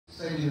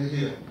singing the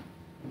hill.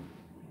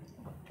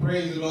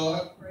 Praise the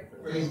Lord,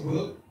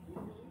 Facebook.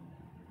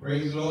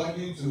 Praise the Lord,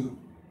 YouTube.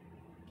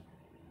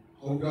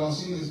 Hope y'all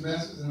see this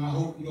message, and I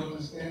hope you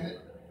understand it,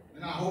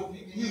 and I hope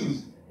you can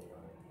use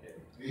it.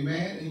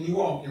 Amen. And you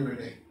walk every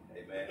day.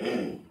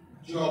 Amen.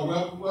 You are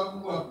welcome,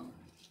 welcome, welcome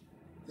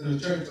to the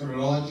Church of the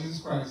Lord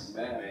Jesus Christ.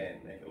 Amen.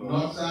 Thank you, Lord.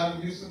 North side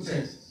of Houston,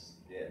 Texas.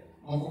 Yeah.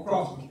 Off of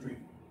Crawford Street.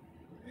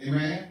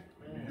 Amen.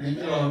 Thank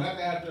you, Lord. Got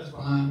the address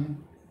behind me.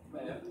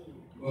 Amen.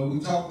 Well, we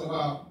talked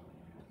about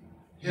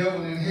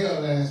heaven and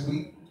hell last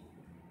week.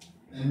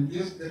 And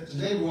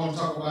today we want to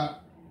talk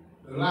about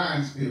the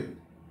lying spirit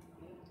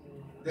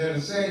that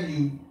will send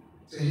you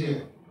to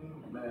hell.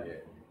 Amen.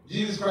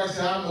 Jesus Christ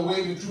said, I'm the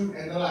way, the truth,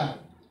 and the life.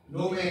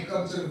 No man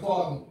comes to the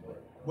Father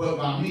but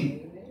by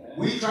me.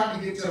 We trying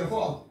to get to the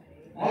Father.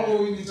 All the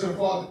way we get to the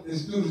Father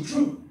is through the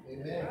truth.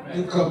 Amen.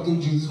 You come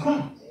through Jesus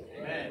Christ.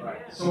 Amen.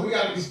 So we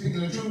got to be speaking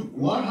the truth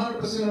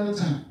 100% of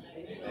the time.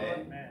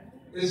 Amen.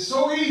 It's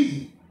so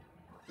easy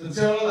to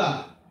tell a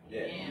lie.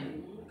 Yeah.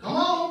 Come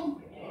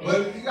on.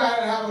 But you got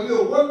to have a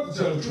little work to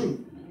tell the truth.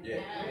 Yeah.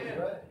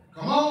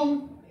 Come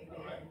on.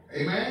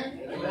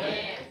 Amen.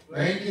 Amen.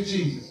 Thank you,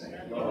 Jesus.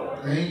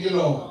 Thank you,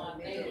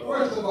 Lord.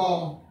 First of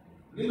all,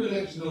 let me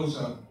let you know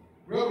something.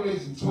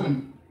 Revelation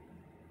 20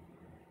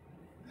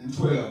 and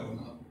 12.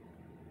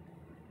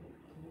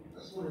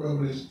 That's what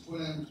Revelation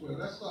 20 and 12.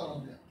 Let's start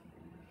on that.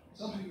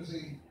 Some people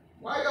say,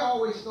 why you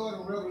always start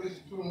on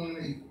Revelation 21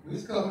 and 8?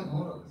 It's coming.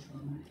 Hold up. It's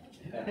coming.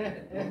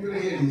 Don't get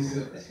ahead of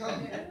yourself. It's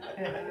coming.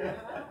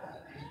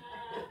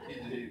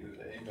 Jesus,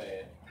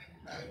 amen.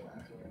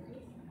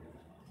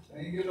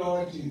 Thank you,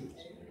 Lord Jesus.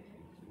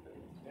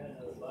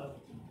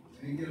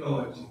 Thank you,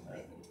 Lord Jesus.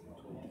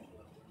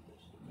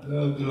 I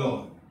love the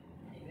Lord.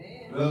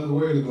 I love the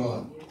word of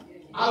God.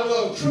 I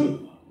love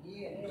truth.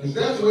 Because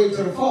that's the way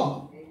to the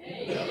Father.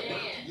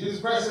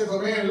 Jesus Christ said, if a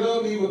man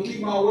love me, he will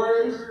keep my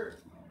words.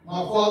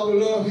 My Father will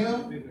love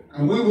him.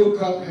 And we will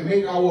come and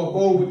make our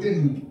abode within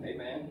him.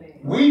 Amen.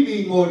 We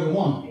need more than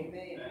one.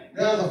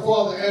 There's a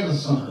Father and a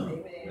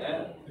Son.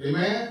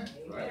 Amen.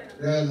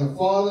 There's a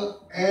Father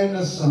and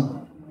a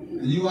Son.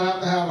 And you're going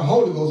to have the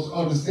Holy Ghost to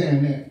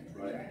understand that.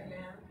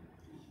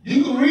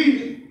 You can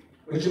read it,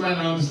 but you might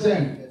not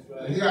understand it.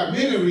 Right. You got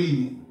many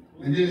reading,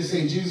 and then they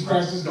say Jesus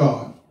Christ is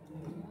God.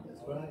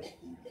 That's right.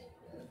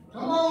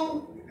 Come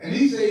on. And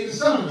he said he's the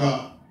Son of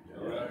God.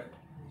 Right.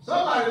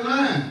 Somebody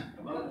lying.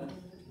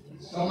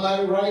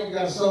 Somebody right. You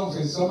got a song that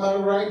says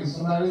somebody right and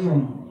somebody's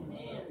wrong.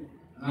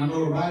 And I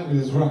know the Bible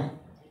is right.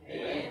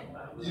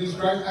 Jesus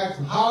Christ asked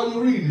him, how are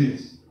you reading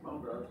this?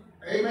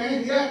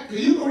 Amen. Yeah,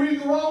 because you can read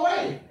it the wrong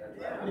way.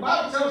 The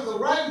Bible tells us to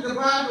rightly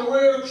divide the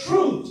word of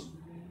truth.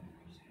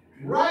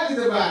 Rightly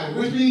divide it,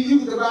 which means you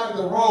can divide it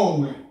the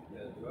wrong way.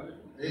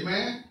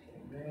 Amen.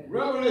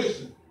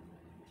 Revelation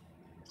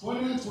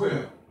 20 and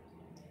 12.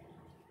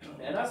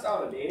 And I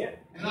saw the dead.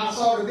 And I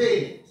saw the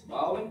dead.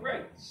 Small and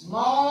great.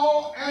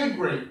 Small and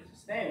great.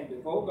 Stand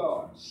before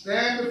God.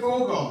 Stand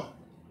before God.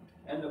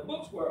 And the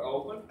books were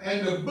open.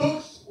 And the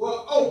books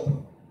were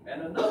open.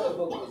 And another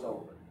book was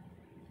open.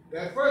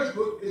 That first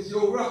book is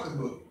your record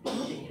book.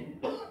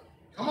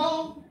 Come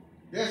on.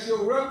 That's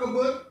your record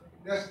book.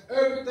 That's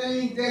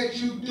everything that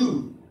you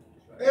do.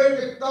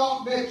 Every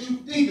thought that you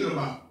thinking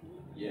about.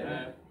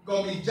 Yeah.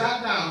 Gonna be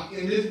jotted down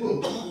in this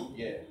book.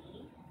 Yeah.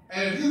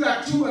 And if you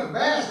got too much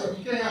bad stuff,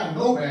 you can't have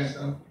no bad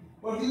stuff.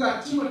 But if you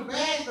got too much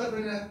bad stuff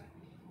in there,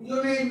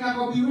 your name's not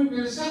gonna be written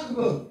in the second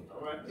book.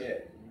 All right. Yeah.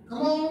 Come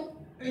on.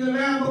 In the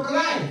Lamb Book of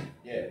Life.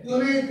 Yeah.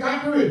 Your name's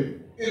got to be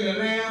written in the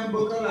Lamb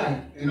Book of Life.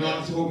 In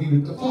order to go be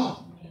with the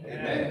Father.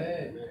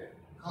 Amen.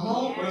 Come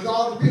on. But it's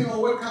all depending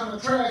on what kind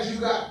of trash you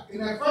got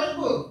in that first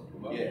book.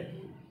 Yeah.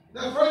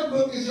 That first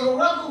book is your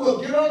record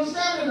book. Get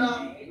understanding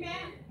now.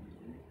 Amen.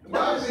 The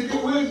Bible says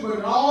get wisdom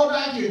in all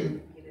thy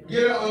getting.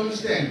 Get an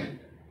understanding.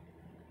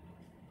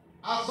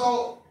 I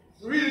saw,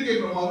 read it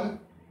again for a moment.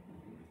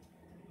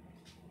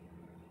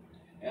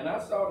 And I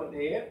saw the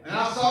dead. And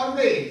I saw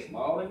the dead.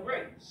 Small and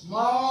great.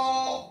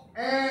 Small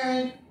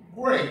and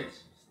great.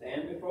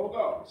 Stand before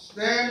God.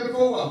 Stand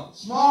before God.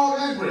 Small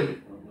and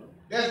great.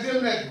 That's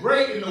them that's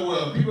great in the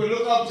world. People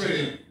look up to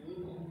them.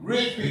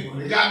 Rich people.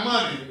 They got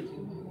money.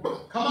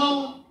 Come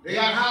on. They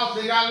got house.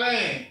 They got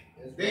land.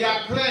 They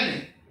got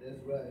plenty. That's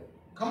right.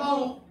 Come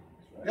on.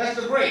 That's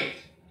the great.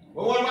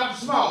 But what about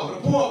the small? The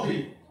poor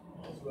people.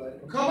 That's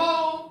right. Come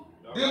on.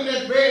 Them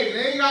that's big.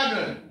 They ain't got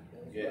nothing.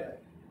 Yeah.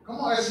 Come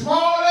on. It's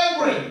small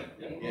and great.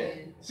 Yeah.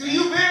 See,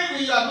 you big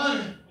when you got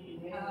money.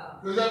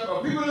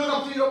 Because people look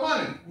up to your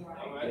money.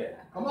 Yeah.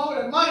 Come on.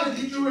 That money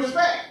get you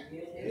respect.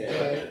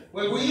 Yeah.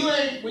 But when you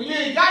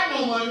ain't got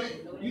no money,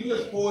 you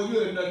just poor.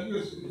 You ain't nothing.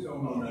 You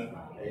don't know nothing.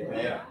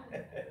 Amen.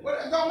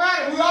 But it don't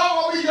matter. We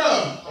all gonna be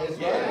done. That's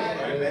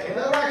right.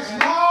 That's right.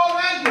 Small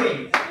and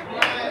great.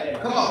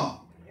 Come on.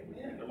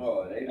 Come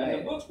on. And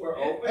the books were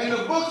open. And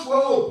the books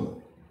were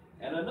open.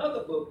 And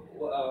another book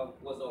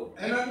was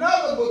open. And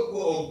another book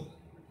was open.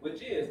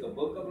 Which is the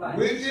book of life.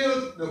 Which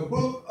is the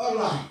book of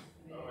life.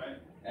 All right.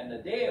 And the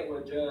dead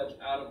were judged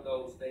out of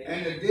those things.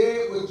 And the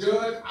dead were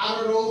judged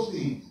out of those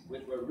things.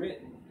 Which were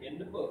written in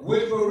the books.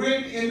 Which were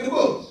written in the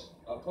books.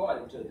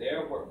 According to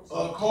their works.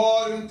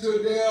 According to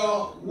their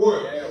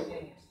works.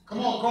 Come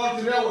on,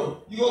 according to their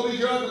works. You're going to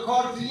be judged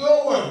according to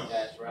your works.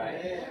 That's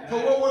right. So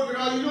what work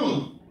are you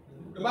doing?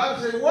 The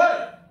Bible says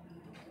work.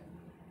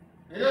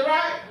 Is that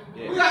right?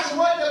 Yeah. We got some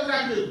work that we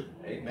got to do.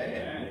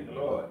 Amen. Thank the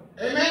Lord.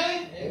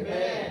 Amen?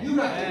 Amen. You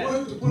got to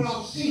work to put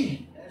on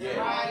sin. That's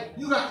right.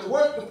 You got to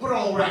work to put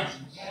on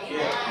righteousness.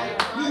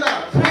 Yeah. You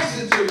got to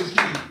press into his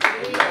kingdom.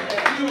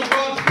 You know,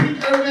 God's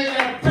people, everything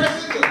got to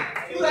press into.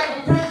 You got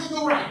to press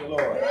into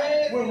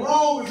right. When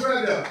Rome is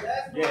right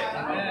there.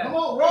 Yeah. Come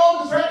on,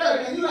 Rome is right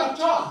there, and you got a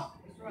choice.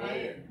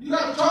 Right. You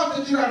got a choice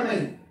that you got to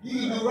make. You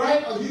can do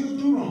right or you can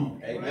do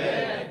wrong.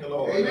 Amen. Thank the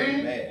Lord. Amen.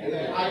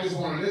 Amen. I just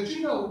want to let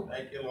you know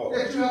Thank you, Lord.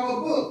 that you have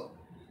a book.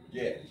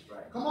 Yes, that's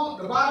right. Come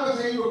on, the Bible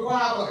says you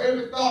require for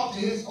every thought to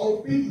his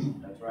obedience.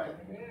 That's right.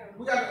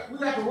 We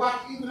got to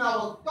watch even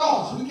our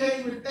thoughts. We can't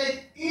even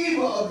think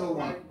evil of the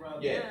one.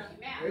 Yes.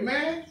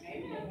 Amen.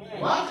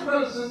 Watch the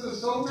brothers and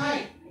sisters so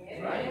tight.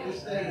 Right.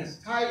 This thing is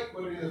tight,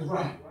 but it is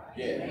right.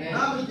 Yeah.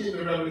 Now we get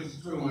the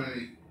Revelation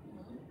 21:8.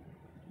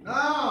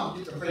 Now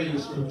get the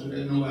favorite scripture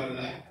that nobody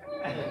likes.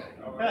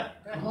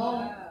 Come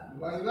on.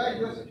 Nobody like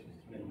this.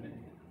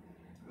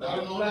 A lot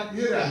of them don't like to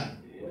hear that.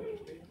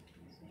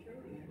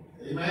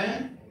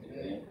 Amen.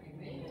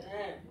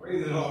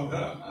 Praise the Lord.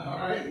 All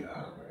right.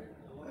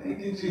 Thank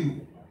you,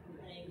 Jesus.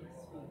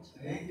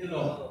 Thank you,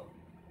 Lord.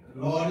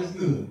 The Lord is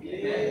good.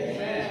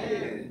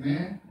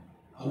 Amen.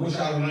 I wish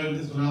I would learned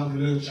this when I was a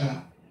little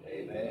child.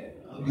 Amen.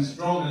 I'll be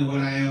stronger than what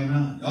I am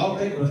now. Y'all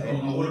think I'm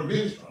strong. I would have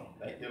been strong.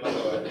 Thank you,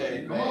 Lord.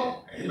 Amen. Come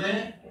on.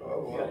 Amen.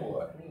 Oh,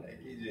 boy. Thank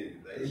you, Jesus.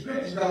 The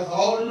scriptures got us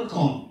all in the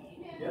corner.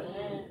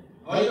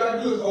 All you got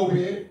to do is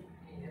obey it.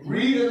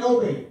 Read and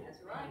obey.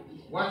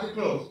 Watch it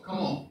close. Come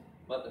on.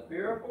 But the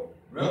fearful.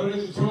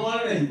 Revelation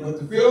 21:8. But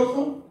the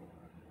fearful.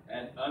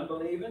 And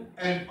unbelieving.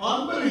 And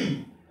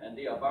unbelieving. And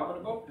the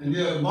abominable. And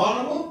the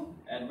abominable.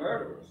 And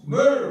murderers.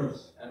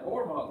 Murderers. And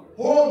whoremongers.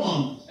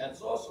 Whoremongers. And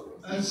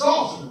sorcerers. And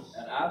sorcerers.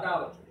 And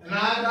idolaters. And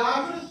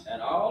idolaters.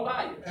 And all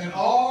liars. And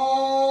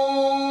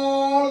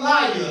all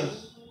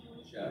liars.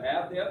 Shall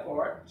have their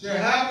part. Shall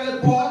have their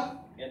part.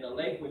 In the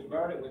lake which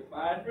burneth with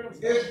fire and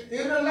brimstone. It's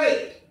in the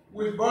lake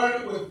which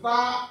burneth with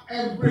fire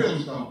and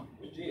brimstone.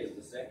 Which is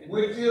the second.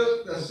 Which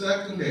is the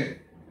second death.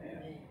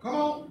 Amen. Come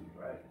on.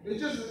 Right.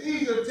 It's just as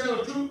easy to tell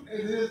the truth as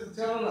it is to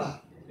tell a lie.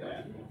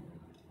 Yeah.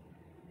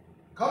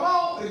 Come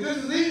on. It's just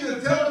as easy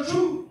to tell the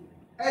truth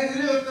as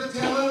it is to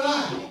tell a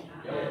lie.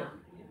 Yeah.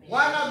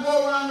 Why not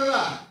go around the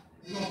lie?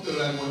 You don't feel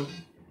like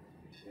working.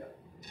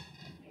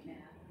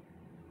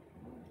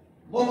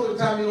 Most of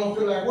the time you don't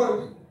feel like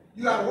working.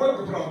 You got to work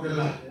to put off the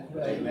lie.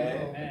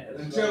 Amen.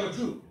 And tell the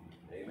truth.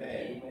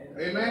 Amen.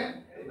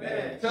 Amen.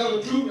 Amen. Tell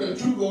the truth, and the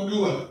truth gonna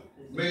do what?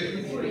 Make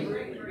you free.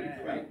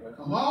 Right.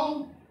 Come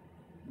on.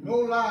 No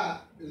lie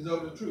is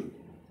of the truth.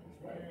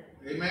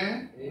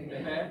 Amen.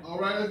 Amen. All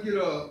right, let's get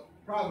a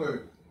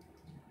Proverbs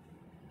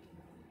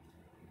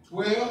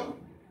 12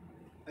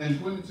 and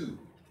 22.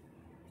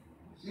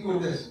 See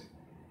what this is.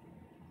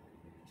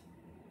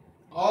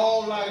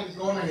 All life is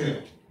going to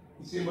hell.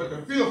 You see, but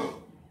the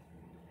fearful,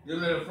 they're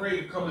not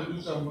afraid to come and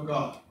do something for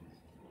God.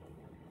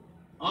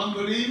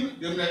 Unbeliever,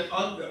 they're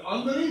not the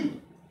unbeliever.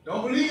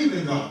 Don't believe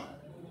in God.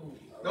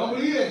 Don't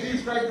believe that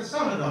Jesus Christ is the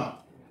Son of God.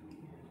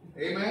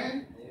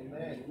 Amen.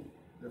 Amen.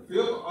 The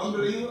fearful,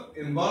 unbeliever,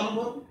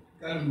 invulnerable,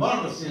 got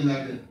invulnerable sin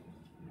like this.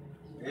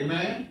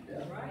 Amen.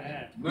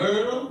 Right.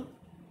 Murder,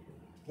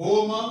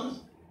 whoremongers,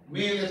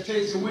 men that's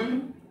chasing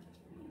women.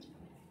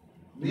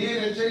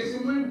 Men that's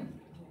chasing women.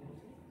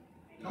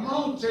 Come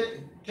on,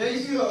 can't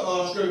see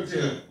a skirt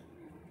tail.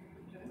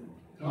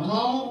 Come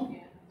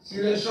on.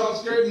 See that short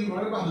skirt? You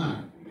run it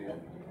behind. Yeah.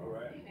 All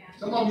right.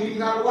 Some of them even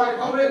got a wife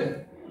already.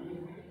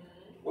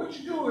 What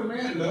you doing,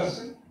 man?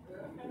 Lusting.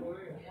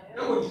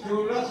 That's what you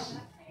doing, lusting.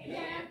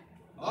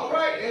 All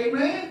right,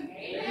 amen.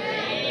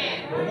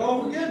 Amen. But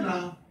don't forget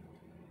now,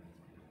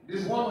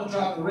 this woman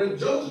tried to rape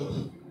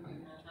Joseph.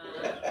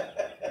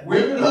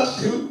 Women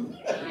lust too.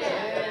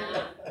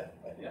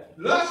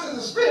 Lust is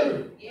a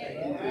spirit.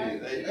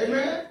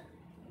 Amen.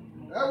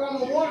 That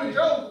woman wanted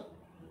Joseph.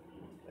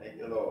 Thank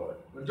you, Lord.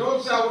 But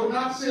Joseph said, I will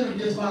not sin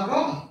against my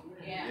God.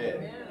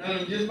 Yeah.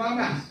 And against my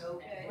master.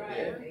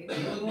 Yeah.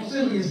 I was going to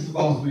sin against the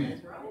boss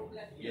man.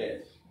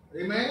 Yes.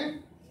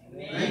 Amen.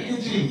 Thank you,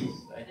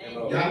 Jesus. Thank you, You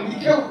Lord. got to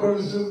be careful,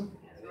 brothers and sisters.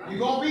 You're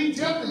going to be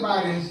tempted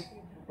by this,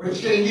 but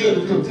you can't yield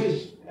to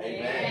temptation.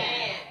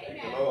 Amen.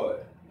 Thank you, Lord.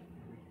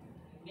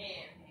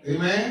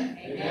 Amen.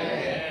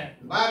 Amen.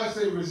 The Bible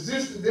says,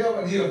 resist the devil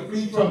and he'll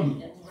flee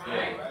from you.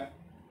 Right.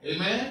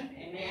 Amen.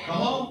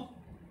 Come on.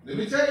 Let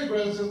me tell you,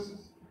 brothers and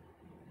sisters,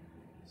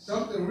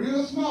 something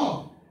real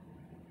small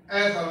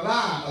as a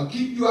lie will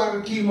keep you out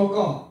of the kingdom of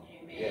God.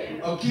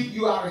 Yeah. Or keep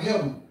you out of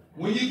heaven.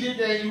 When you get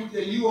there and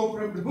you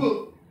open up the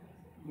book,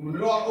 when the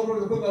Lord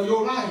opens the book of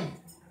your life,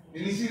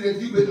 and he see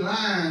that you've been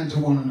lying to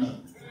one another.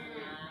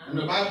 And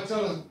the Bible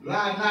tells us,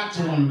 lie not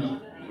to one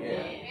another.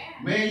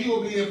 Yeah. Man, you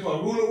will be in for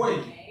a rude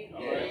awakening.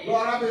 Yeah.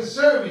 Lord, I've been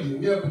serving you.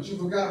 Yeah, but you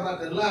forgot about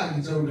that lie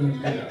you told them to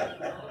do.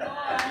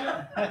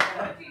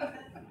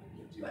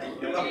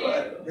 Thank you,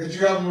 Lord. that you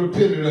haven't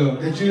repented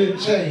of, that you didn't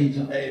change,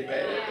 Amen. Thank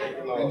you,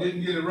 and Lord.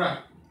 didn't get it right.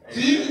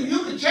 See, you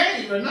can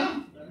change right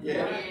now.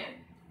 Yeah.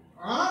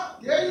 Huh?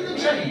 Yeah, you can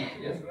change.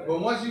 But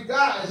once you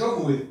die, it's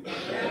over with.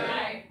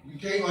 You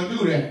can't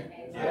undo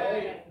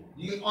that.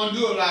 You can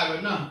undo a lie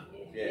right now.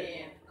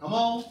 Yeah. Come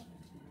on.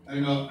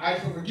 And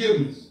ask for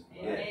forgiveness.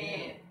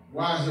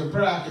 Why your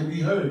prayer can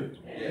be heard.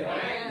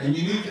 Yeah. And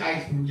you need to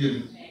ask for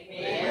forgiveness.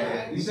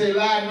 Amen. You say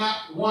lie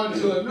not one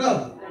to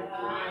another.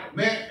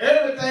 Man,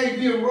 everything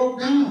being wrote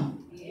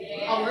down.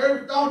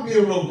 Every thought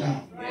being wrote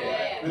down.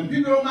 And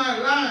people don't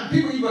mind lying.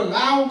 People even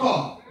lie on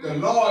God. The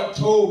Lord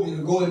told me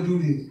to go and do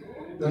this.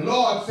 The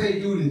Lord say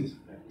do this.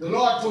 The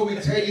Lord told me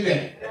to tell you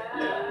that.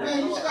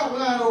 Man, you stop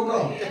lying on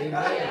God.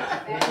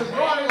 Because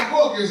God ain't going to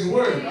go against His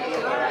word.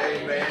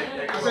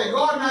 Amen. I say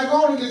God not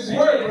going against His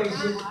word, brothers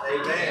and sisters.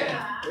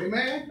 Amen.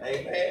 Amen.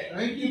 Amen.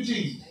 Thank you,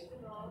 Jesus.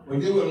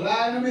 But they will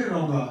lie in a minute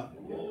on God.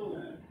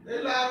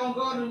 They lied on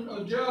God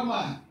in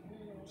Jeremiah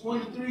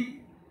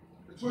 23,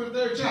 the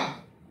 23rd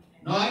chapter.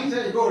 No, I ain't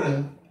saying go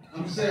there.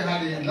 I'm just saying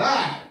how they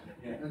lied.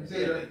 And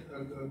say,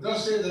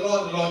 thus said the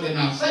Lord did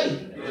not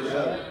say.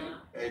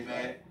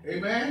 Amen.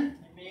 Amen.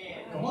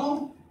 Come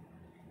on.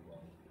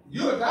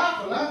 You'll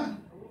die for lying.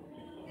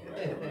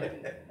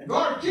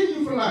 God will kill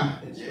you for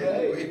lying.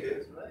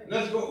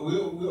 Let's go.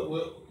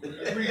 We'll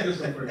read this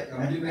one first.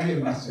 I'm getting ahead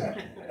of myself.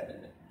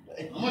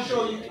 I'm gonna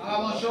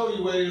show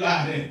you where you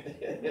lied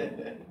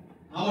at.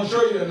 I'm gonna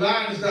show you that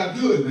lying is not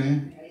good,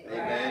 man.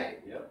 Amen.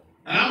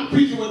 And I'm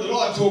preaching what the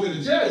Lord told me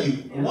to tell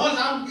you. Once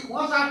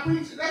I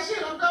preach it, that's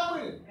it. I'm done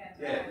with it.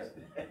 Yes.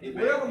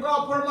 Whatever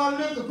God put in my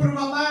lips and put in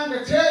my mind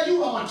to tell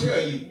you, I'm gonna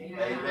tell you.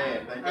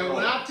 Amen. And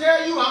when I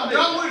tell you, I'm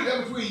done with it.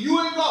 That's between you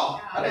and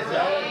God.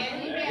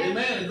 Amen.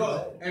 And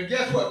God. And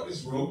guess what?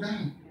 It's wrote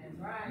down.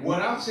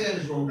 What I'm saying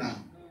is wrote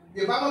down.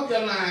 If I'm up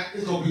there lying,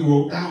 it's gonna be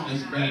wrote down.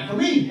 It's bad for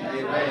me.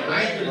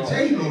 I ain't gonna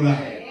tell you no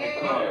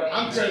lie.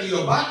 I'm telling you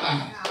about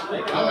lies.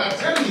 I'm not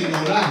telling you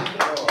no lie.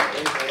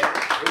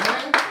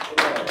 Amen.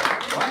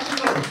 Watch it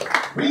go.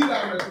 Read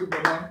that real quick,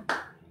 brother.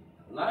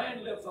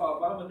 Lying lips are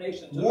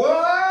abomination to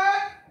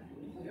What?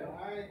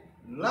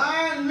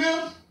 Lying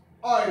lips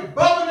are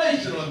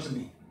abomination unto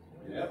me.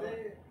 Yep.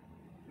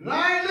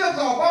 Lying lips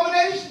are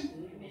abomination.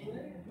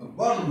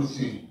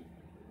 Abomination.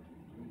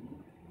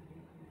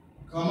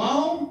 Come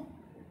on.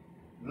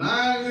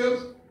 Lying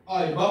lips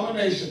are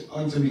abomination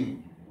unto me.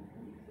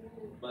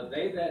 But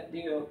they that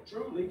deal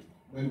truly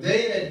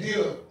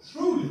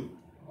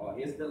are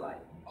His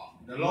delight.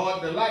 The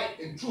Lord delight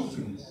in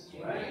truthfulness.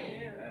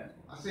 Right.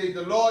 I say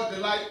the Lord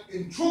delight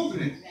in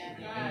truthfulness.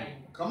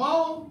 Come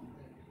on.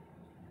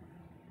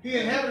 He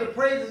inhabits the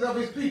praises of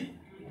His people.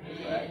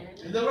 Right.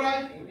 Is that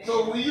right?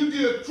 So when you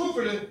deal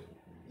truthfully,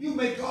 you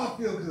make God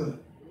feel good.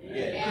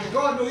 Because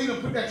God knows He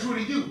done put that truth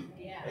in you.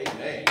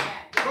 Amen.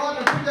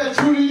 God done put that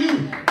truth in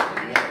you.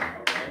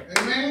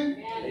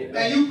 Amen. Amen.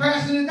 And you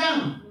passing it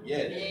down.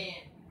 Yes.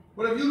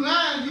 But if you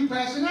lying, you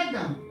passing that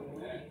down.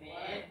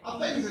 I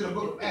think it's in the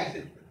book of Acts,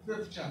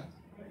 5th chapter.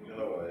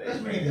 Let's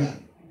read that.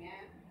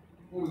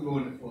 What are we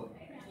going in for?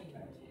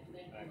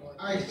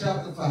 Acts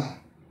chapter 5.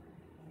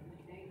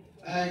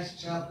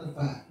 Acts chapter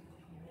 5.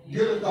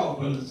 Get a thought,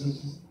 brothers and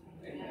sisters.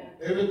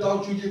 Every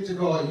thought you get to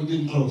God, you're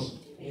getting closer.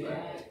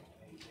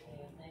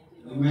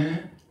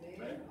 Amen.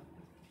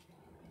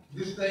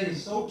 This thing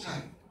is so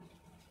tight.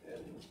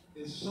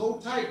 It's so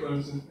tight,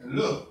 brothers and sisters. And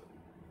look,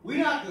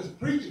 we're not just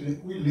preaching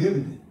it, we're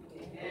living it.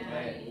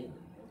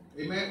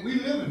 Amen. We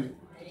living it.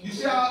 You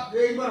see how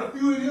there ain't but a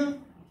few in here?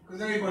 Because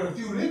there ain't but a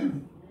few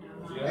living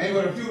it. There ain't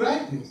but a few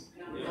like this.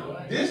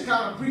 This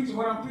kind of preaching,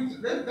 what I'm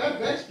preaching, that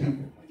vexes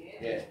people.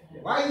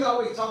 Why are you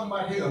always talking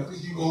about hell?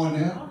 Because you going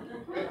there.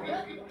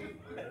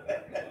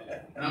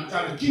 And I'm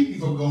trying to keep you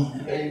from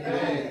going there.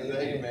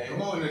 Amen.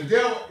 Come on, the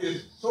devil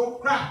is so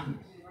crafty.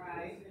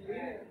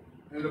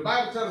 And the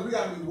Bible tells us we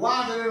got to be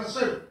wiser than a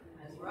serpent.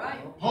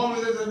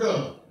 Harmless as a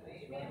dove.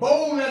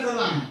 Bold as a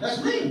lion.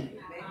 That's me.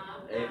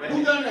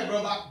 Who done that,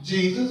 brother?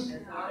 Jesus.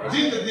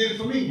 Jesus did it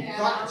for me.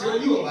 So I can tell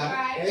you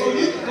about it. So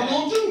you can come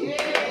on too.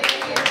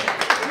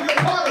 You're a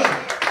part of it.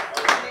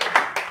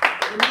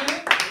 Amen?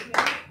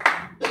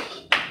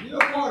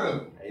 You're a part of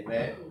it.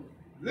 Amen.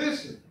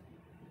 Listen.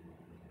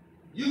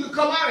 You can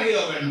come out of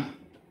hell right now.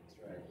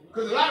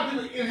 Because a lot of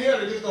people in hell,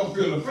 they just don't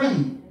feel the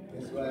flame.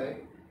 That's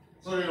right.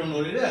 So they don't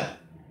know they're there.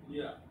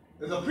 Yeah.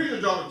 There's a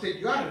preacher job to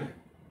take you out of there.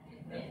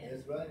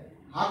 That's right.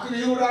 How could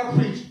he hear without a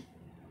preacher?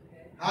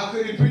 How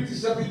could he preach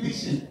except he be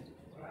sent?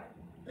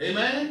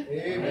 Amen?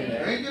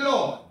 Amen. Thank you,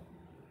 Lord.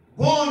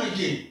 Born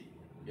again.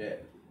 Yes.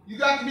 You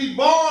got to be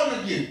born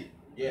again.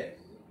 Yes.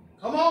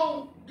 Come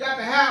on. You got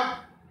to have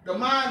the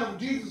mind of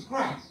Jesus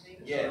Christ.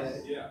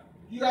 Yes. Yeah.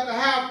 You got to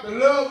have the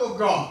love of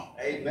God.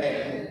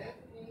 Amen.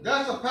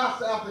 That's a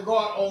pastor after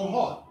God's own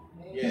heart.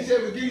 Yes. He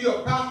said we give you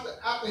a pastor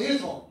after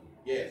his heart.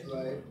 Yes.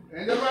 Right.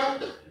 Ain't that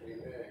right?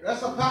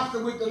 That's a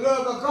pastor with the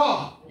love of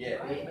God.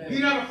 Yes.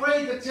 He's not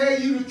afraid to tell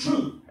you the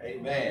truth.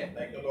 Amen.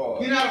 Thank the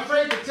Lord. He's not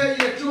afraid to tell you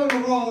that you're on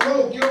the wrong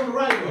road. Get on the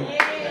right road.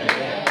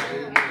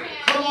 Amen.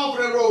 Come come off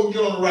of that road and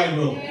get on the right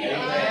road.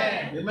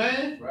 Amen.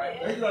 Amen?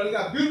 Right. They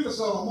got beautiful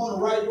song, I'm on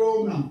the right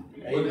road now.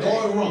 But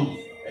going wrong.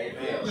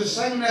 Amen. Just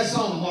singing that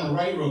song, I'm on the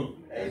right road.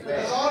 Amen.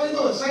 That's all they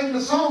do is singing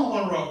the song, I'm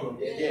on the right road.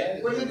 Yeah.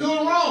 But they're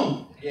doing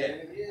wrong. Yeah.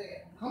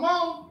 Come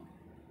on.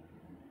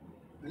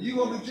 And you're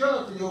going to be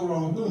judged for your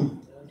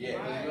wrongdoing.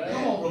 Yeah.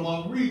 Come on, come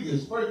on, read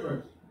this first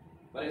verse.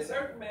 But a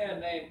certain man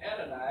named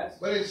Ananias,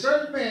 But a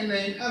certain man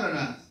named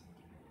Ananias,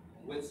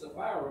 with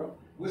Sapphira,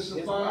 with his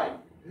Sapphira, wife,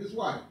 his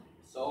wife,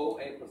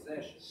 sold a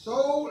possession,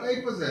 sold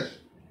a possession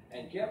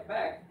and kept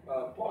back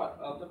part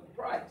of the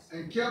price.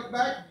 and kept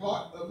back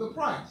part of the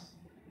price.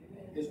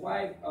 His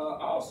wife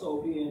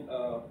also being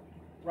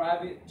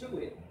private to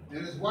it.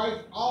 And his wife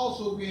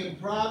also being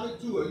private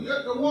to it.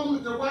 Yet the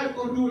woman, the wife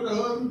gonna do what the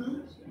husband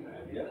do.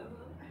 Yeah.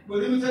 But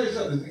let me tell you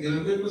something, it's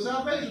individual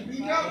salvation. Be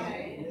careful.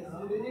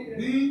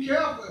 Be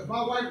careful. If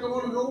my wife don't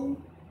want to go,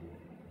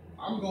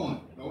 I'm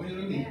going. Don't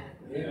hinder me.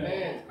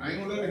 Amen. I ain't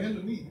gonna let her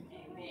hinder me.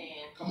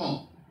 Come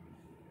on.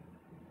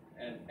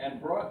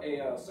 And brought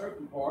a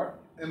certain part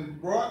And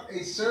brought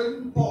a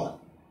certain part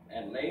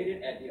and laid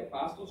it at the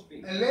apostles'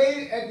 feet. and laid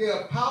it at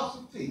the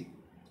apostles' feet.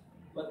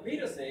 But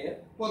Peter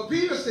said, But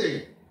Peter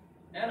said,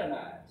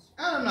 Ananias,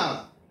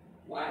 Ananias,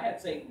 why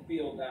had Satan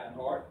filled thine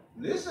heart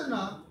listen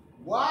now,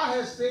 why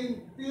has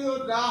Satan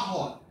filled thy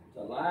heart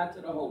to lie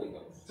to the Holy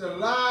Ghost to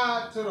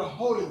lie to the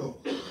Holy Ghost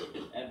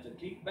and to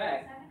keep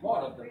back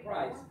part of the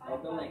price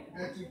of the land?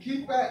 and to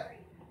keep back?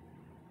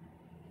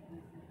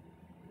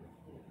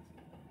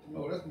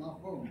 No, that's my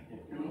phone.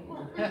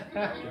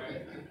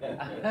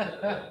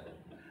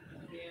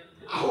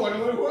 I wonder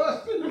what it was.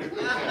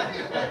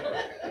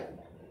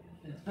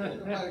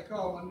 Somebody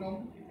called my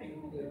number.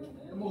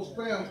 The most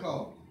spam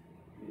calls.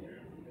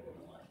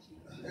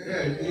 Yeah,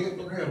 it's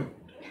from him.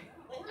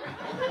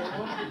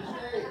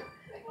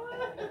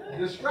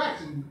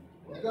 Distraction.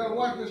 You gotta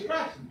watch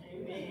distraction.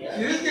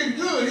 See, this getting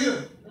good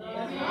here.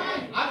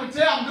 I can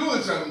tell I'm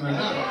doing something right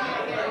now.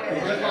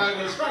 That's why I'm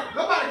distracted.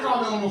 Nobody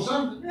called me on no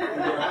something.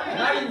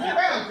 Not even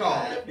spam call.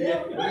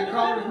 They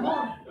called this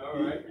morning. All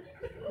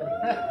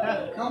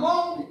right. Come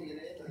on.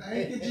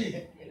 Thank you,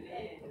 Jesus.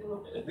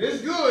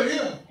 It's good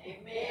here.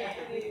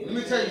 Let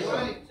me tell you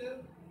something.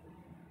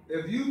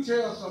 If you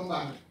tell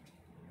somebody,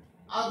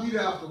 I'll be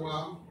there after a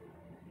while,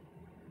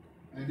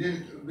 and then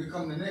it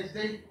become the next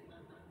day,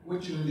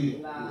 what you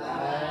did?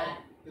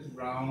 It's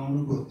brown on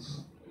the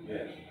books.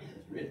 Yeah.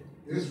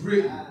 It's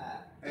written.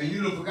 And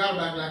you done forgot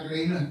about it like it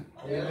ain't nothing.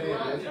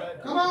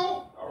 Come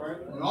on. All right.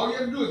 And all you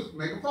have to do is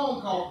make a phone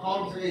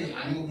call and say, hey, I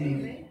ain't gonna be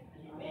in there.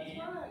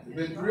 It's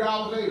been 3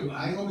 hours later,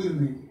 I ain't gonna be in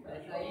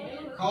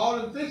there. Call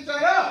and fix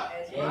that up.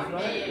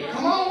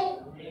 Come on.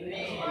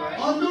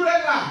 Undo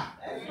that lie.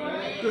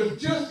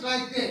 Because just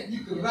like that,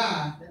 you can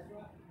lie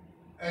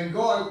and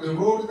God can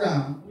roll it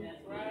down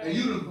and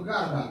you done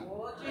forgot about it.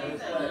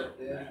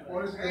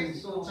 Boy, this thing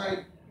is so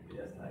tight.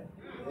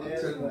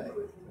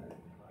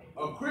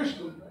 A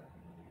Christian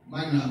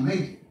might not make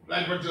it.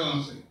 Like what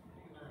John said.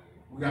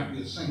 We got to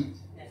be a saint.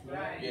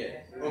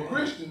 Yeah. A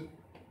Christian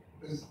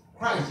is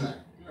Christ-like.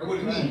 That's what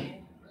it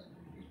means.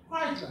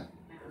 Christ-like.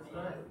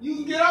 You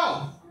can get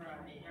off.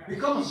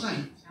 Become a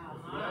saint.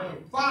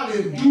 Follow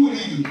him. Do what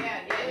he do.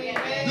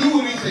 Do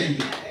what he say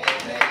do.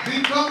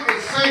 Become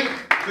a saint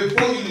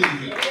before you leave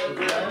here.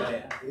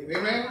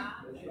 Amen?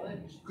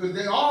 Because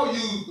they all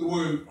use the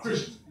word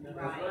Christian.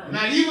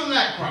 Not even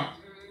like Christ,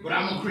 but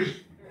I'm a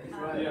Christian.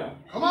 Yeah.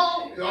 Come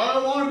on. They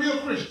all want to be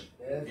a Christian.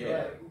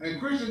 Yeah. And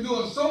Christians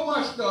doing so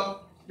much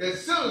stuff that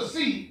still a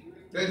seed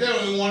that they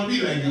don't even want to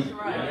be like them.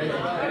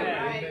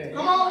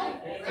 Come on.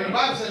 And the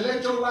Bible says,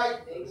 let your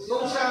light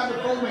so shine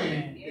before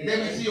men that they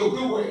may see your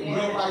good work and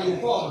glorify your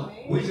Father,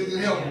 which is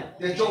in heaven,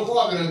 that your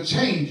Father will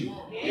change you.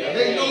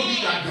 They know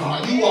you got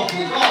God. You walk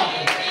with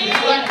God. You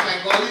act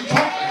like God. You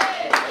talk like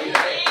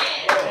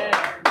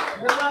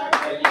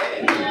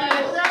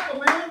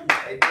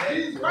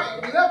Jesus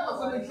Christ, he left us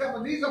an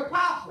example. These are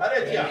apostles.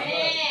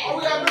 All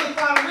we got to do is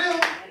follow them.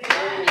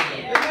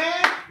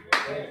 Amen.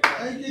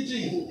 Thank you,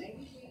 Jesus.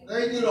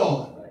 Thank you,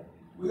 Lord.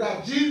 We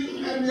got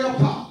Jesus and the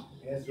apostles.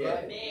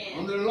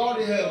 Under the Lord,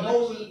 they had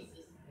Moses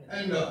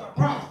and the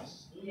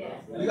prophets.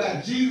 We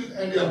got Jesus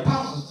and the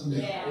apostles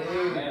today.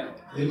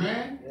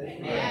 Amen.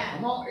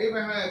 Come on.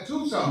 Abraham had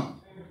 2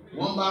 sons.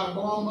 One by the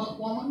born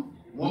woman,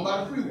 one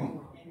by the free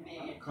woman.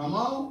 Come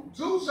on.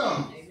 2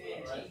 sons.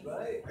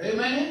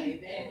 Amen.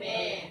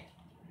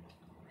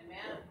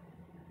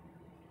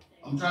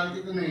 I'm trying to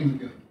get the name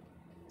together.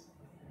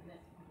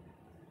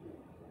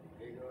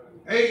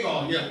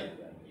 Hagar, yeah.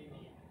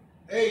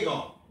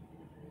 Hagar.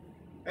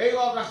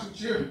 Hagar got some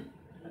children.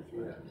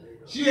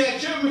 She had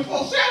children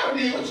before Sarah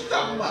did. What you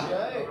talking about?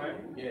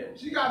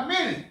 She got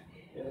many.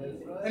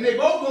 And they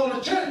both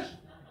going to church.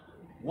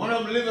 One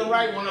of them living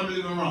right, one of them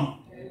living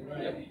wrong.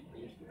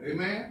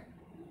 Amen.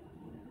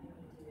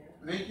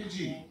 Thank you,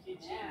 Jesus.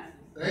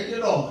 Thank you,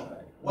 Lord.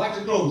 Watch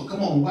it close.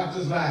 Come on, watch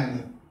this line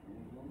here.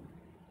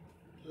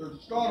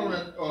 Start on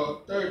that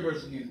 3rd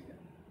verse again.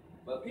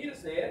 But Peter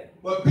said,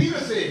 But Peter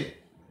said,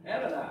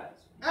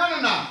 Ananias,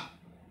 Ananias,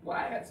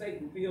 Why had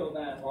Satan filled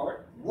thine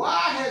heart Why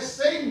has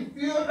Satan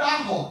filled thy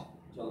heart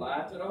to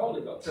lie to the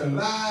Holy Ghost to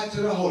lie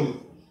to the Holy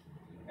Ghost?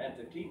 and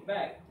to keep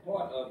back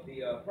part of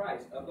the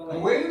price of the Now,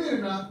 land? wait a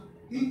minute now.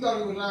 He thought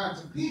he was lying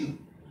to Peter,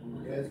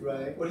 That's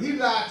right. but he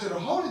lied to the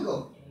Holy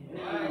Ghost.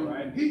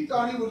 Right. He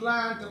thought he was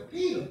lying to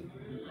Peter.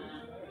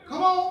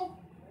 Come on.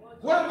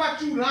 What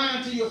about you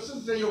lying to your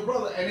sister and your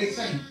brother and they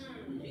saints?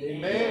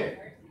 Amen.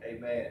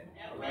 Amen.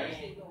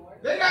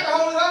 They got the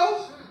Holy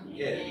Ghost.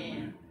 Yeah.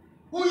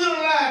 Who you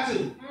done lied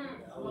to?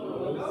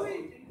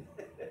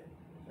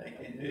 Thank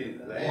you,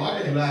 Jesus. Oh, I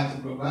didn't lie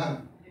to the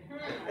Bible.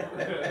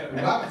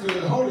 The Bible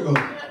says the Holy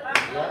Ghost.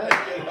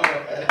 Thank you,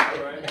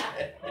 Lord.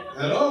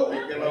 Hello?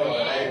 Thank you,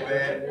 Lord.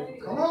 Amen.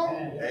 Come on.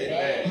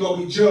 Amen. You're going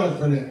to be judged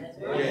for that.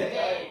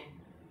 Yeah.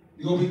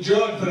 You're going to be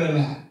judged for that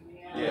lie.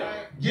 Yeah.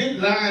 Get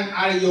lying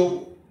out of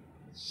your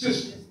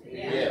system.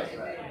 Yeah.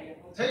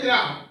 Take it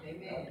out.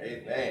 Amen.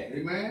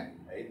 Amen.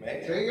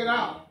 Amen. Take it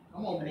out.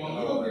 Come on, boy. Thank you,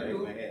 You're Lord. going to get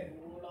through it.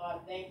 Amen.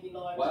 Thank you,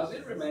 Lord. Was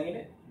it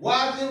remaining?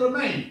 Why does it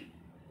remain?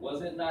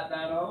 Was it not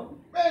thine own?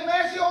 Man,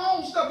 that's your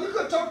own stuff. You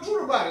could have told the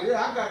truth about it.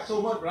 Yeah, I got so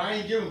much, but I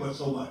ain't giving but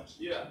so much.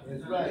 Yeah.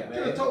 That's right, You could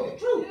have man. told the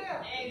truth.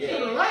 You could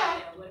have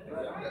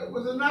lied.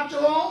 Was it not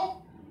your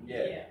own?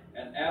 Yeah.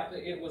 And after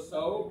it was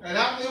sold, And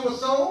after it was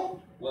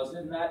sold, was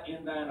it not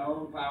in thine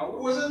own power?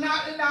 was it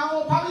not in our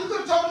own power? You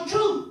could have told the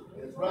truth.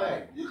 That's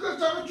right. You could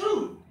have told the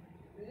truth.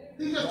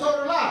 He just told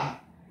a lie.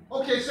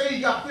 Okay, say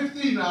he got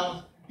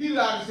 $15. He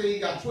lied and said he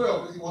got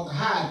 12 because he wants to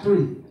hide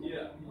 3.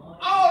 Yeah.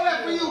 All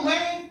that for you,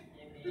 man.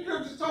 You could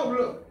have just told me,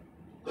 look,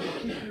 I'm going to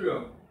keep 3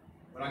 of them,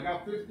 but I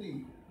got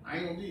 15. I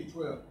ain't going to give you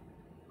 12.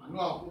 I know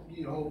I'm supposed to give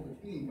you the whole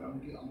 15, but I'm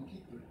going to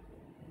keep 3.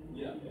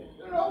 Yeah.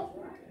 You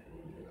know,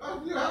 that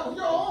was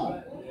your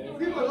own.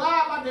 People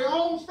lie about their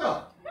own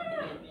stuff.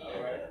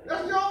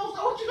 That's your own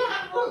stuff. What you gonna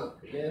have to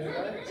do?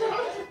 That's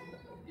right.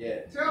 Yeah.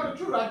 Tell the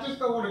truth. I just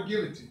don't want to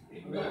give it to you.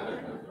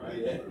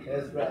 Yeah.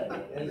 That's right.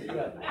 That's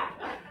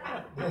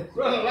right.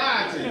 Brother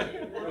lied to you.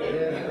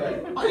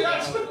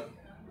 That's right.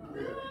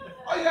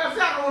 Oh, you got to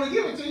say, I don't want to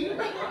give it to you.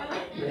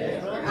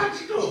 That's right.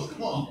 How'd you do it?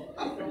 Come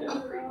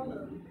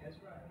on.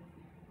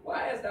 Why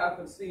hast thou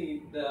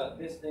conceived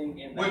this thing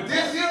in thy But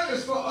this here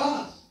is for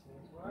us.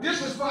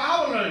 This is for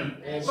our learning.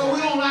 So we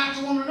don't lie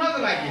to one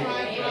another like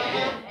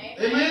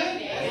this.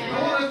 Amen?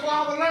 No, it's for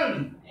our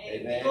learning.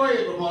 Amen. Go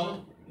ahead,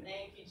 Ramona.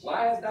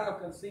 Why hast thou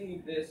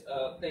conceived this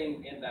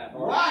thing in thy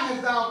heart? Why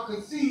hast thou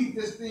conceived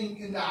this thing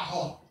in thy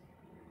heart?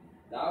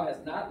 Thou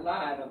hast not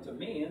lied unto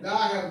men, Thou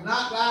hast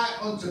not lied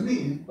unto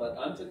men, but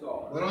unto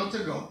God. but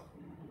unto God.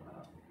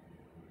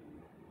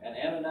 And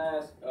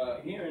Ananias,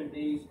 hearing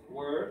these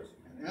words,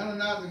 And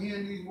Ananias,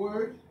 hearing these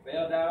words,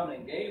 fell down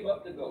and gave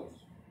up the ghost.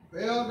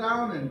 fell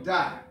down and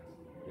died.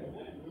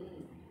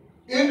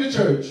 In the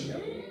church.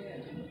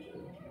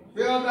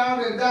 Fell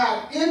down and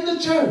died in the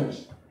church.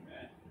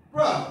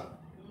 Bruh,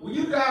 when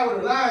you die with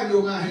a lie in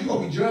your mind, you're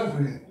going to be judged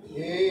for that.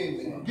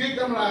 Amen. Get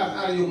them lies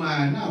out of your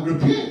mind now.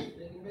 Repent.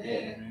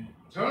 Yeah.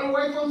 Turn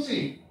away from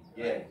sin.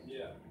 Yeah.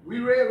 Yeah. We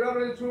read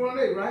Revelation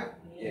 2:8, right?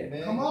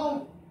 Yeah. Come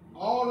on.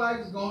 All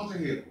light is gone to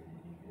hell.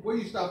 Where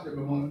you stopped at,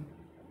 Ramona?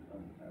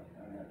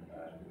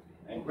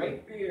 And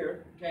great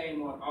fear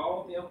came on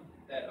all them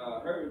that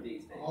heard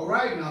these things. All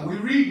right, now we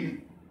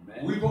reading.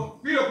 Amen. We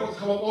want fear supposed to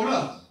come up on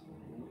us.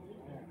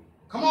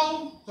 Come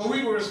on, so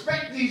we will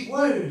respect these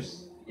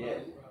words. Yeah.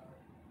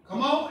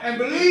 Come on and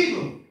believe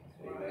them.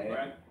 Amen.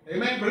 Right?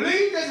 Amen.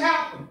 Believe this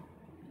happened.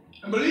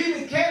 And believe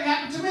it can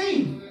happen to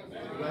me.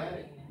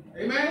 Right.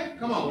 Amen.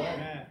 Come on.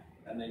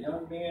 And the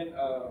young men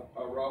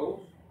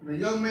arose, And the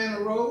young man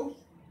arose,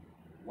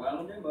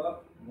 wound him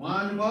up,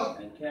 wound him up,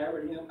 and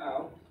carried him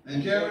out,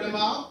 and carried him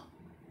out,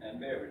 and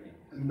buried him.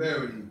 and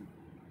buried him.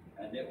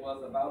 And it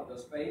was about the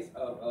space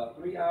of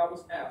 3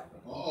 hours after,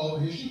 Uh-oh,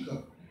 here she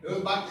comes. It was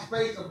about the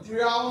space of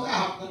 3 hours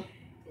after,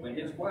 when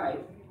his wife,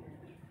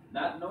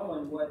 not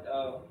knowing what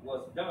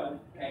was done,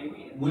 came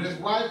in. when his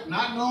wife,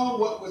 not knowing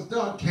what was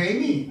done,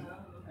 came in.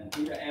 And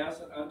Peter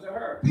answered unto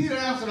her, Peter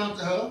answered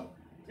unto her,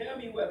 Tell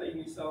me whether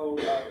you sold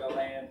the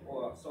land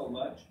for so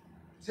much.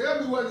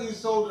 tell me whether you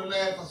sold the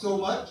land for so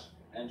much.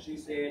 And she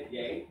said,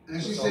 Yea.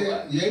 And for she so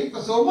said, much. yea,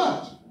 for so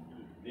much.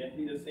 Then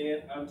Peter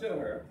said unto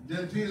her,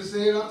 Then Peter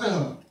said unto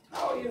her,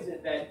 How is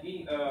it that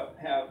ye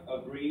have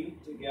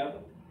agreed together?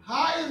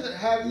 how is it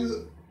that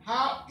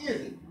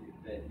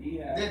That ye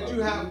have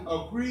you have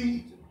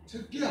agreed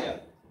together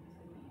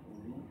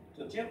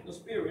to tempt the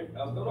Spirit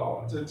of the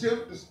Lord. to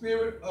tempt the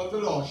Spirit of the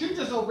Lord? She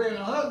just obeying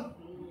her husband.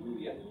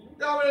 Hallelujah.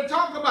 They already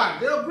talked about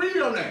it. They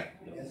agreed on that.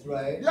 That's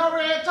right. They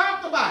already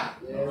talked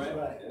about it. That's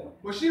right. Yeah.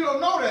 But she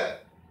don't know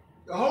that.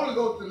 The Holy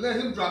Ghost to let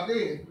him drop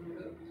dead.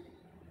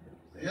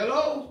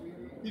 Hello?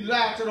 He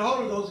lied to the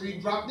Holy Ghost and he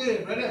dropped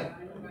dead right there.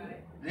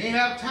 They ain't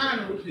have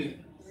time to repent.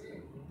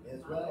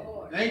 That's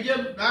right. They ain't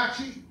give now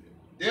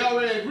they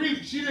already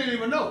agreed. She didn't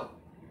even know.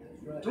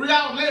 That's right. 3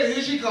 hours later,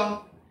 here she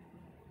come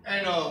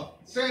and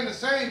saying the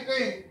same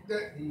thing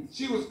that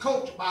she was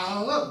coached by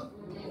her husband.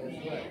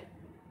 That's right.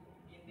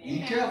 Be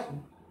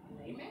careful.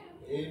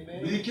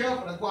 Amen. Be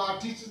careful. That's why I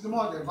teach this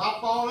tomorrow. If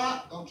I fall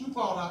out, don't you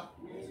fall out.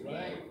 That's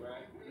right.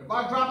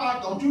 I drop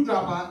out, don't you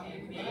drop out.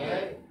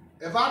 Amen.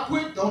 If I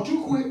quit, don't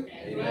you quit.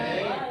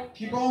 Amen.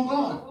 Keep on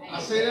going.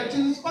 I say that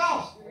to your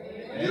spouse.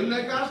 You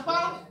that got a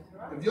spouse?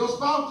 If your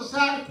spouse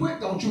decides to quit,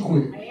 don't you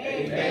quit.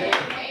 Amen.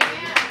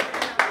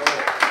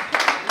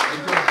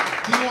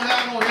 Because he don't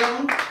have no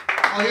heaven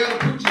or hell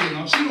to put you in.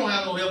 Or she don't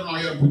have no heaven or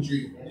hell to put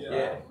you in.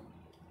 Yeah.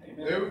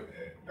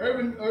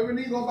 Every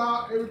knee gonna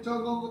bow, every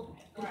tongue gonna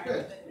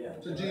confess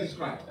to Jesus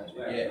Christ. That's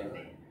right.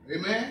 Yeah.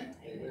 Amen.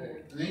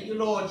 Thank you,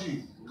 Lord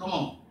Jesus. Come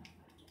on.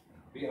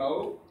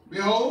 Behold,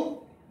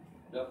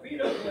 the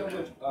feet of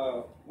them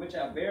which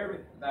have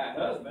buried thy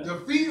husband the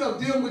feet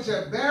of them which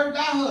have buried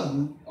thy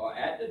husband are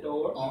at the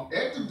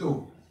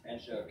door,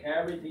 and shall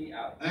carry thee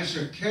out.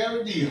 shall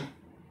carry thee out.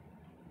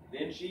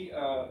 Then she,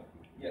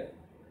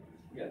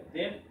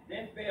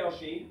 then fell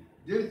she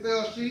Then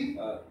fell she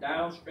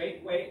down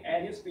straightway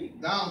at his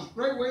feet, down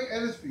straightway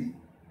at his feet,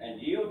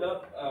 and yielded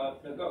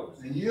up the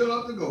ghost. and yielded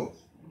up the ghost.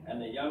 And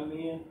the young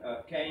men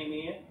came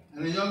in,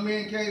 And the young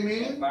man came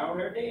and in found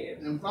her dead,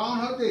 and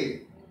found her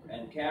dead,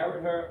 and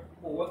carried her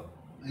forth,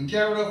 and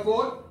carried her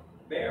forth,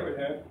 buried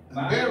her,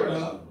 and buried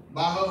her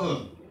by her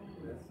husband.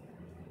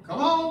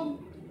 Come on.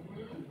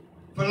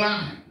 For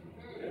lying.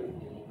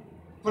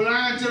 For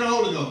lying to the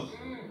Holy Ghost.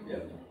 Yeah.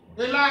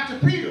 They lied to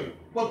Peter,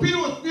 but Peter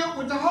was filled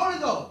with the Holy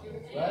Ghost.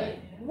 Right.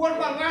 What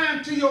about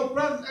lying to your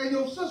brothers and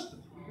your sisters?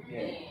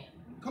 Yeah.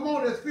 Come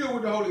on, that's filled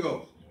with the Holy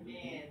Ghost.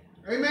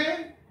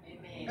 Amen?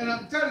 And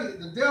I'm telling you,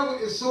 the devil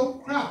is so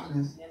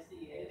craftiness.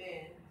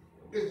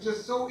 It's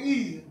just so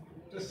easy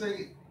to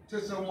say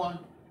to someone,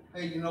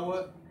 hey, you know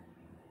what?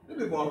 Let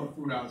me borrow the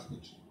fruit out of the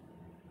picture.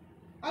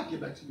 I'll get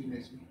back to you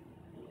next week.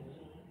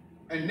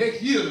 And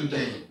next year, the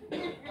day.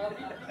 And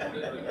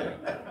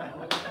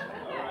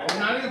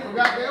now they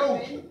forgot their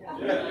old you.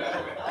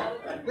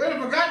 They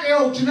done forgot their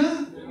old you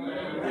now.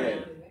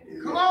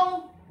 Come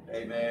on.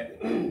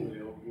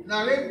 Amen.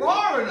 Now they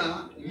borrow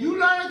now. You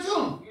learn it to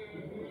them.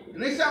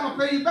 And they say, I'm going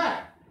to pay you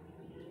back.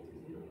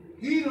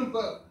 He done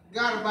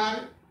forgot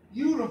about it.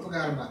 You done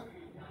forgot about it.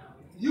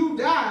 You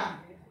die,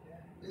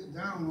 it's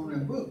down on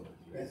that book.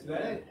 That's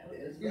right.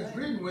 It's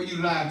written where you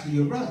lied to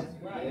your brother.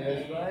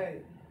 That's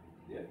right.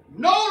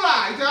 No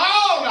lie. He said,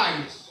 all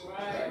liars.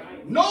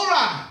 No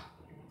lie.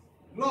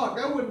 Lord,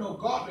 that wasn't no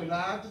godly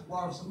lie. I just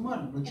borrowed some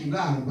money, but you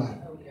lied about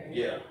it.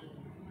 Yeah.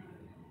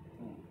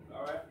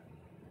 All right.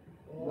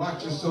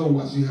 Watch your soul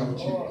whilst you have a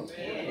chance.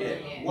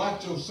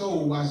 Watch your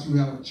soul whilst you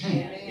have a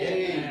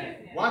chance.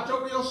 Watch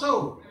over your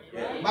soul.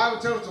 The Bible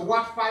tells us to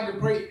watch, fight,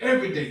 and pray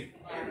every day.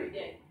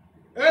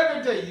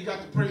 Every day you got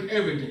to pray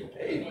every day.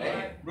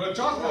 Amen. Brother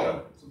Charles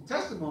got some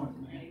testimonies,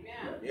 man.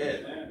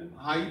 Yes.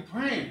 How you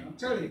praying? I'm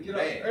telling you, get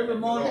up Amen. every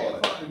morning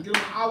and give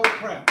him an hour of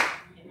prayer.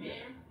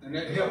 And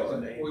that helps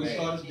him before you Amen.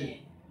 start his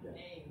day.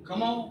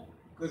 Come on,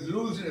 because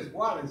losing his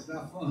wallet is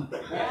not fun.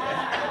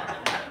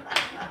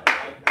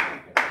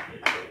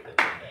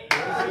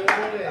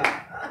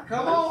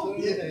 Come on.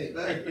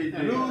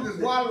 Lose his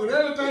wallet with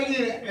everything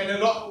in it, and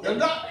they're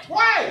not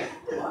twice,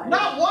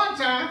 not one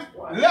time,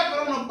 left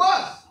it on the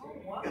bus.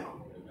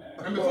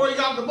 And before he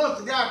got off the bus,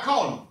 the guy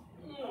called him.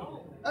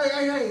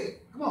 Hey,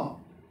 come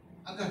on.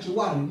 I got your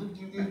wallet.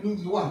 You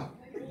lose your wallet.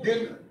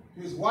 Then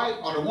his wife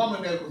or the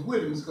woman that was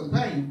with him, his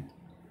companion,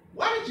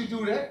 why did you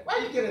do that? Why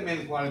did you get that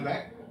man's wallet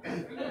back?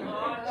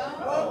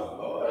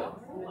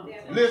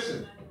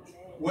 Listen,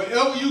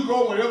 wherever you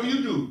go, whatever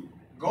you do,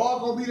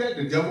 God gonna be there,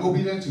 the devil gonna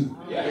be there too.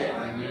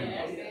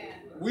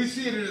 We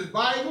see it in his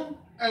Bible,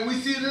 and we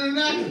see it in the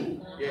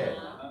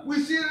natural. We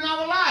see it in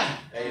our life.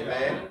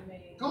 Amen.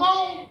 Come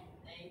on.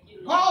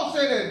 Paul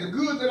said that the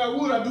good that I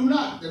would, I do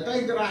not. The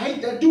things that I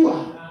hate, that do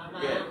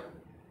I.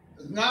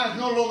 Now it's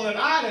no longer that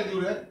I that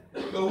do that,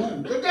 but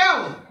who? The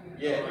devil.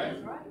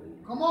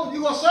 Come on,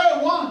 you're going to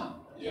serve one.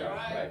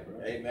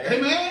 Amen.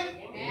 Amen?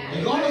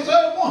 You're going to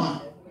serve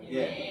one.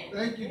 Yeah.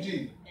 Thank you,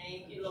 Jesus.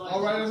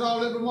 All right, that's all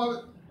a little bit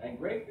more. And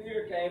great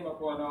fear came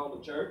upon all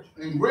the church,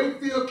 And great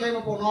fear came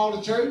upon all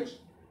the church,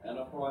 and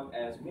upon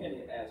as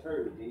many as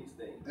heard these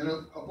things. and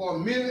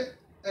upon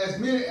as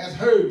many as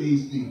heard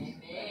these things.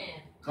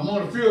 Come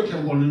on, the fear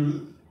came upon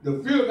you.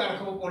 The fear got to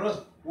come upon us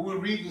when we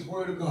read this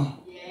word of God.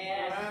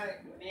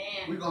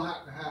 We're going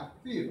to have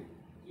fear.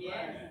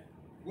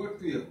 What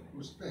fear?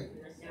 Respect.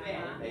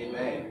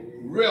 Amen.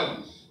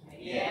 Reverence.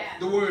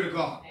 The word of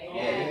God.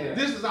 Yeah.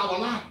 This is our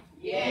life.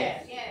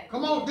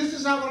 Come on, this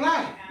is our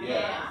life.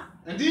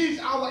 And these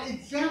are our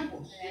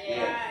examples.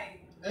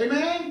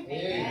 Amen?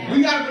 Amen.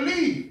 We got to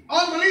believe.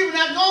 Unbeliever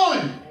not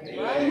going.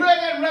 We read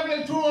that in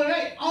Revelation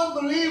 2:8.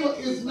 Unbeliever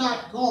is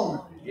not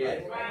going.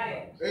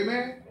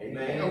 Amen?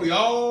 Amen. And we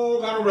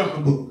all got a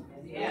record book.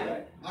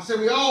 I said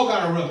we all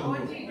got a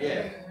record book.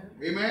 Yeah.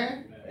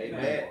 Amen?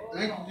 Amen.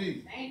 Thank you,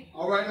 Jesus.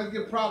 All right, let's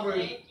get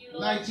Proverbs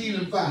 19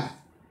 and 5.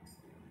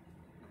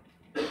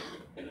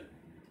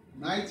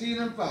 19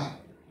 and 5.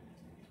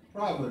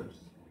 Proverbs.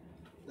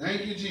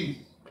 Thank you,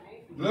 Jesus.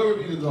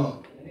 Glory be to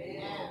God.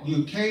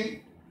 You can't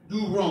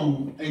do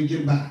wrong and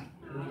get by.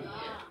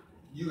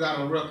 You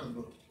got a record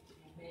book.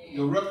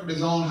 Your record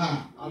is on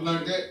high. I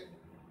learned that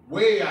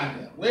way out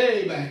there,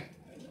 way back.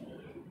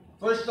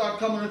 First started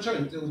coming to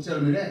church, they were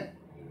telling me that.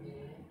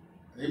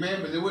 Amen.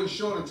 But they wouldn't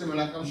show it to me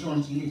like I'm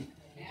showing it to you.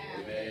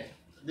 Amen.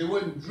 They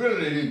wouldn't drill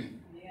it in me.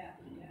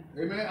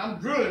 Amen. I'm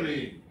drilling it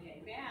in.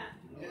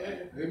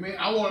 Amen.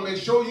 I want to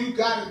make sure you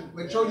got it.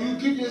 Make sure you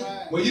get this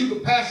where you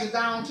can pass it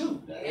down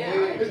too.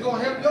 It's going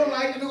to help your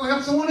life. It's going to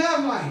help someone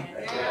else's life.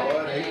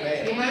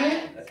 Amen.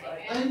 Amen.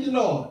 Thank you,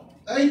 Lord.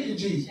 Thank you,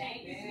 Jesus.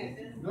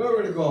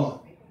 Glory to God.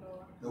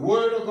 The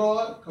word of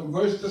God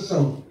converts the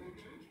soul.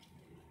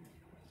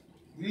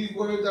 These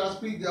words that I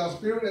speak, they are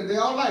spirit and they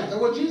are life. That's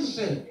what Jesus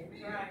said.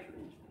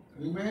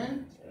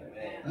 Amen.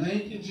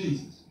 Thank you,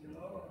 Jesus.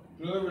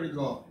 Glory to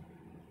God.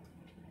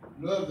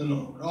 Love the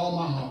Lord with all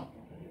my heart.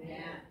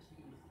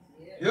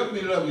 Help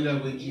me love you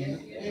that way,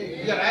 Jesus.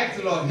 You got to ask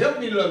the Lord, help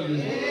me love you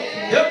this way.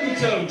 Help me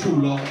tell the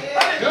truth, Lord.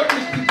 Help me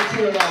speak the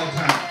truth at all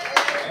times.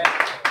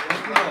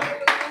 Thank you,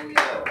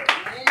 Lord.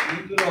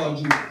 Thank you, Lord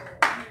Jesus.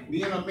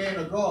 Being a man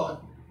of God,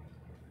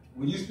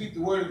 when you speak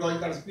the word of God, you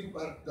got to speak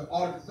by the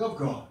articles of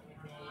God.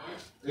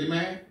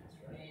 Amen.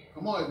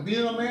 Come on,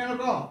 being a man of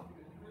God,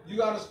 you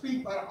got to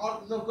speak by the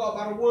articles of God,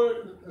 by the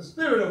word, the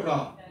spirit of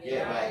God.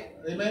 Yeah, right.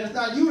 Amen. It's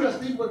not you that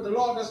speak, but the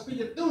Lord that's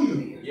speaking through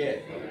you. Yeah.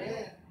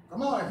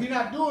 Come on, if you're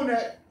not doing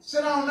that,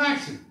 sit down and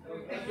ask Him.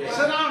 Yeah.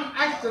 Sit down and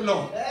ask the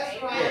Lord.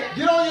 That's right.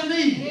 Get on your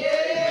knees.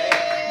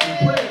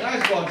 And pray and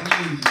ask God to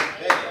use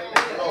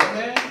you.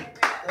 Amen.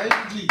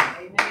 Thank you, Jesus.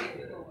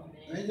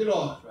 Thank you,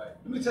 Lord.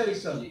 Let me tell you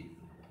something.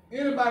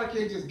 Anybody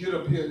can't just get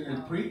up here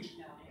and preach.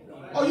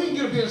 Oh, you can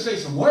get up here and say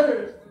some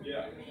words.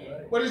 Yeah.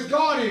 But it's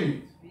God in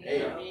it. Hey,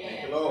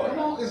 thank you, Lord. Come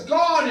on, it's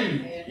God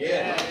in it.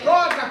 Yeah.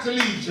 God got to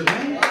lead you,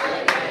 man.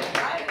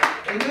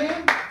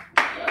 Amen.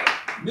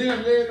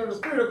 Men led of the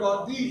Spirit of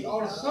God, these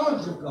are the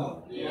sons of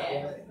God.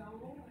 Yeah.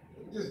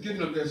 Just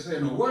getting up there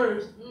saying the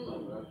words.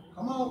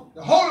 Come on.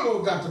 The Holy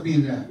Ghost got to be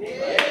in there.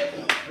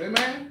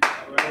 Amen.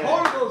 The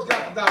Holy Ghost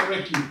got to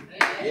direct you.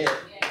 Yeah.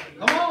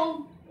 Come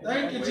on.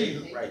 Thank you,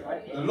 Jesus.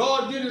 The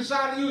Lord get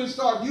inside of you and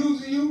start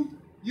using you,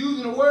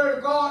 using the word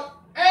of God,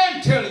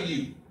 and telling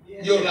you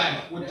your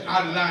life,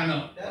 how to line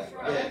up. That's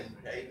Yes.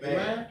 right.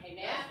 Amen.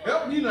 Amen.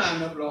 Help me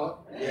line up, Lord.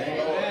 Yes,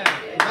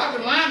 Lord. I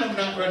can line up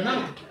now right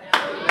now.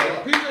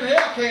 People in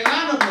hell can't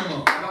line up no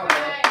more.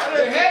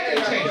 Their head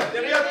they change.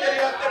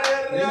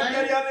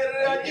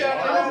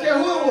 I don't care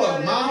who it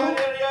was, mama,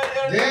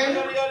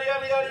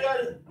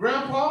 daddy,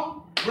 grandpa,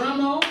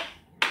 grandma,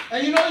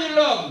 and you know you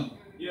love them.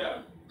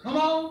 Yeah. Come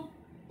on.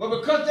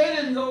 But because they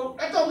didn't go,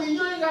 that don't mean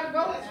you ain't got to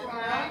go. That's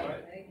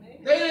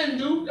right. They didn't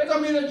do. That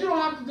don't mean that you don't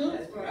have to do.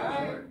 That's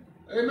right.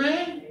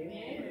 Amen.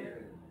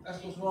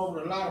 That's what's wrong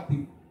with a lot of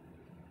people.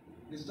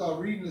 They start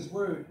reading this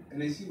word and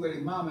they see where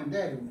their mom and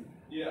daddy went.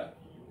 Yeah.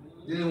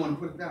 They didn't want to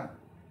put it down.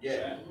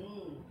 Yeah.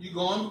 You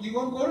gonna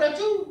go there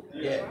too.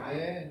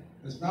 Yeah.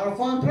 It's not a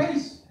fun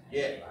place.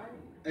 Yeah.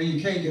 And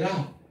you can't get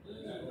out.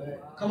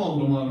 Come on,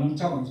 Lamar, I'm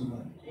talking too much.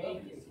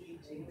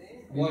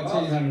 I want to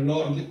tell you how the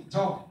Lord get to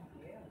talking.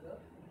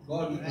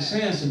 God get to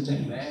saying some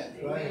things.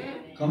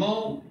 Come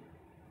on.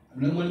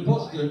 And then when you're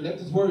supposed to let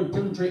this word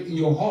penetrate in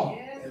your heart.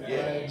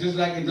 Yeah. Just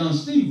like it done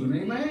Stephen.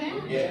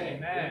 Amen.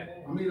 Yeah.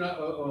 I mean,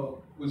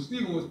 when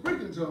Stephen was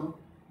preaching to him,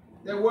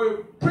 that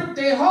word pricked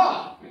their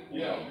heart.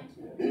 Yeah.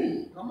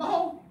 Come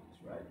on.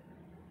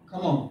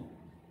 Come on.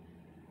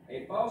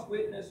 A false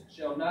witness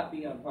shall not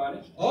be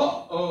unpunished.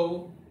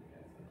 Uh-oh.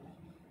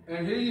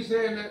 And here you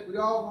saying that we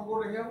all gonna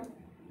go to heaven,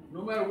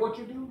 no matter what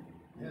you do?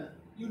 Yeah.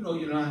 You know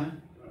you're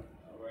lying.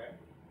 All right.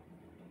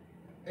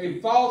 A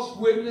false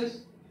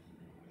witness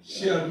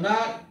shall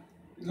not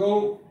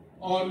go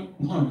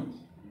unpunished.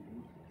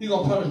 He's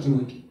gonna punish the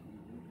wicked.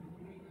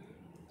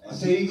 I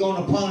say he's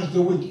gonna punish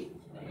the wicked.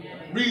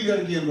 Read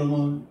that again,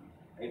 Ramon.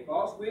 A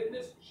false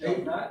witness shall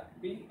not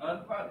be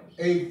unpunished.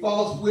 A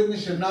false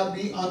witness shall not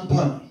be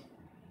unpunished.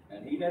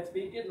 And he that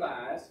speaketh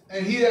lies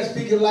And he that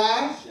speaketh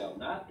lies, shall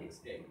not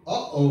escape.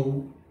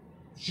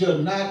 shall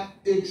not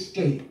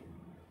escape.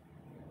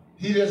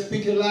 He that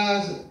speaketh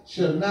lies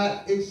shall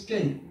not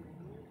escape.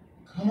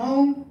 Come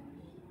on.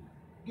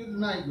 Get the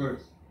 9th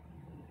verse.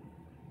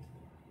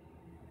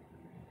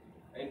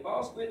 A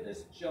false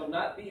witness shall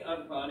not be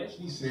unpunished.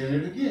 He said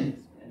it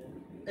again.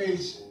 A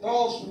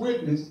false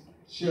witness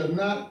shall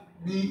not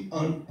be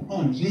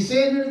unpunished. He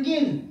said it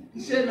again. He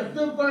said in the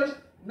 5th verse.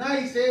 Now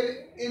he said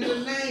it in the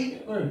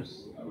 9th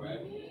verse. All right.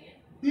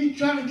 He's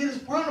trying to get his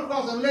point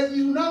across and let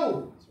you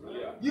know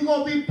Yeah. you're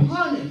going to be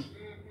punished.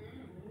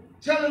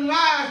 Telling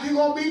lies, you're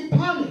going to be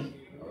punished.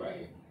 All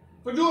right.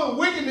 For doing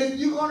wickedness,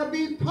 you're going to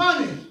be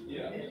punished.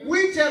 Yeah.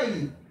 We telling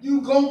you,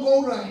 you're going to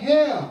go to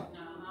hell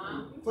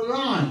for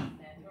lying.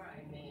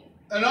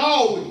 And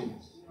all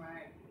wickedness.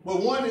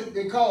 But one that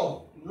they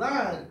call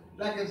lying,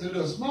 like it's a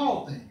little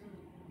small thing.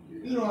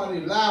 You know how they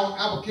lie on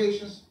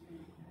applications?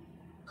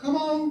 Come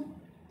on.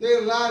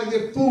 They'll lie to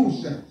get food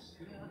stamps.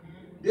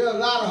 They'll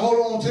lie to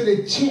hold on to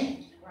their check.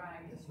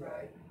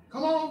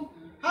 Come on.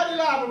 How they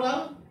lie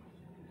about it?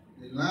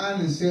 They're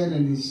lying and saying that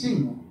they're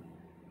single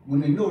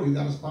when they know they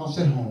got a spouse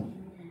at home.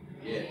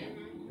 Yeah.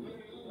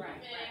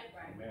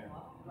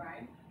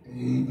 A,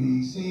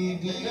 B, C,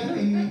 D, E,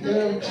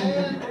 F,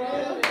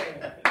 G.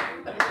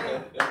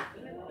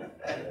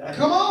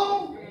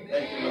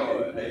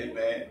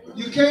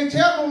 you can't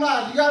tell no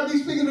lies. You got to be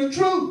speaking the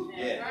truth.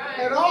 Yeah.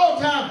 At all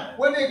times,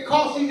 when it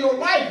costing your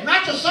life,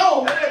 not your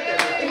soul.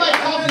 It might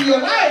cost you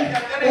your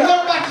life, but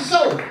what about your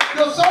soul?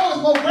 Your soul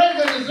is more greater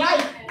than his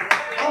life.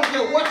 I don't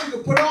care what you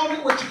can put on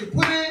it, what you can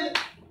put in it,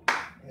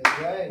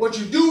 Right. what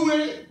you do with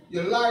it.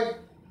 Your life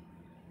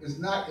is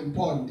not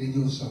important than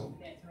your soul.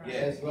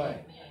 Yeah, that's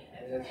right.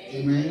 That's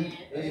Amen.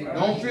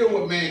 Don't fear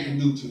what man can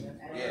do to you.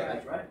 Yeah,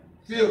 that's right.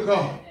 Fear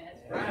God.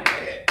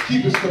 Right.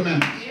 Keep his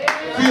commandments.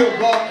 Fear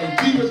God and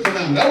keep his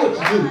commandments. That's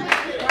what you do.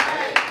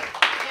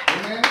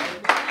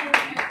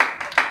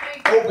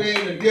 Amen.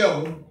 Obeying the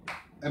devil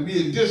and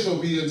being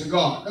disobedient to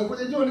God. That's what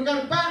they're doing. They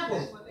got it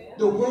backwards.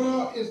 The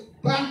world is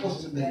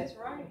backwards today. That's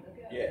right.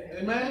 Yeah.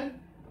 Amen.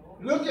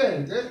 Look at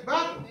it. That's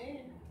backwards.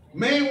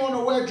 Men want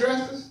to wear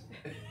dresses.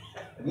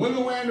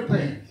 Women wearing the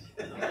pants.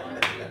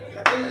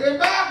 They're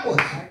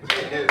backwards.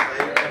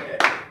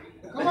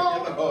 Come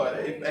on. Lord,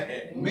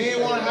 amen.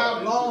 Men want to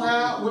have long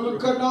hair. Women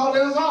cutting all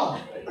theirs off.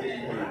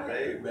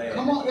 Amen.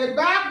 Come on. They're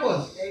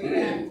backwards.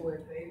 Amen.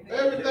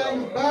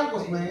 Everything is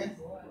backwards, man.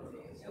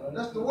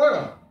 That's the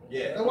world.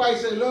 Yeah. That's why he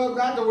said, love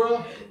not the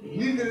world,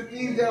 neither the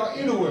things that are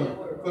in the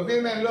world. For if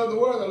any man love the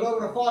world, the love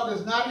of the Father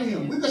is not in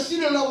him. We can see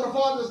the love of the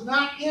Father is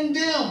not in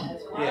them.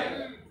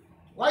 Yeah.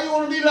 Why you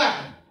want to be like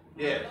him?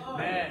 Yeah.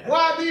 Man.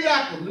 Why be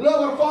like him? The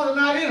love of the Father is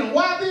not in him.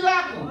 Why be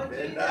like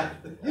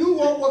him? You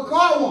want what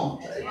God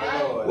wants.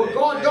 What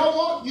God don't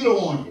want, you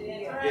don't want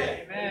it. Yeah.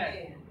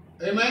 Amen.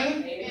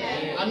 Amen?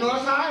 Amen. I know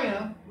that's how I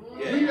am.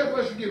 Read that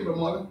verse again, my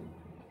mother.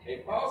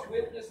 A false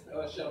witness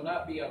shall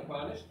not be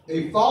unpunished,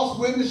 A false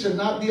witness shall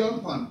not be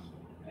unpunished.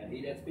 and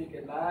he that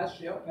speaketh lies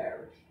shall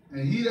perish.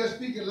 And he that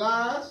speaketh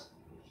lies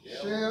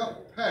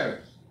shall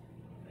perish.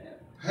 Amen.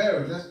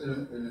 Perish, that's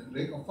in the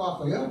lake of fire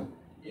forever.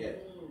 Yeah.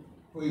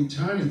 For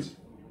eternity.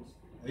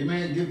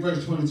 Amen. Get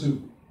verse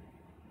 22.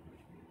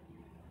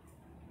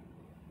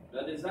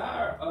 The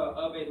desire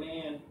of a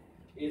man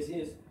is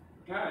his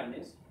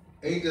kindness,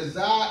 A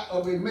desire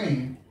of a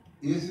man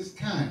is his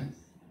kindness.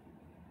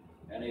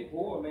 and a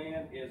poor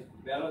man is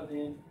better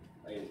than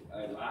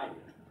a liar.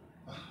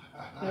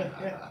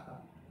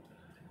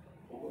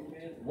 Poor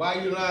man. Why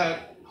you lying?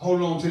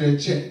 Hold on to that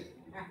check.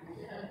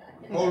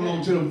 Hold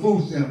on to the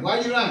food stamp. Why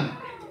you lying?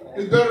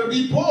 It's better to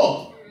be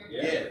poor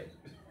Yeah.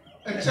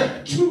 and tell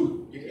the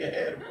truth.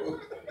 Yeah.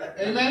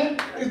 Amen.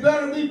 It's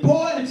better to be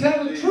poor and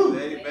tell the truth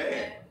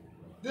Amen.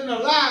 than to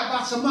lie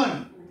about some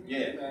money.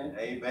 Yeah.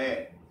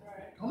 Amen.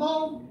 Come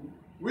on.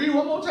 Read it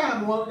one more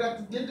time. Boy. We got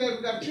to get that.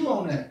 We got to chew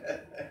on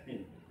that.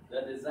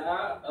 The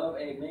desire of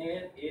a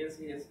man is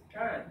his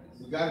kindness.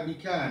 We got to be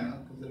kind now,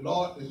 because the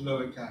Lord is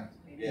loving kindness.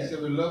 Yeah. He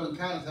said, with loving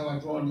kindness have I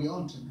drawn thee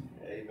unto me.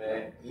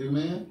 Amen.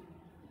 Amen.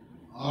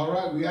 All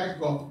right, we ask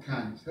God for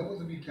kindness. Help us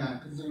to be kind,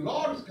 because the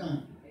Lord is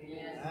kind.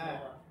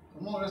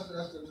 Come on, that's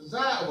the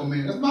desire of a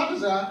man. That's my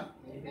desire.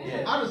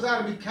 Yeah. I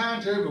desire to be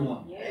kind to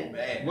everyone.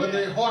 Amen. Whether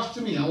they're harsh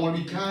to me, I want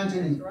to be kind to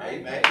them.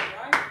 Amen.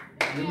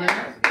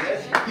 Amen.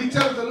 Yes. He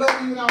tells us to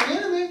love you our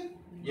enemy.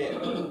 Yeah.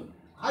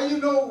 How you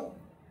know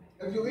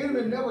if your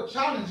enemy never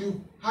challenge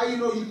you, how you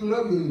know you can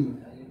love your enemy?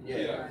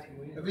 Yeah.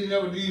 If he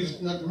never do you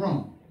nothing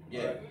wrong.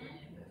 Yeah.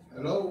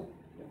 Hello?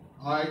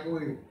 All right, go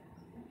ahead.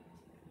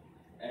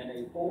 And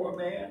a poor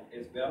man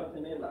is better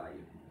than a liar.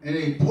 And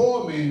a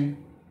poor man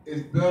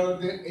is better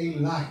than a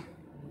liar.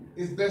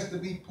 It's best to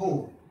be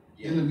poor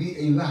than to be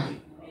a liar.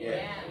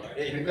 Yeah.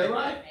 Is that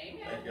right?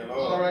 Thank you, Lord.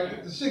 All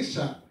right, the sixth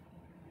chapter.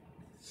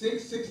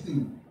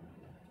 6:16.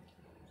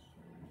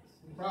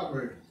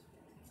 Proverbs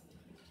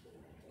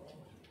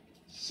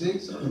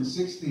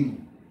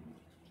 6:16.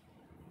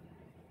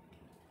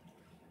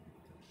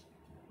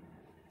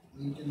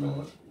 Thank you,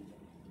 Lord.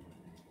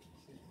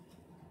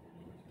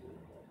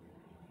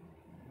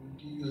 We'll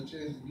give you a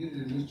chance to get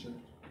it in this church.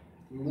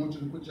 We want you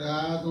to put your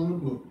eyes on the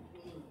book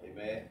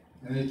Amen.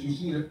 and that you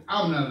see that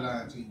I'm not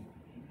lying to you.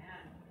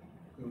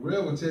 The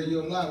real will tell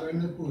you a lie right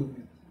in the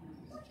pulpit.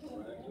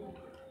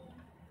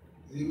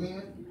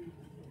 Amen.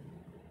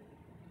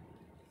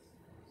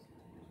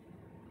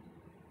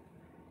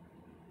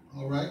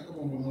 All right, come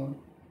on, Mama.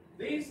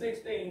 These 6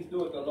 things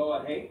doeth the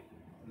Lord hate.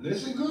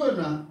 Listen good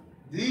now.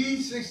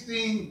 These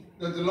 16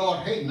 that the Lord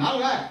hate, not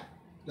lie,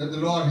 that the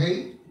Lord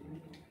hate.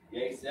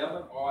 Yea,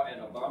 7 are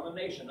an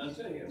abomination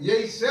unto him.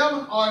 Yea,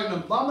 7 are an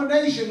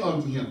abomination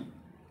unto him.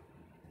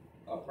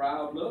 A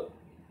proud look,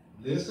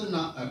 Listen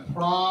now, a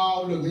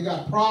proud look. They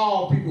got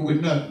proud people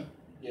with nothing.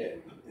 Yeah.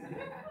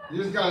 They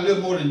just got a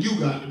little more than you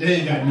got, but they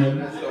ain't got nothing.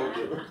 That's so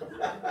true.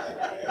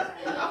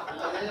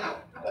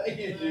 Thank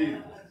you,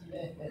 Jesus.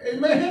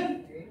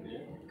 Amen.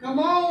 Come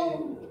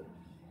on.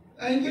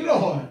 Thank you,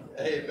 Lord.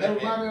 That Amen.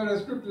 reminds me of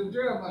that scripture in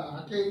Jeremiah. I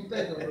can't even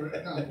think of it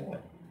right now.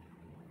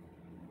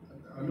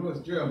 I know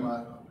it's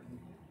Jeremiah.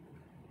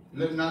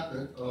 Let not the,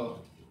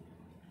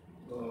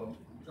 I'm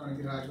trying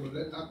to get how it goes.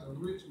 Let not the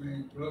rich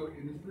man glory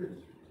in his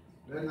riches.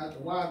 Let not the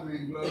wise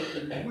man glory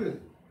in his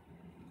wisdom.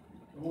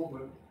 Come on,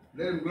 but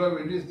let him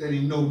glory in this that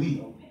he know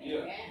me.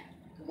 yeah.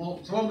 Come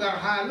on. Some got a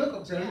high look,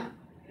 I'm telling you.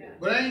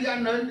 But they ain't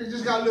got nothing. They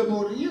just got a little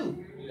more than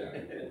you. Yeah.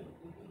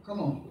 Come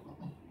on.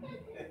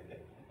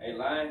 A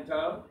lying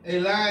tongue, A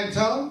lying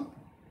tongue,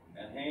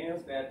 And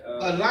hands that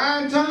A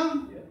lying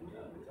tongue? yeah.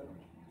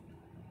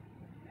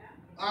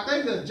 I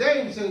think that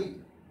James said,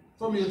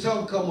 from your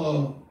tongue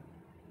come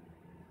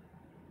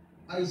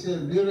how you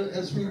said, bitter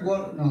and sweet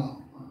water?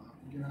 No.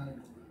 Get out of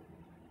here.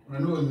 But I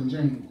know it's in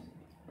James.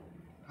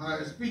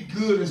 Speak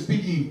good and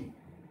speak evil.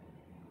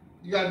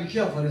 You got to be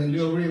careful of that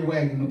little red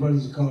wagon, my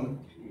brothers call it.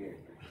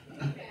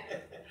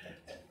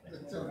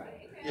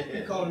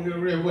 You call it a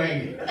little red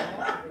wagon.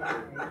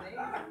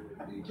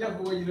 Be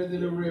careful when you let the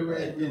little red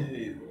wagon go.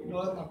 You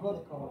know, that's my brother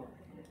called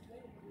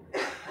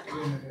it.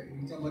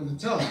 He's talking about the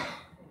tongue.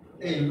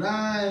 A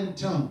lying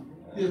tongue.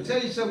 He'll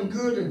tell you something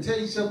good and tell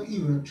you something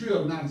evil. A tree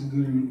of knowledge is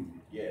good and evil.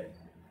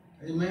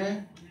 Yeah.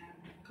 Amen.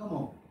 Come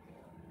on.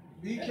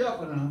 Be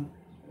careful now.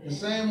 The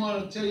same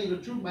one will tell you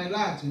the truth might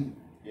lie to you.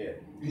 Yeah.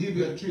 He'll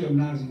be a tree of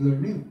knowledge of good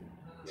and evil.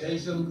 Tell you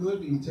something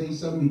good, and he'll tell you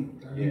something evil.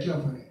 Gotta be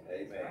careful of that.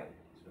 Amen.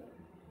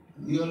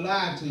 He'll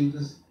lie to you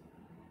because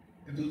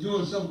if he's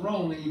doing something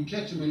wrong and you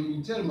catch him and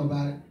you tell him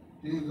about it,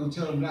 then he's going to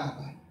tell him lie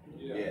about it.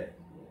 Yeah.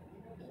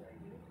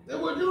 They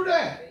will do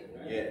that.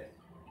 Yeah.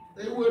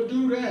 They will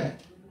do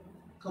that.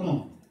 Come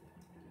on.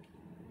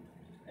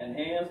 And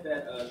hands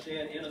that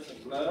shed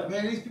innocent blood.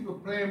 Man, these people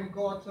playing with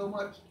God so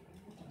much,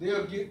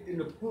 they'll get in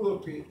the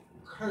pulpit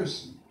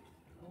cursing.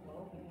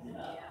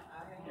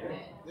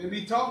 They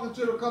be talking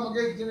to the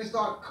congregation, then they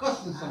start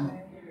cussing someone.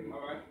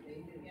 All right.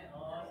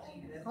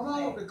 Come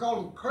on, they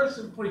call them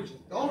cursing preachers.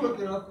 Don't look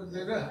it up because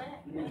they're there.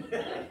 They're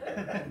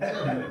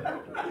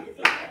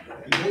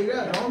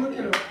there. Don't look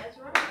it up.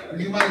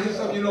 You might hear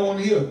something you don't want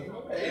to hear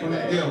from the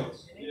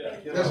devils.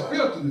 That's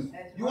filthiness.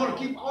 You want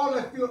to keep all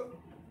that filth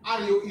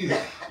out of your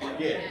ears.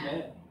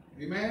 Yeah.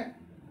 Amen?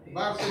 The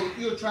Bible says,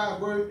 ill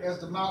tried word as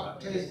the mouth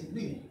tastes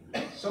me.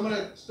 Some of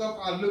that stuff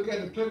I look at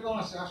and click on,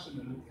 I say, I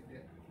shouldn't have looked at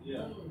that.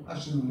 Yeah. I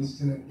shouldn't have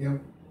listened to that devil.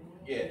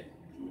 Yeah.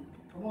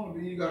 Come on,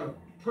 man, you got to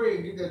pray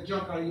and get that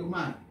junk out of your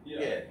mind. Yeah.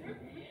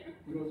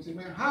 You know what I'm saying,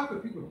 man? How can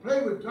people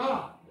play with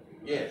God?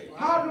 Yeah.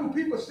 How do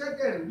people sit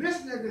there and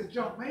listen to this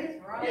junk,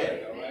 man?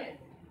 Yeah.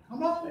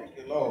 Come on. Thank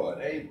you, Lord.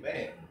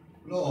 Amen.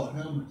 Lord,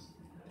 have mercy.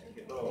 Thank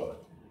you, Lord.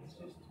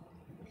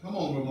 Come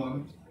on,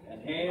 Ramon.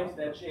 And hands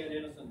that shed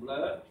innocent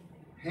blood.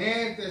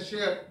 Hands that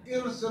shed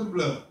innocent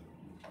blood.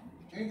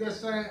 Ain't that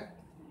sad?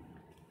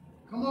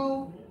 Come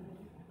on.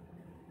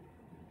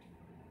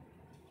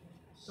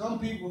 Some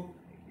people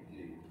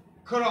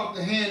cut off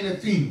the hand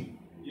that feed them.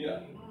 Yeah.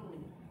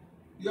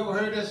 You ever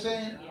heard that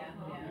saying?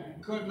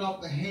 Cutting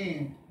off the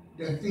hand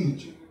that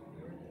feeds you.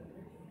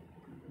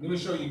 Let me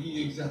show you, give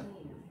you an example.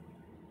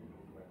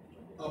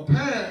 A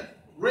parent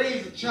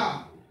raised a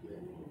child.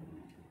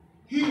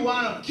 He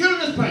wound up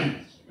killing his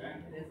parents.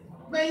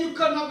 Man, you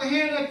cutting off the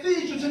hand that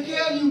feeds you, took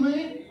care of you,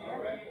 man.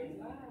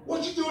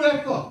 What you do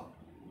that for?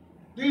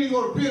 Then you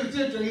go to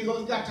penitentiary,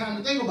 you got time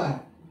to think about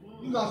it.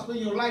 You got to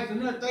spend your life in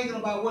there thinking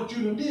about what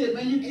you done did.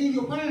 Man, you killed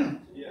your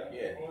parents. Yeah.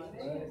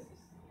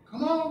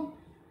 Come on.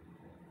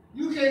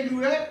 You can't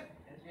do that.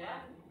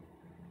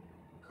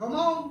 Come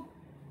on.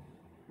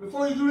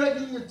 Before you do that,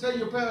 you need to tell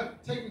your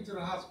parents, take me to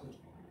the hospital.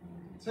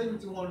 Take me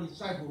to one of these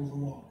cycles or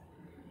wall.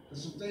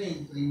 There's some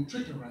things that you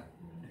tricking right.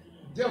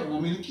 The devil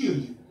want me to kill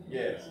you.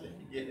 Yes.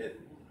 Yes.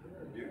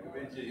 You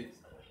commit Jesus.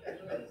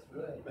 That's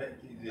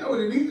what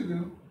they need to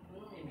do.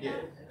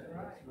 Yes.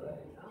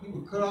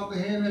 People cut off the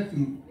hand that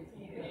feed.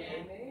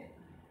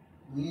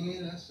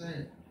 Man, that's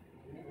sad.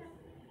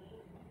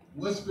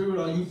 What spirit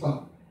are you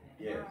following?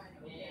 Yes.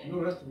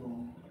 No, that's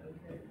wrong.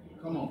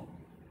 Come on.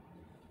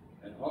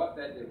 And heart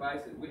that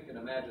devises wicked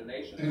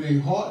imaginations. And a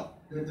heart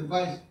that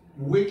devises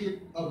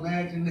wicked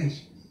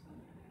imaginations.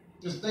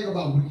 Just think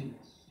about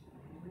wickedness.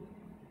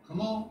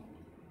 Come on.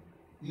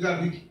 You got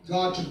to be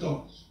guard your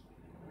thoughts.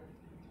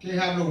 Can't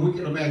have no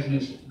wicked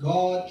imagination.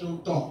 Guard your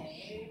thoughts.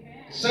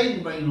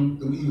 Satan bring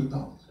them evil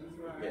thoughts.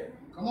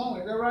 Come on,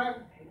 is that right?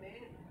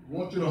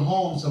 Want you to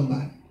harm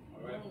somebody.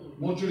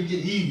 Want you to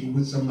get evil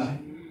with somebody.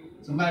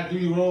 Somebody do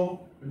you wrong,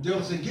 the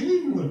devil say, get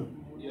even with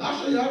them.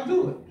 I'll show you how to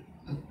do it.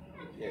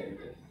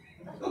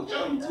 Don't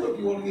show him to it if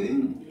you want to get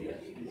even.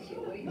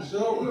 You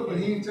sure will, but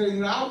he didn't tell you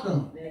the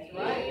outcome. That's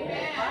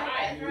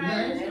right.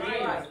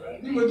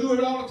 Amen. People do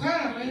it all the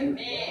time,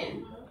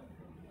 man.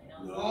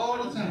 Do it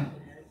all the time.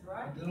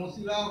 If they don't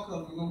see the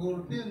outcome, you're going to go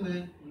to the pen,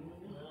 man.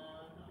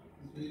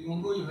 If you're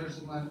going to go, you hurt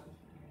somebody.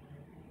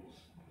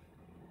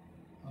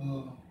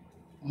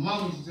 My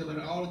mom used to tell me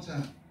that all the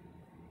time.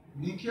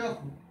 Be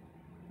careful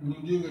when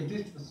you dig a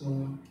ditch for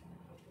someone.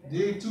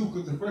 Dig two,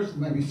 because the first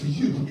one might be for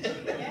you. Go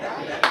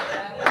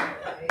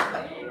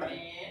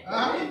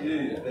ahead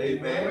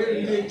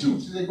and dig two.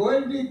 She said, go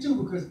ahead and dig two,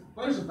 because the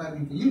first one might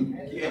be for you.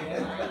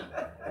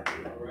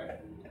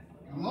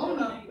 Come on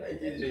now.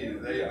 Thank you,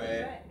 Jesus.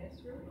 Amen.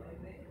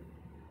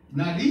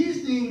 Now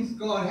these things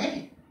God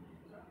hates.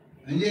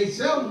 And yet the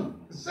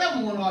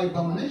seven one are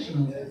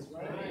abomination.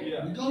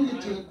 We're going to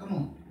get to it. Come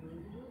on.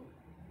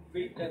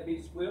 Feet that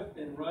be swift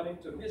and running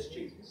to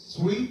mischief.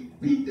 Sweet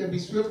feet that be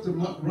swift to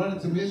run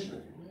into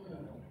mischief.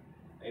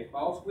 A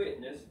false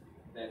witness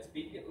that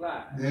speaketh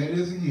lies. There it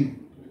is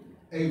again.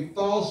 A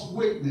false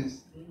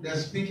witness that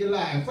speaketh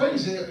lies.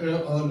 First you said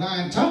a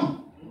lying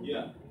tongue.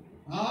 Yeah.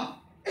 Huh?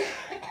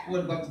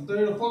 What about the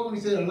third or fourth one?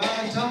 He said a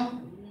lying tongue.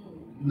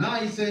 Now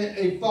he said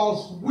a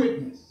false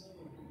witness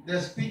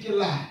that speaking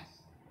lies.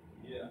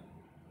 Yeah.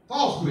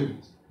 False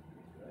witness.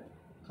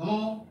 Come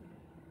on.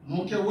 I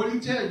don't care what he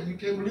tell you, you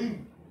can't believe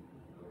him.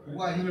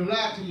 Why? He done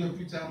lied to you a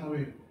few times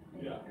already.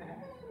 Yeah.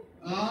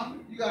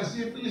 You got to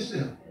see it for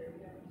yourself.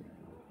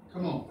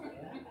 Come on.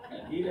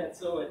 And he that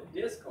soweth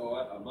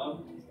discord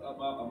among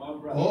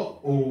brothers.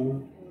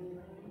 Uh-oh.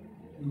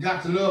 We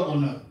got to love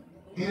one another.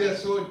 He that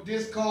soweth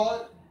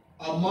discord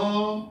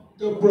among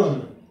the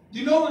brethren.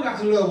 You know we got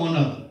to love one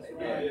another.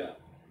 Yeah.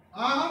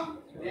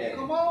 Yeah.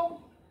 Come on.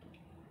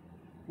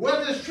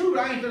 Whether it's true,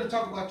 I ain't going to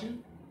talk about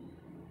you.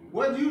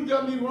 Whether you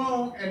done me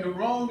wrong and the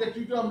wrong that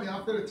you done me,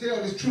 I'm going to tell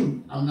is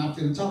true. I'm not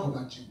going to talk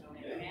about you.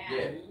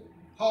 Yeah.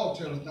 Paul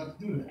tells us not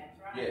to do that.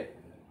 Yeah.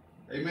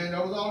 Amen.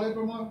 That was all that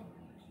for month?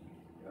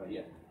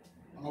 Yeah.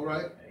 All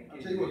right. I'll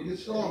tell you what, get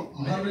Psalm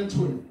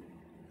 120,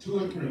 2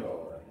 and 3.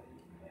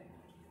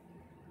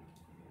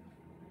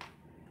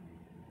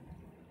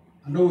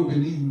 I know we've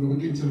been eating, but we're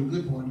getting to the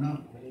good point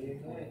now.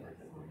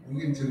 We're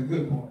getting to the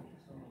good point.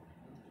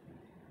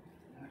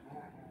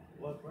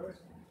 What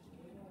verse?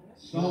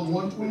 Psalm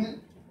 120,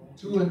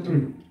 2 and 3. You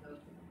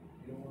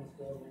don't want to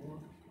start with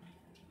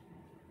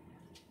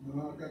 1?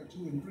 No, I got 2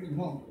 and 3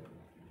 more.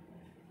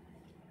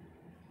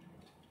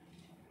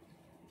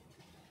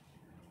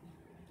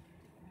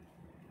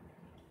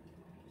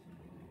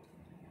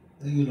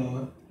 Thank you,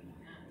 Lord.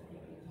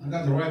 I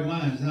got the right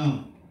minds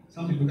now.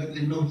 Some people got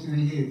their notes in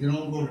their head. They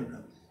don't go to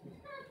them.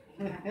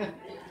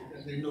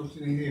 Got their notes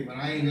in their head, but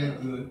I ain't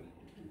that good.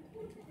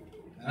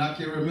 And I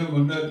can't remember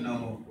nothing no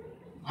more.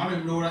 I don't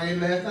even know what I ate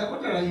last night.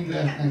 What did I eat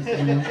last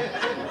night?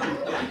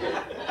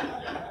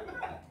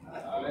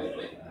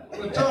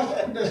 But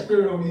Charles, put that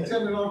spirit on me.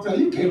 Tell me all the time,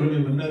 you can't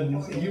remember nothing.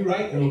 You say, you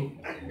right, though.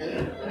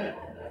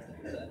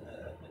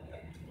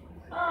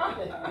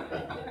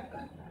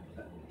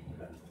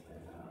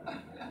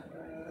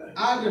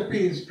 I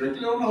depend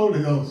strictly on the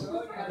Holy Ghost.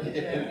 He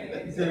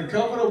said, the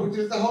Comforter, which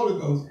is the Holy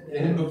Ghost,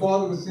 whom the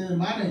Father will send in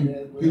my name.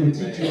 He will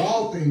teach you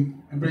all things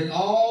and bring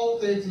all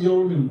things to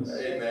your remembrance.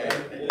 Amen.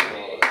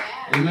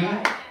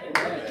 Amen.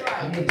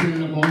 I'm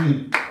depending on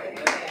him.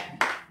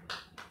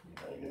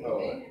 Thank you,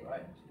 Lord.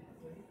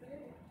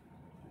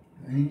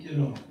 Thank you,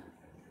 Lord.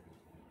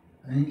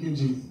 Thank you,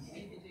 Jesus.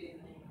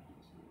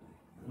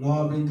 The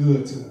Lord been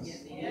good to us.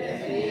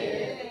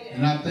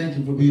 And I thank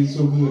you for being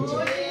so good to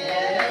us.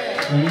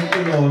 Thank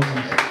you, Lord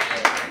Jesus.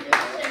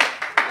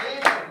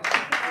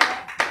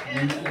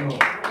 Thank you,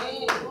 Lord.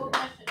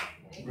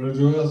 Brother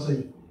Joel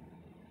said,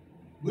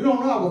 we don't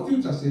know our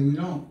future. I said we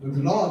don't, but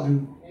the Lord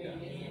do.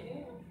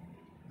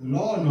 The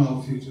Lord know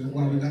our future. That's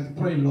why we got to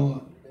pray,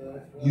 Lord.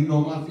 You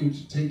know my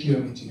future. Take care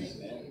of me, Jesus.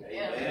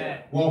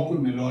 Walk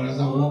with me, Lord, as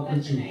I walk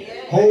with you.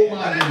 Hold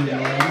my hand,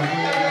 Lord.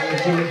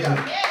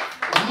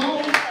 Come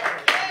on.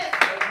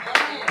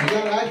 You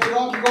got to ask the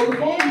Lord to go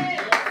before you.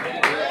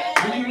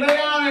 When you lay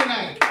down at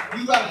night,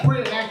 you got to pray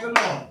and ask the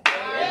Lord.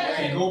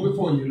 And go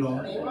before you,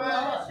 Lord.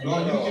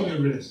 Lord, you give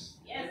me rest.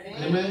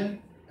 Amen.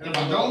 And if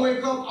I don't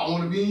wake up, I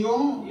want to be in your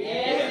arms.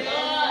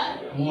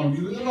 I want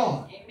to be with the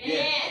Lord.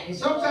 And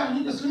sometimes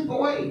you can sleep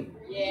away.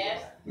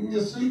 You can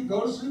just sleep,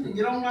 go to sleep, and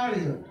get on out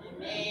of here.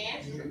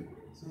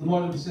 So the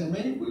morning was saying,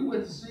 man, we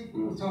went to sleep,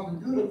 we were talking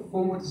good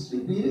before we went to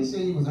sleep. He didn't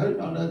say he was hurt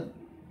on that.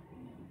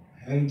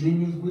 I had a dream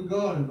he was with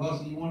God, and God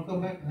said, you want to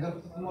come back and help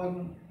us this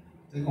morning?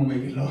 They're going to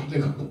make it, Lord.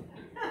 They're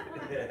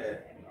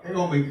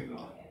going to make it,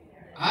 Lord.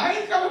 I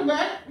ain't coming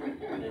back.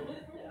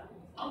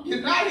 I'm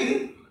getting out of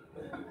here.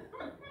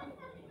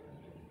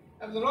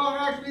 If the Lord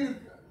asked me,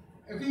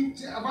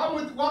 if I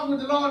went to walk with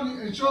the Lord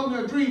and showed me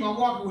a dream, I'm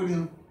walking with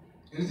him.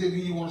 And he said, do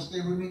you want to stay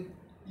with me?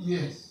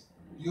 Yes.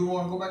 You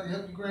want to go back and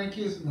help your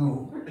grandkids?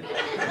 No.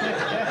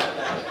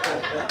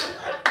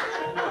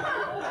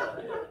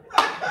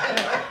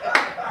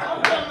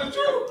 I'm telling the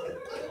truth.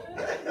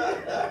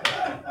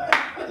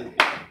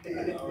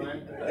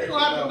 They're going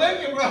to have to make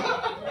it, bro.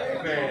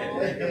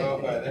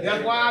 Amen.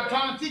 That's why I'm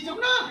trying to teach them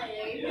now.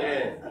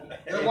 Yeah.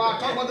 That's why I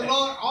talk about the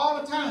Lord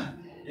all the time.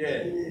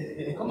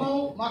 Yeah. Come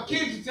on. My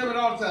kids used to tell me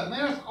all the time,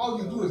 man, that's all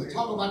you do is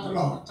talk about the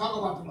Lord. Talk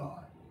about the Lord.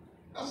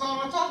 That's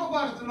all I talk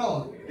about is the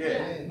Lord.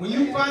 Yeah. When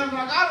you find him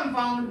like I done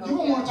found him, you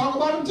gonna want to talk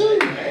about him too.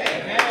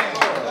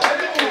 That's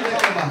what you want to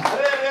talk about.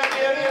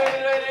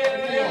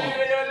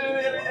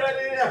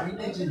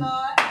 Thank you,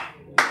 Lord.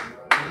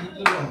 Thank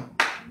you, Lord.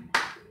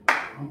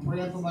 I'm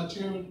praying for my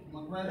children,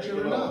 my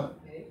grandchildren now.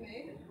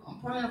 I'm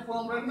praying for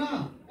them right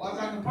now. Why I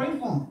can pray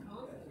for them.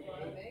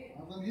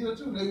 I'm here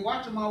too. They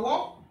watching my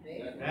walk.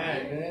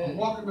 I'm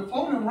walking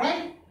before them,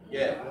 right?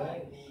 Yeah.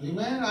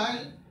 Amen.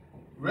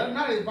 Right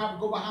now they about to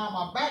go behind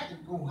my back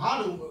and go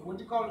Hollywood, what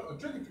you call it, a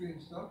trick-or-treat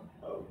and stuff.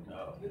 Oh,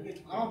 no.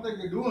 I don't think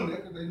they're doing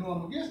that because they know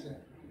I'm against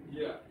that.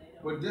 Yeah.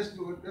 But this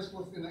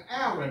what's in the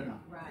air right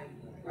now. Right.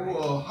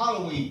 Or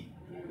Halloween.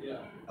 Yeah.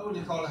 That's what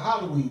they call it,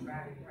 Halloween.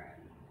 Right.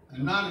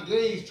 And now the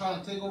gays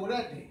trying to take over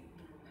that day.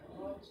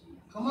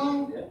 Come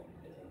on.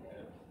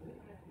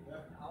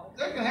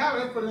 They can have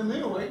it for them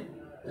anyway.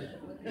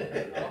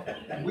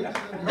 We just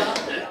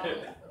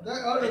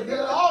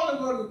They're all of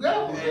them the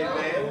devil.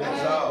 Amen.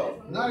 That's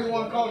all. Now you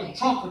want to call it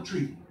trunk or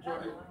treat.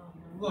 We're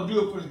going to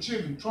do it for the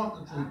children,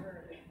 trunk or treat.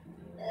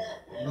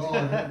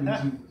 Lord, help me,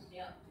 Jesus.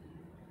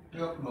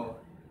 Help, Lord.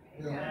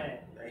 Help.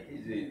 Thank you,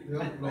 Jesus.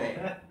 Help, Lord.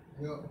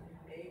 Help.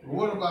 But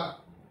what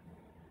about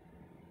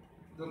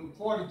the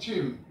 40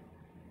 children?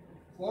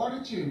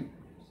 40 children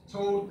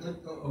told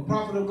a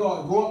prophet of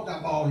God, go up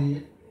that bald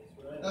head.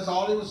 That's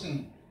all they were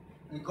saying.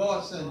 And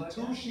God sent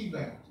 2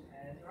 she-bears.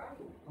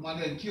 Come on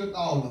there and killed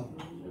all of them.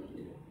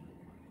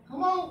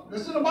 Come on,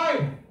 that's in the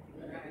Bible.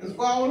 It's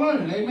for our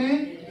learning,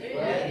 amen?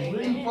 It's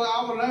written for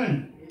our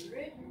learning.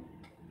 You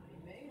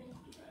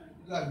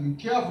got to be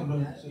careful,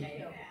 brothers and sisters.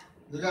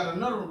 They got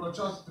another one going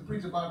to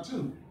preach about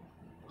too.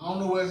 I don't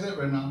know where it's at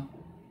right now,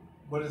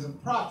 but it's a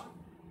prophet.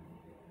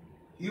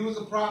 He was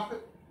a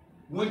prophet,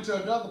 went to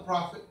another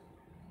prophet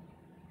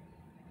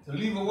to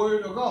leave a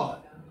word of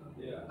God.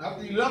 Yeah.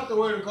 After he left the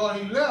word of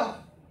God, he left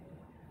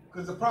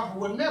because the prophet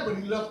wasn't there, but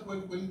he left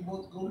when he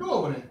was going to do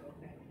over there.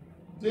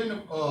 Then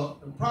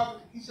the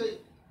prophet, he said,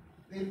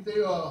 they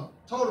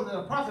told him that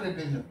a prophet had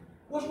been here.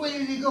 Which way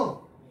did he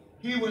go?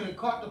 He went and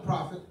caught the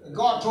prophet. And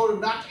God told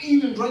him not to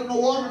eat and drink no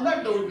water,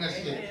 nothing to that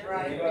shit.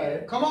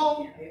 Right. Come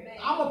on.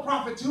 I'm a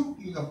prophet too.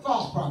 He's a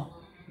false prophet.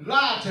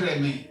 Lied to that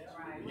man.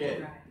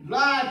 Yeah.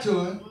 Lied to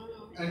him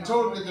and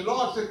told him that the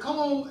Lord said, come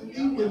on and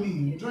eat with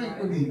me, drink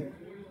with me.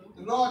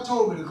 The Lord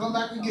told me to come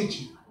back and get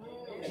you.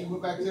 He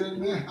went back to that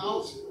man's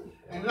house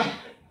and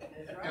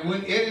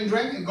went ate and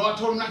drank, and God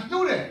told him not to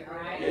do that.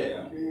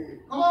 Yeah.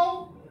 Come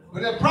on.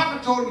 But that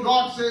prophet told him,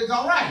 God said it's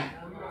all right.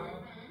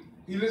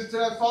 He listened to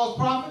that false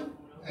prophet,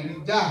 and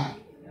he died.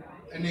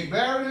 And they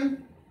buried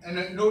him, and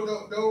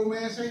the old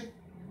man said,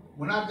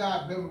 when I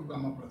die, bury me by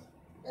my brother.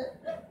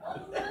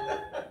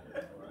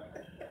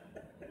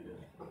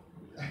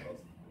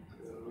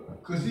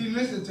 Because he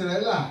listened to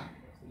that lie.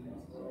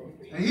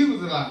 And he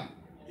was a liar.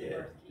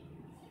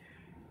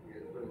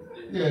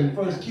 Yeah, the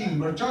first king,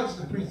 but the church is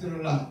the priest of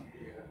the lie.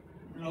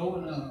 You know,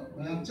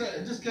 and I'm telling you,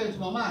 it just came to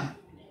my mind.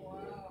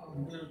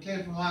 If it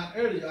came to my mind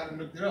earlier, I'd have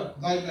looked it up.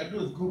 All you got to do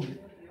is Google it.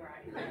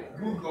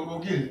 Google gonna go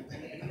get it.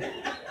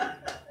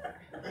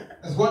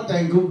 That's one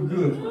thing Google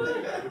good for.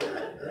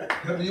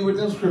 Helping you with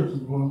them scriptures,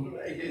 boy.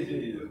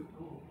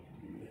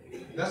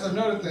 That's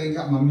another thing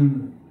got my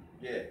memory.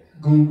 Yeah.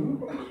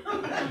 Google.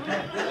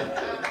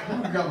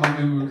 Google got my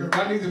memory. Because if I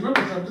need to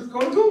remember something, just go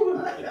to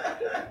Google.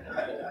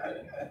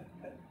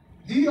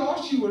 He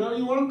or she, whatever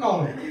you want to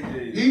call it.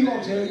 He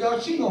gonna tell you or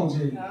she gonna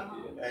tell you.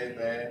 Hey,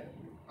 man.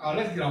 Oh,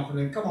 let's get off of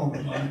that. Come on,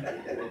 man.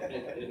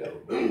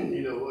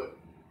 You know what?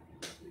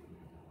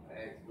 I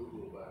asked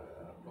Google about a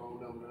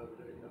phone number the other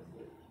day.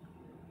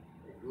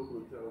 And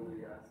Google told me,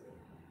 I said,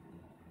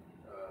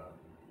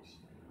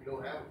 we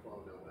don't have a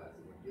phone number. I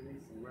said, well, give me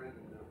some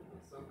random number or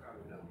some kind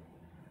of number.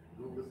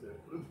 Google said,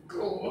 flip a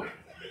coin.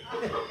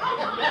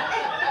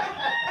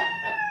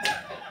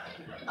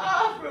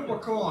 Flip a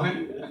coin.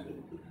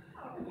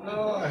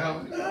 Lord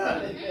help me.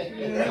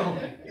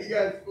 He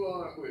got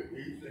smart with me.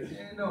 He said,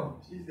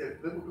 she said,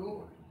 flip a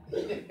coin.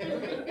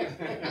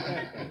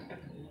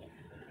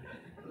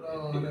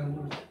 Lord have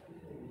mercy.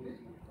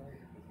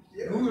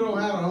 Google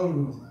don't have a hold of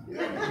them. They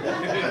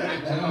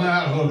don't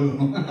have a hold of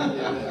them.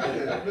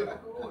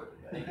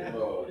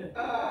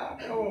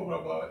 Come on,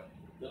 brother.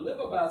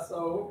 Deliver my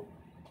soul.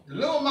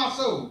 Deliver my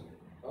soul.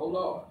 Oh,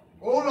 Lord.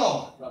 Oh,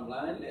 Lord. From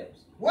lying lips.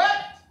 What?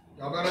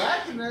 Y'all better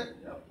ask him that.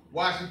 Yep.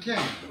 Why she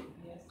can't.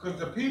 Because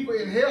the people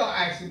in hell are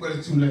asking, but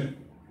it's too late.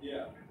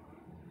 Yeah.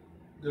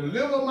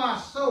 Deliver my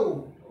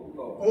soul,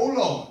 oh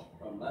Lord,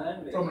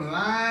 from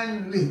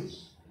lying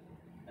lips.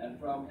 And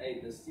from a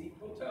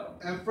deceitful tongue.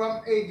 And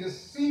from a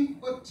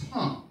deceitful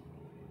tongue.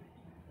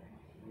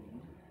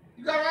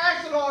 You got to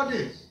ask the Lord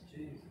this.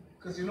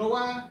 Because you know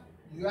why?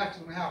 You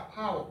actually have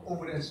power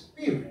over that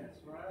spirit.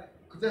 That's right.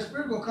 Because that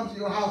spirit going to come to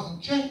your house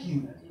and check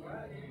you. That's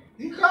right.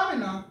 He coming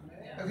now.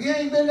 If he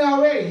ain't been there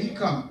already, he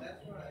coming.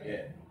 That's right.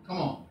 Yeah. Come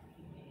on.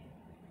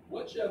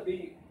 What shall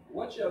be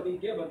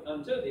given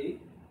unto thee?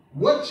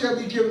 What shall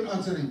be given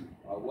unto thee?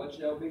 Or what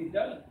shall be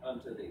done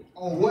unto thee?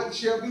 Or what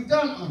shall be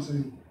done unto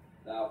thee?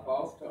 Thou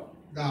false tongue.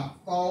 Thou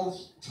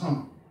false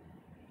tongue.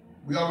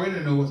 We already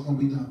know what's going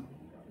to be done.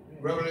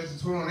 Revelation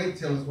 21:8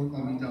 tells us what's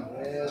going to be done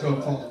to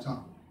a false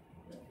tongue.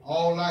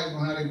 All lies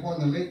going to have their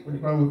point in the lake,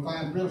 which burn with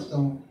fire and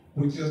brimstone,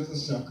 which is the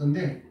second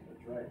death.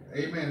 That's right.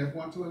 Amen. That's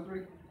 1, 2, and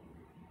 3.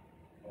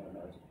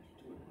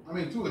 I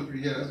mean 2 and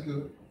 3. Yeah, that's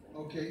good.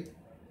 Okay.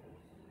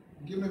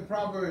 Give me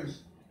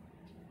Proverbs.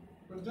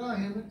 But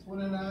John Henry,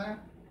 29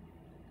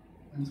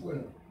 and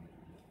 12.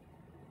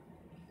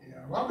 Yeah.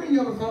 Well, I've been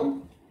here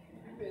before.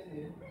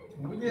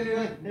 When we get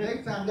here,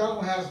 next time y'all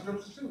gonna have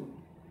scriptures too.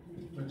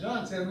 But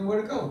John tell me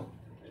where to go.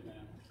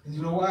 And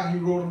you know why? He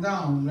wrote them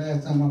down the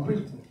last time I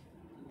preached them.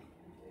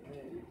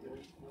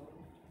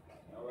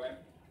 All right.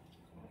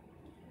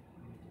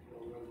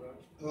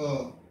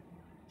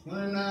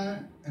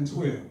 29 and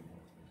 12.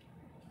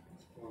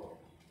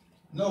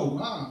 No,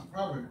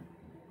 Proverbs.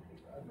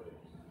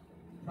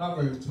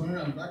 Proverbs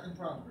 29, back in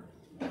Proverbs.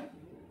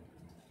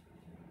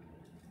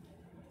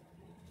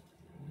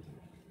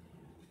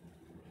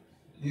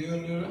 Here a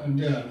little and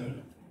there a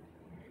little.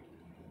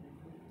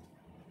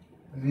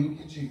 Thank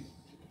you, Jesus.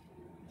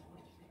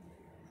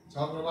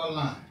 Talking about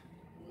lying.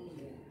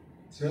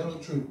 Tell the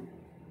truth.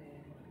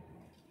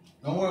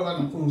 Don't worry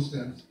about the food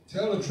stamps.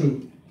 Tell the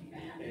truth.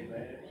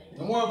 Amen.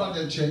 Don't worry about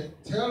that check.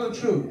 Tell the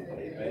truth.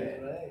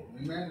 Amen.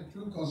 Amen. The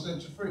truth gonna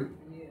set you free.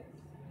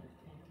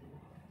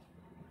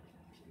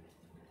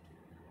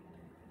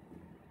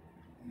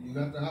 And you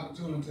got the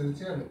opportunity to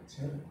tell it.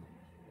 Tell it.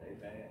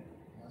 Amen.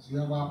 Once you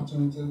have an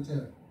opportunity to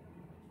tell it.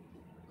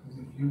 Because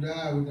if you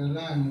die with that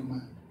lie in your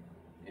mind,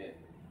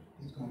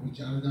 it's gonna be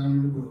jotted down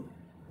in the book.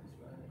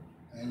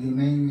 And your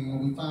name ain't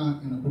gonna be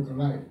found in the book of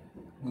life.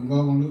 When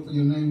God gonna look for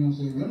your name, He'll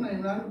say, your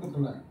name not in the book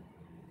of life.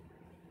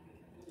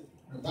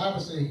 The Bible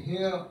says,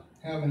 here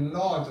have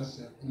enlarged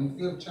yourself. In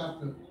the 5th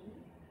chapter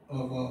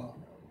of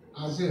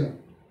Isaiah.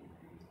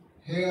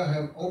 Here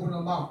have opened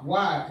them up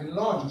wide,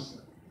 enlarged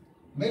yourself.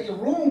 Making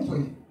room for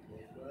you.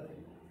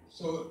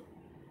 So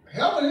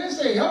heaven didn't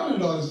say heaven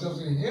enlarged yourself,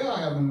 say here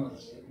I have enlarged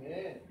yourself.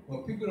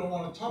 But people don't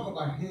want to talk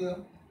about here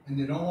and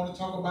they don't want to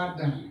talk about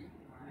dying.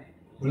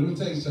 But let me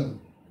tell you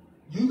something.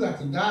 You got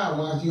to die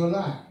while you're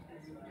alive.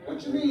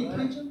 What you mean,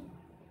 preacher?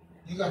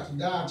 You got to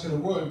die till the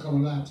word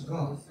come alive to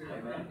God.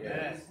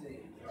 Yes.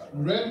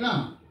 Right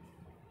now,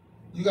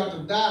 you got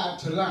to die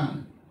to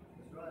lying.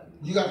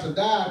 You got to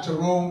die to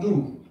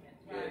wrongdoing.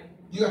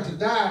 You got to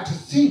die to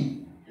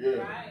sin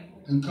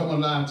and come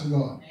alive to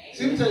God.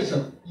 See, let me tell you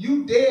something.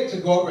 You dead to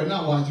God right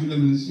now while you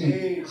living in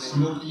sin.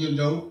 Smoking your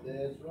dope.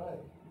 That's right.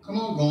 Come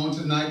on, going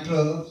to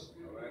nightclubs.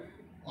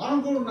 I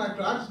don't go to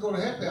nightclubs. I just go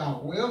to happy hour.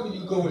 Wherever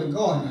you go with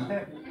God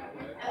now.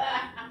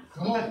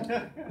 Come on.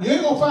 You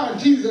ain't going to find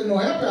Jesus at no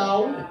happy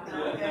hour.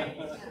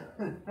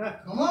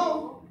 Come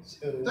on.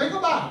 Think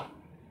about it.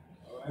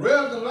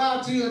 Rather than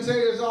lie to you and tell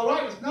you it's all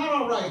right, it's not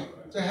all right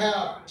to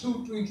have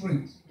 2, 3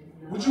 drinks.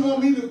 Would you want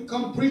me to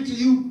come preach to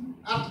you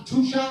after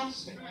 2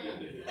 shots?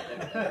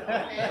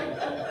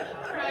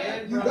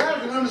 You guys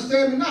can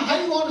understand me now. How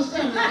you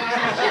understand me?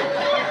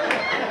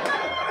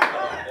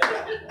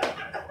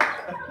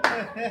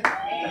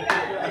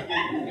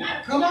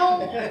 Come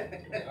on.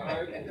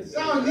 It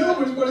sounds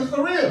humorous, but it's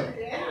for real.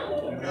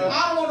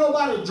 I don't want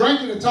nobody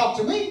drinking to talk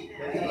to me.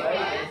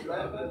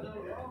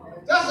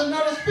 That's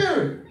another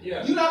spirit.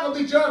 You're not going to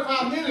be judged for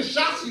how many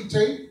shots you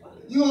take.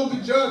 You're going to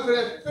be judged for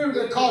that spirit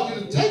that caused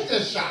you to take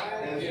that shot.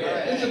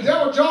 It's the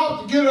devil's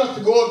job to get us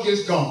to go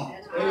against God.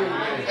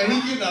 And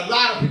he's getting a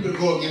lot of people to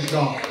go against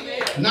God.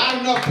 Not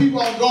enough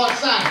people on God's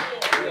side.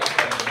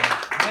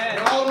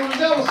 They're all on the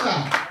devil's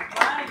side.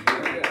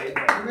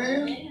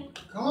 Amen.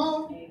 Come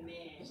on.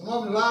 Some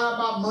of them lie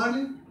about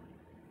money.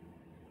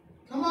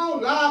 Come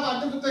on, lie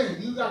about different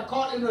things. You got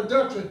caught in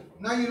adultery.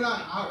 Now you're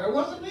lying. That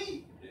wasn't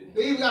me.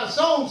 They even got a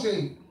song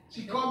saying,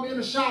 she caught me in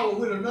the shower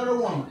with another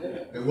woman.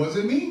 It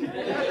wasn't me.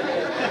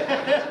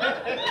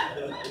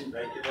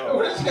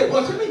 It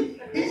wasn't me.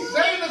 He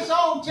sang the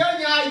song telling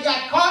you how he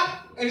got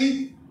caught, and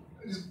he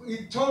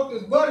told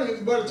his buddy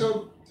told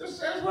him, just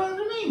say it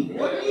wasn't me. It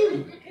wasn't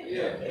you.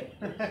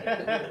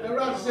 The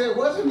rapper said, it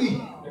wasn't me.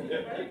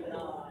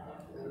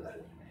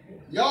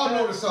 Y'all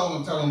know the song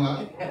I'm talking about.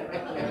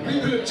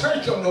 People in the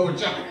church don't know what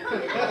y'all.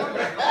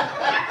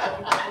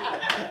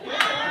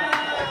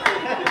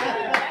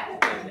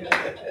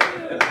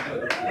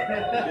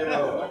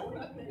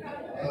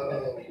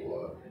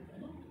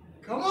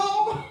 Come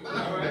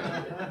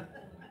on.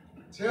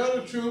 Tell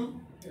the truth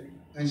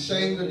and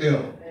shame the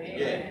devil.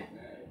 Yeah.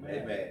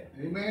 Amen.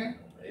 Amen.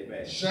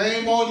 Amen.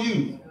 Shame on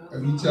you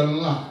if you telling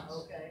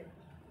lies.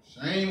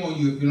 Shame on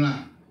you if you're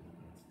lying.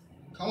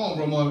 Come on,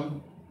 bro, mother.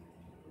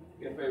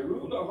 If a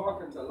ruler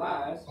hearken to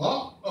lies,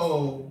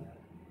 Uh-oh.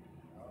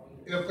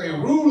 If a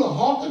ruler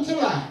hearken to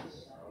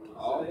lies,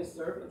 all his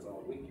servants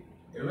are wicked.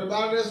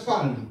 everybody that's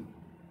following him,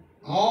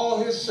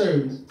 all his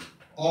servants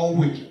are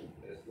wicked.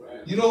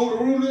 You know who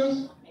the ruler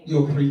is?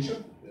 Your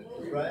preacher.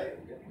 Right.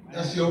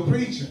 That's your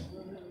preacher.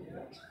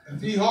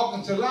 If he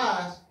hearken to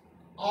lies,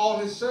 all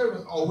his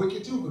servants are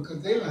wicked too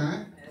because they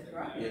lying.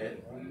 Yeah.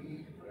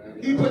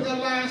 He put that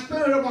lying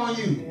spirit up on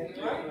you.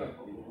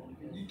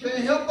 You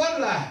can't help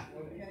but lie.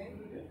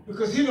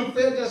 Because he done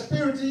fed that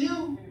spirit to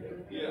you.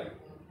 Yeah.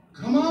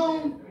 Come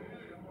on.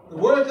 The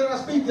words that I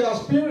speak, they are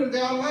spirit and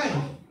they are life.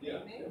 Yeah.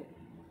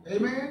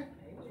 Amen.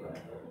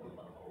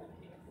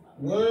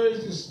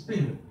 Words is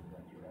spirit.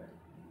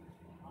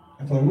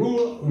 If a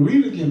ruler,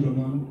 read again,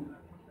 Brahman.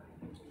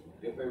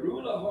 If a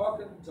ruler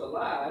hearken to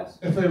lies,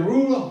 If a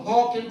ruler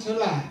hearken to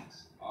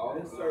lies, all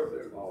his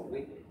servants are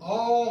wicked.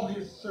 all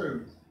his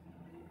servants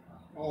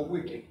are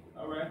wicked.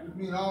 All right. Which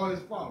means all his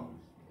followers.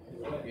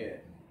 Yeah.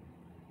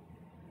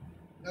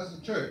 That's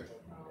the church.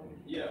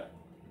 Yeah.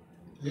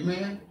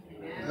 Amen.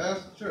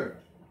 That's the church.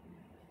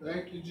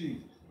 Thank you,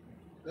 Jesus.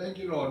 Thank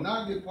you, Lord.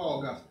 Now get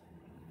Paul gospel.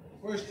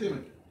 1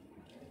 Timothy.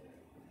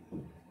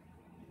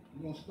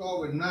 We're going to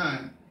start with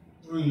 9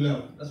 through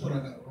 11. That's what I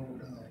got wrote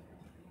down.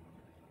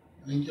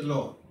 Thank you,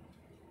 Lord.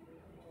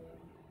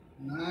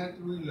 9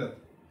 through 11.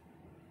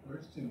 1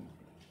 Timothy.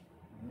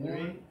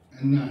 1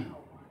 and 9.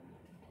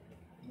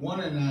 1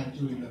 and 9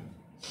 through 11.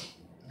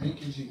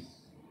 Thank you, Jesus.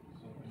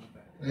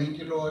 Thank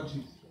you, Lord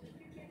Jesus.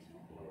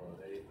 Lord,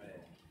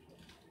 amen.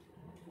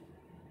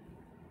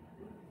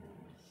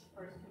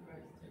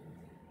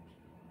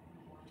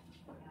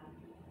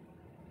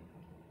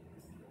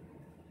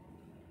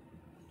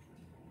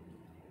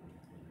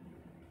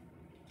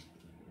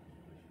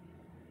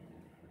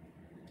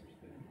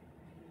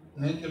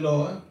 Thank you,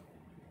 Lord.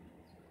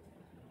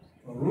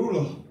 A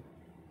ruler,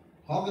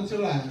 hearken to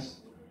lies,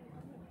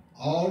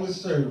 all his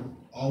servants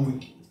are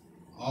wicked,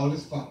 all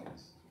his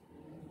followers.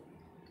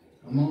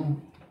 Come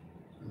on.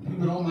 And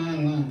people don't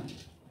mind lying.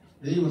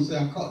 They even say,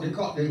 they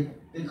call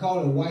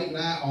it a white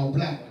lie or a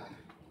black lie.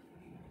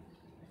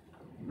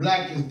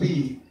 Black is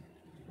big,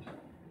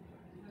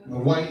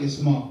 but white is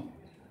small.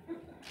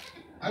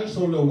 I just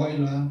told a little white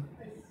lie.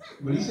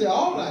 But he said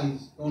all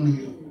lies on the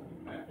hill.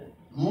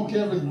 I don't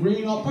care if it's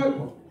green or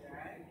purple.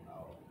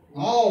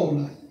 All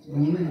lies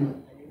on the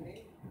hill.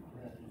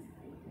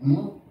 Come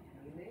on.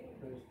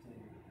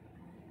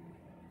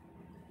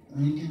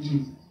 Thank you,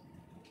 Jesus.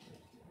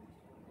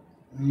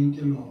 Thank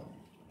you, Lord.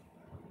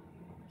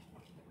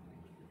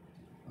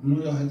 I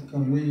know y'all had to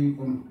come way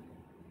from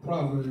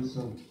Proverbs,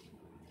 so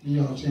give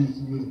y'all a chance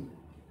to read it.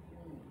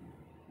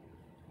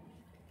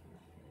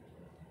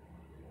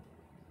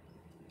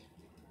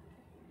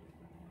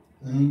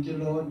 Thank you,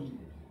 Lord.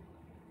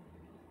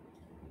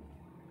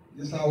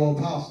 This is our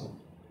apostle.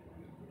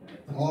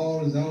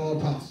 Paul is our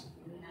apostle.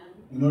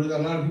 You know, there's a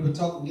lot of people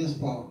talk against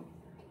Paul.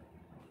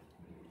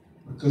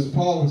 Because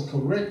Paul was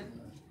correct.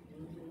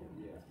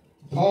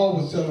 Paul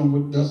was telling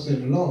what thus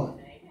said the Lord.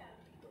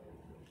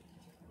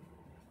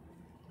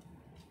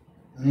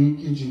 Thank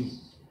you,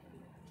 Jesus.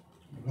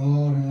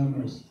 Lord have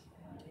mercy.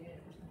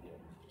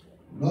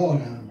 Lord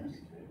have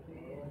mercy.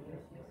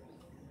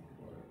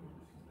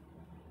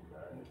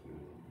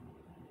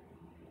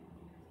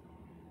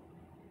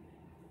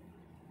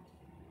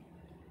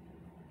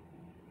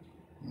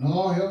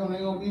 No, heaven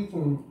ain't gonna be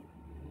full.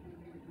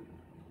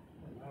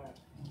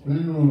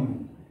 Plenty of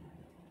room.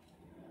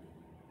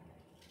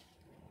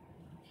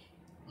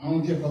 I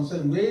don't care if I'm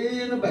sitting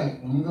way in the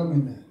back. Don't come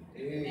in there.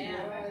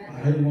 I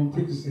heard one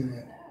preacher say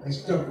that. That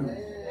stuck with me.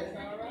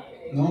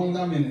 As long as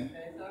I'm in there.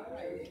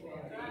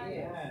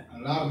 A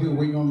lot of people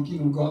waiting on the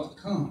kingdom of God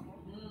to come.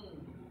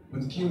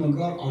 But the kingdom of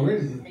God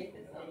already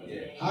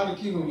here. How the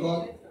kingdom of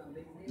God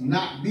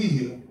not be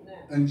here?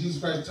 And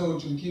Jesus Christ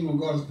told you the kingdom of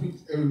God is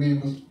preached, every man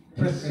must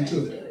press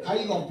into it. How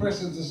you going to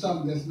press into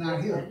something that's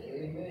not here?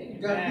 You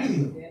got to be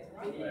here.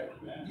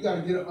 You got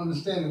to get an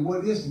understanding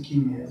what is the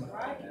kingdom of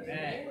God.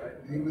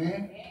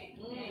 Amen.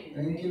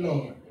 Thank you,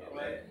 Lord.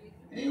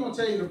 He ain't going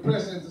to tell you to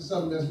press into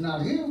something that's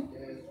not here.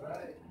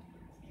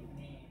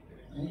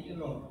 Thank you,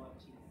 Lord.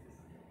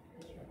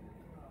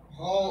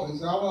 Paul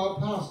is our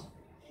apostle.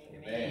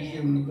 He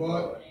said, when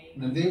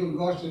the day when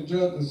God shall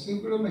judge the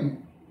secret of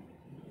man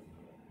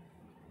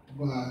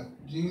by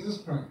Jesus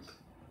Christ,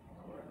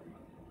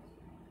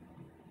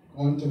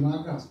 according to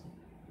my gospel.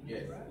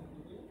 Yes.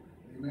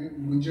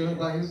 Amen. We judge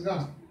by his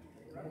gospel.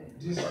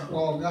 This is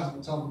Paul's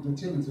gospel talking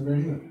to Timothy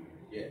right here.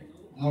 Yes.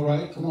 All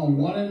right, come on,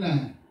 1 and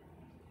 9.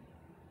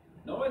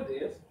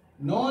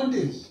 Knowing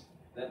this,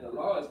 that the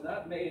law is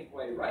not made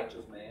for a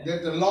righteous man,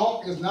 that the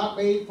law is not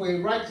made for a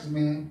righteous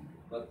man,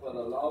 but for the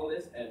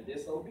lawless and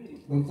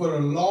disobedient, but for the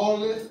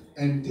lawless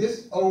and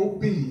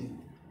disobedient,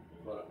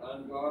 for the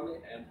ungodly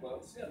and for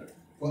sinners.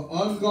 For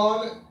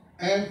ungodly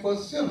and for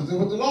sinners. That's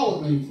what the law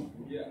was made for.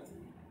 Yeah.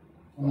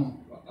 Come on.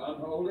 For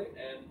unholy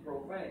and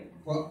profane.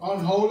 For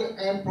unholy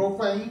and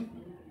profane.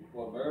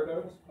 For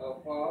murderers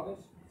of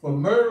fathers. For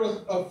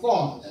murderers of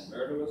fathers. And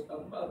murderers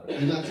of mothers.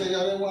 Did I tell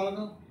y'all that a while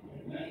ago?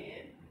 Amen.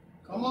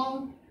 Come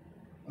on.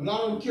 A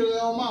lot of them kill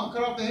their own mom,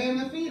 cut off the hand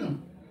and feed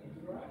them.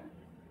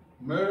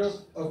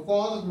 Murders of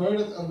fathers,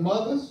 murders of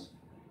mothers.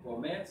 For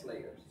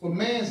manslayers. For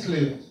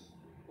manslayers.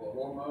 For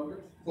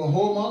whoremongers. For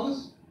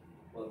whoremongers.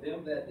 For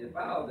them that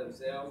defile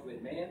themselves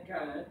with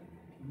mankind.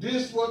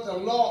 This what the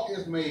law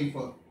is made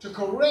for, to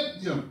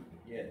correct them.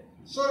 Yes.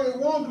 So they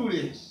won't do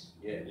this.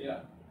 Yes.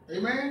 Yeah.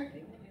 Amen?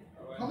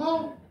 Right. Come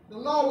on. The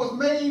law was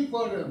made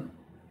for the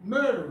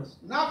murderers,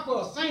 not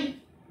for a saint,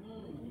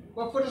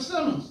 but for the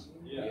sinners.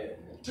 Yeah. Yes.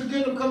 To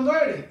get them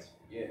converted.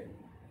 Yes.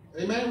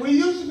 Amen? We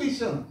used to be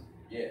sinners.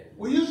 Yes.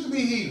 We used to be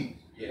healed.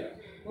 Yes.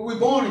 But we're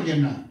born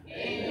again now.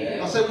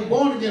 Amen. I said we're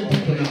born again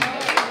people now.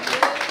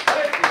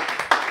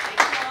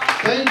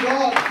 Thank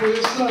God for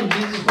his son,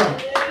 Jesus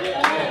Christ.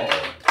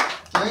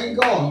 Thank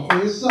God for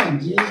his son,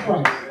 Jesus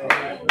Christ.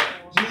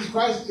 Jesus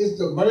Christ is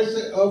the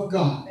mercy of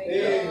God.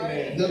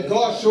 Amen. The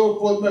God showed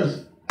forth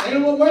mercy.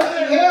 Ain't no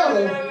mercy in hell.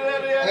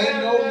 Ain't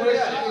no mercy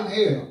in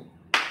hell.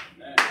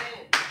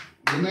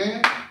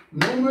 Amen.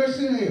 No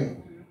mercy in hell.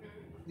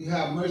 You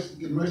have mercy,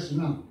 get mercy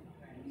now.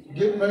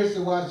 Get mercy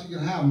while you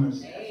can have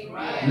mercy.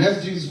 And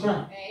that's Jesus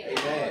Christ.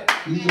 Amen.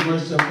 He's the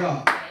mercy of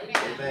God.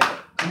 Amen.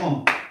 Come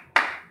on.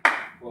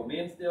 For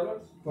men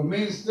stealers. For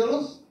men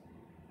stealers.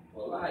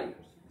 For liars.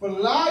 For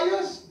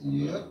liars.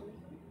 Yep.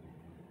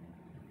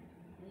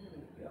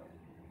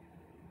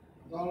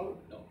 No.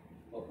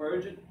 For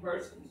perjured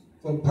persons.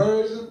 For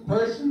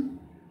person.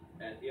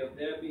 And if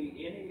there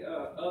be any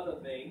other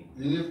thing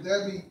And if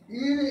there be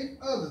any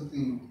other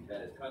thing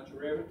that is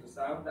contrary to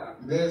sound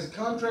doctrine, that is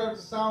contrary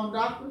to sound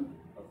doctrine,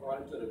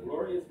 according to the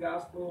glorious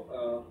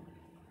gospel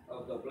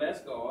of the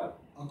blessed God,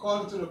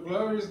 according to the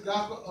glorious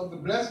gospel of the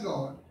blessed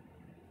God,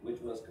 which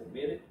was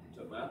committed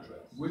to my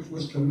trust. which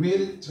was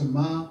committed to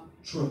my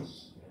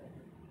trust.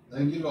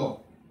 Thank you,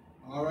 Lord.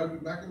 All right, we're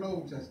back in the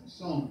Old Testament.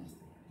 Psalms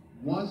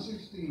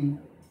 116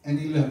 and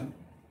 11.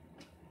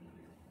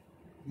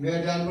 You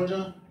had that, Brother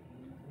John?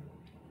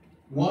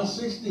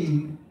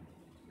 116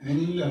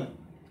 and 11.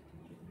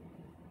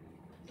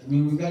 That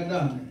means we got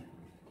done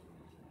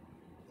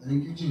there.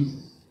 Thank you,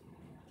 Jesus.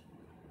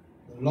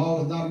 The law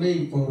was not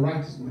made for a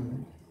righteous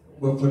man,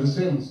 but for the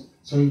sinners,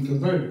 so you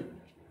convert it.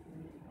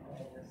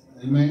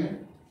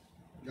 Amen.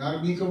 Got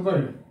to be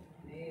converted.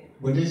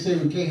 But they say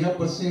we can't help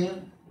but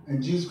sin,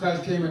 and Jesus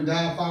Christ came and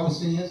died for our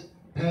sins,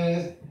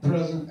 past,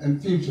 present, and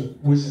future,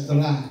 which is a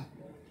lie.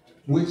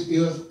 Which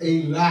is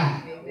a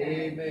lie.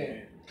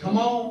 Amen. Come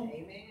on.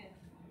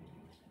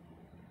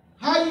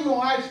 How you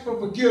gonna ask for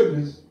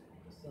forgiveness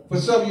for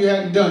something you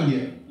haven't done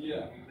yet?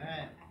 Yeah.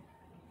 Amen.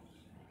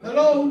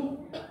 Hello?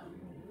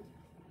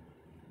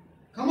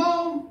 Come on.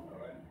 All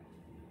right.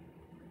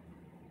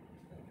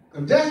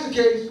 If that's the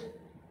case,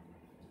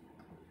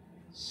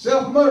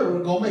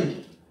 self-murderer gonna make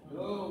it.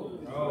 Oh,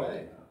 Oh.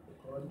 right.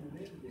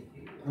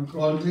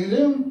 According to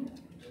them.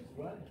 That's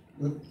right.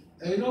 But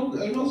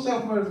ain't no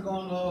self-murder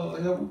going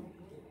to heaven.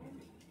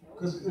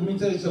 Because let me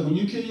tell you something,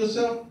 when you kill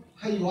yourself,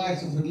 how you gonna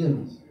ask for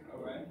forgiveness?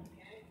 All right.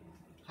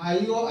 How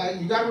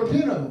you gotta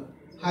repent of it.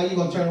 How you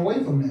gonna turn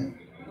away from that?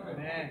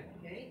 Amen.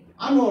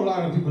 I know a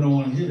lot of people don't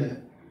want to hear that.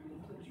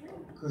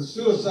 Because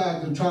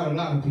suicide has tried a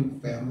lot of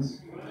people's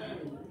families.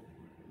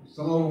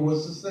 Some of them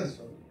was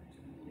successful.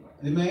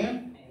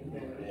 Amen?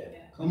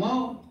 Come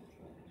on.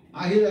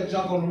 I hear that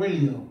junk on the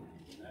radio.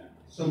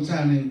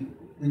 Sometimes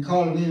they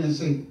call me in and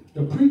say,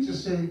 the preacher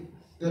said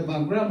that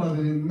my grandmother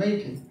didn't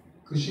make it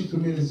because she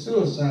committed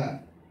suicide.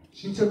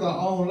 She took her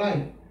own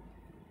life.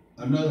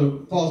 Another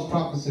false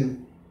prophet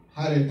said,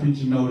 how that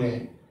preacher know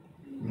that?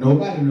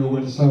 Nobody know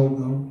where the soul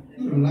goes.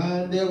 You the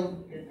lying devil.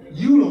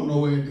 You don't know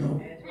where it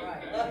goes.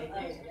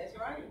 That's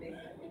right.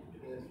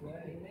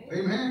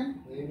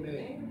 Amen.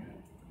 Amen.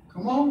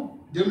 Come on.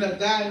 Them that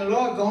die in the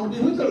Lord going to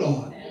be with the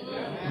Lord.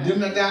 Them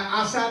that die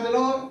outside the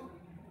Lord,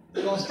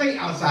 they're going to stay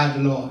outside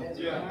the Lord.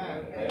 They're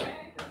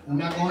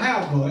not going to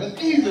have God.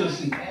 That's easy to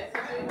see.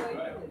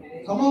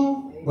 Come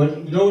on. But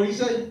you know what he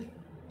say?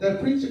 That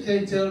preacher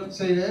can't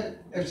say that.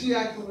 If she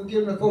asked for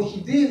forgiveness before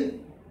she did it,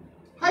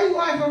 how you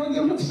ask for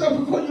forgiveness for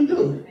something before you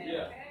do it?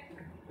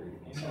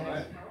 Yeah. All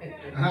right.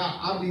 And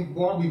I'll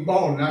be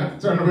balling. I have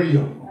to turn the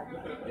radio on.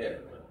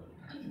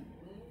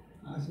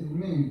 I said,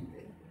 man.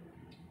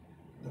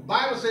 The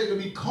Bible says to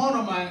be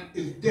carnal mind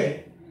is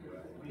dead.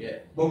 Yeah.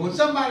 But when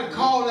somebody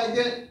called like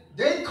that,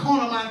 they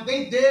carnal mind,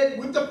 they dead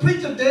with the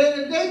preacher dead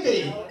and they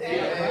dead.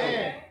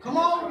 Amen. Come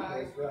on.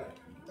 That's right.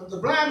 If the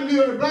blind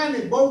leader and the blind,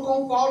 they both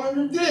gonna fall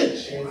in the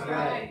ditch. That's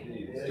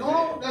right. Come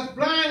on, that's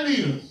blind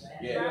leaders.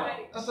 Yeah.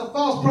 That's a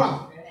false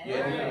prophet.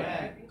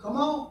 Yeah. Come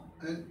on.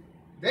 And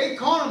they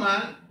carnal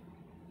mind.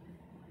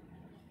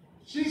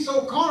 She's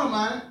so carnal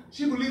mind,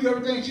 she believe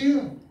everything she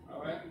hears.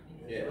 All right.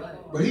 Yeah.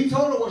 But he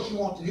told her what she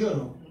wants to hear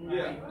though.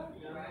 Yeah.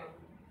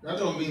 That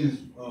don't mean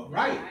it's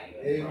right.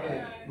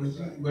 Amen.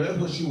 But that's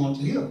what she wants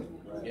to hear.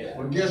 Yeah.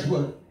 But guess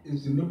what?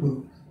 It's in the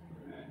book.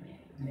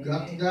 You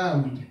got to die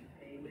with it.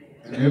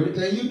 And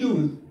everything you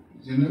do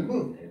is in the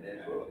book. In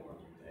that book.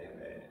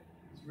 Amen.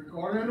 It's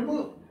recorded in the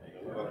book.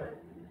 Thank you, Lord.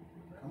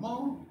 Come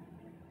on.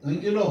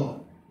 Thank you, Lord.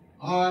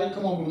 All right,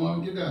 come on,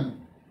 Mama, get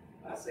down.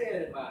 I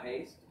said in my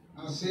haste,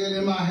 I said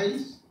in my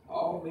haste,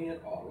 all men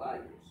are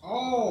liars.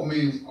 all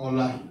men are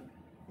lying.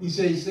 He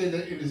said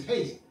that in his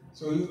haste.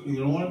 So you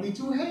don't want to be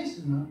too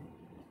hasty now.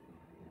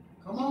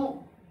 Come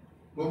on.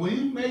 But when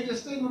he made that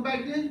statement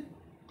back then,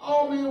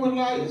 all men were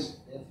liars.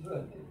 That's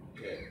right.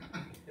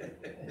 Yeah.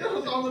 It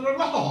was under the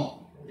law.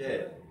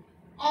 Yeah.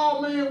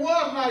 All men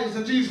was liars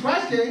until Jesus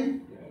Christ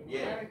came.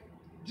 Yeah.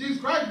 Jesus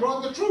Christ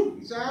brought the truth.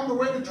 He said, I'm the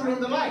way, the truth,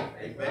 and the life.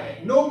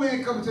 Amen. No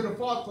man coming to the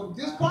Father from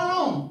this point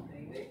on,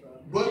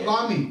 but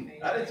by me.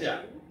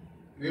 Hallelujah.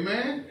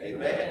 Amen?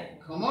 Amen.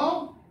 Come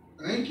on.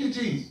 Thank you,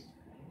 Jesus.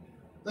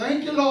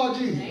 Thank you, Lord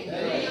Jesus.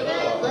 Thank you,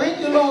 Lord. Thank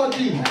you, Lord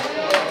Jesus.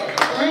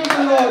 Thank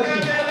you, Lord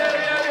Jesus.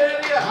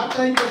 I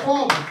thank the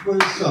Father for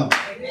his Son.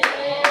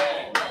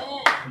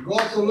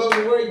 God so loved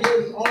the world, he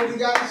gave his only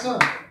begotten Son,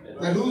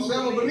 that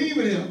whosoever believe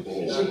in him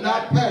should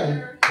not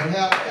perish, but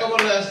have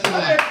everlasting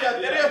life.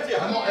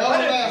 Come on,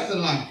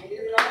 everlasting life.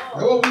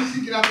 That's what we're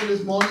seeking after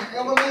this morning,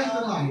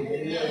 everlasting life.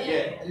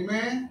 Yeah.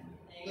 Amen?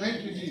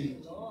 Thank you,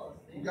 Jesus.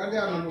 You got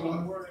that on the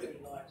one?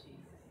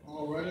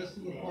 All right, let's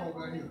see what Paul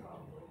got here.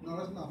 No,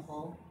 that's not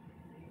Paul.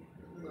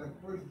 It's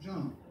like 1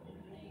 John.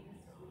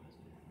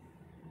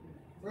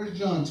 1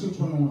 John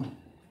 2:21.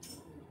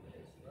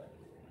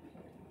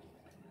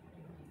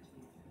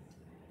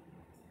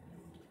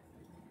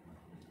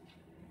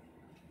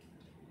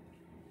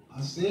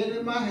 I said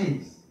in my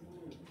haste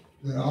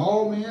that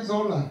all men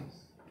are liars.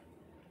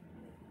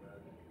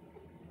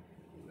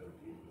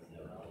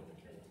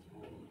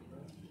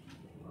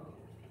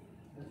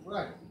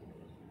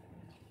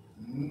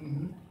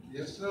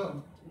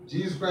 something?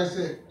 Jesus Christ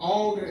said,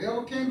 all that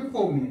ever came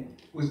before me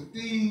was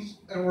thieves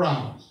and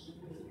robbers.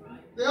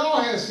 They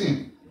all had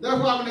sin.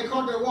 That's why when they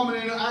caught that woman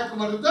in the act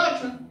of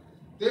adultery,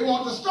 they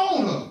want to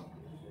stone her.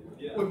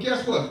 Yeah. But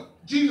guess what?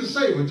 Jesus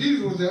saved her.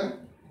 Jesus was there.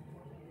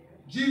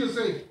 Jesus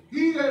said,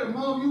 he that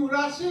among you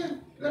without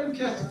sin, let him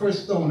cast the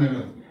first stone at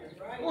her.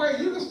 Go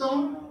ahead, you can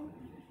stone her.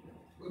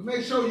 But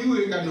make sure you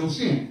ain't got no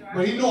sin.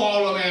 But he know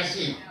all of them have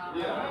sin.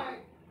 Yeah.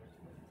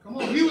 Come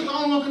on, he was the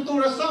only one who can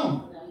throw that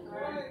stone.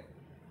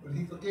 But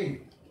he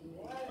forgave.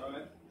 All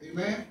right.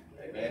 Amen?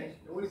 Amen.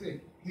 What do you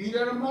say? He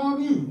that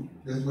among you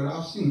that's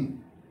without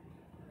sin,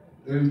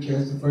 let him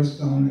cast the first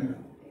stone at her.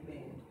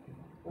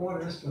 Or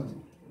that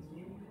stone.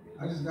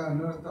 I just got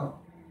another thought.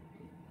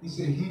 He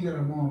said, he that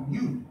among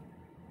you.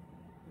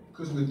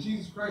 Because when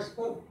Jesus Christ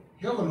spoke,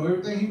 heaven knew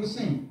everything he was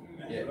saying.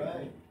 Yeah.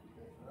 Right.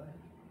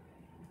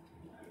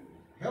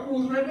 Heaven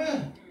was right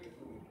there.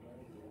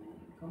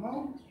 Come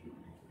on.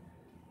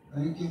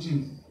 Thank you,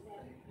 Jesus.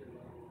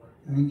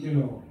 Thank you,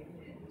 Lord.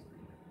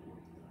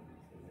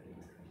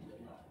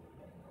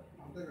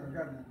 I think I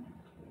got that.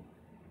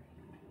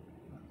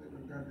 I think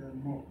I got that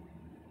more.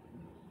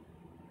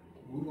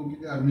 We're going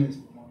to get that next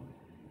one.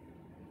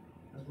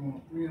 That's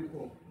one 3 and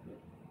 4.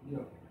 Yeah.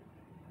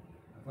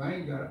 If I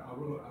ain't got it,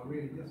 I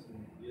read it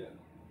yesterday. Yeah.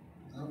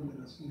 I don't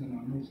think I see it in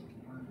my notes. I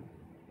can find it.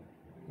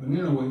 But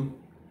anyway,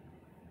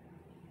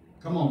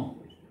 come on.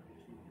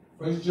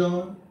 1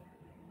 John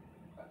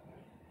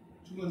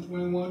 2 and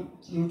 21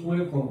 through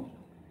 24.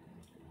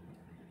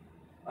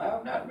 I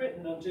have not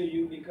written unto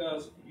you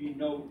because you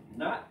know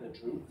not the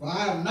truth, For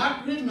I have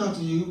not written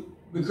unto you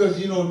because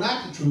you know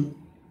not the truth,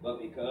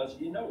 but because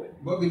you know it,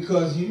 but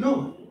because you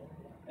know it.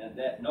 and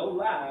that no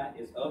lie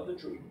is of the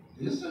truth.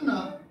 Listen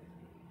now.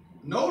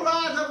 No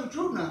lie is of the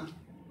truth now.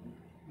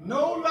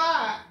 No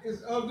lie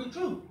is of the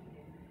truth.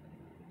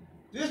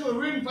 This was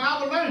written for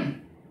our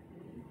learning.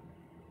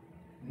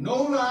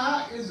 No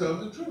lie is of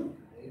the truth.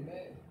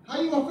 Amen.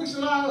 How you going to fix a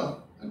lie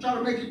up and try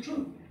to make it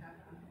true?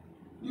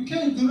 You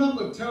can't do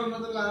nothing but tell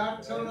another lie,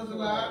 tell another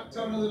lie,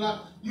 tell another lie.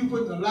 You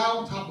put the lie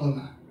on top of a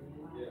lie.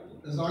 Yeah.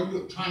 That's all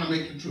you're trying to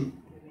make it true.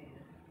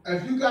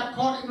 If you got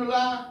caught in a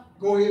lie,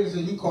 go ahead and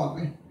say, you caught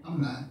me.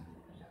 I'm lying.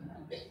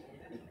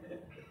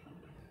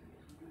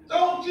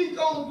 Don't keep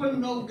going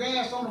putting no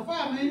gas on the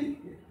fire, man.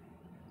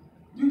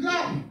 You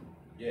got me.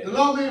 Yeah. The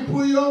lawman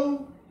pull you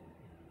over.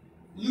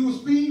 You were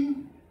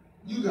speeding.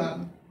 You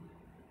got me.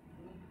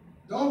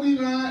 Don't be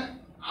lying.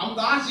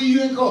 I see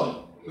you in court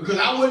because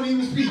I wasn't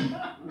even speeding.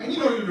 And you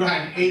know you're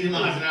driving 80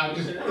 miles an hour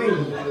just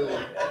cruising.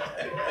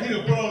 He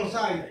done put on the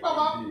side. Bop,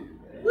 bop.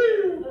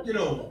 Woo, get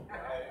over.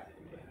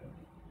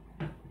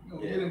 You know,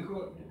 get in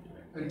court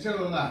and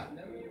tell a lie.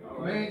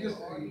 Man, just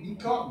he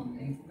caught me,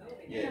 man.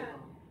 Yeah.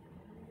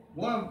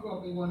 One of them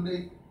caught me one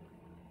day.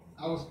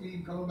 I was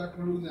speeding coming back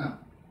from Louisiana.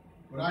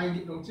 But I ain't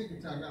get no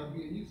ticket till I got to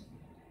be in Houston.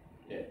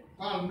 Yeah.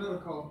 Filed another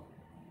call.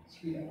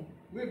 Speeding.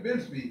 We've been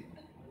speeding.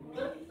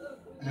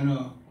 And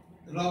the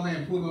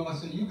lawman pulled me over. I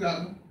said, you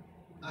got me.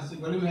 I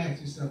said, well, let me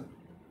ask you something.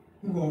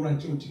 Who gonna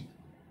write your ticket?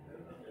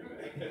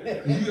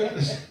 You got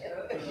this.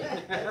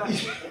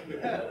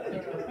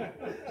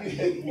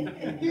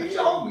 He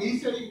told me, he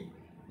said,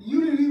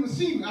 you didn't even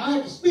see me. I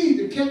had to speed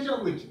to catch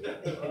up with you.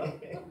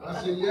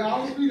 I said, yeah, I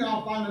was speeding.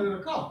 I'll find it in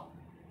the car.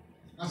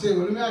 I said,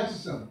 well, let me ask you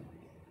something.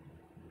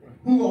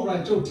 Who gonna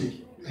write your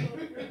ticket?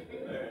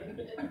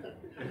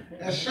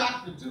 That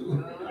shocked me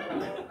too.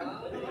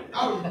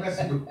 I was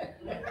messing with him.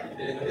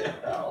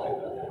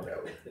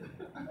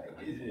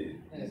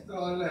 He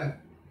started laughing.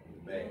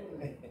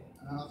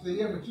 And I said,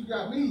 yeah, but you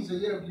got me. He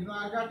said, yeah, but you know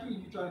I got you.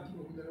 You try to keep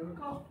up with that other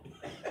car.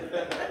 I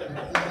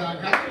said,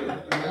 I got you.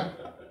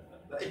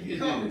 Yeah. You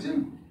caught me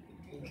too.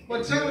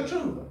 But tell the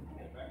truth.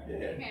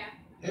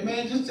 Hey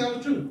man, just tell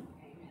the truth.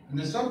 And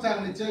then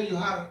sometimes they tell you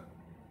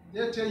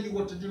they'll tell you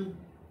what to do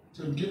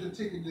to get the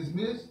ticket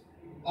dismissed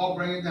or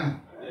bring it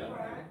down.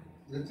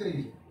 They'll tell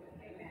you.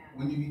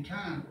 When you be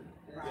kind,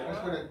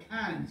 that's where that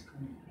kindness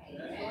comes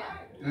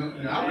in.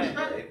 And I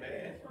respect it.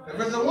 If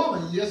it's a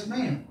woman, yes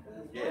ma'am.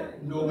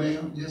 No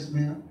ma'am, yes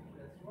ma'am.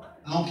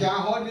 I don't care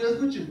how hard it is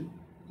with you.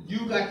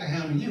 You got to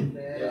handle you.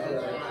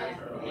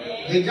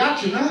 They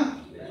got you now.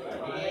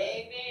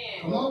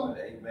 Come on.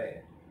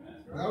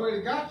 They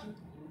already got you.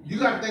 You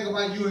got to think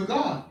about you and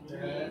God.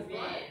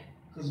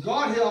 Because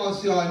God here all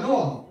see all I know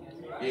all.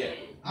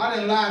 I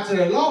didn't lie to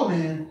that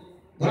lawman,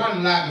 but I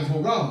didn't lie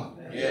before God.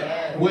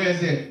 Where is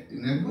that?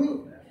 In that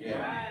book.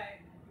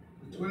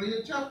 The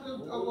 20th chapter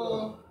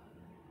of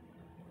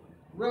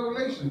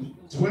Revelation.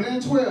 20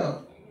 and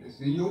 12. It's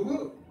in your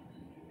book.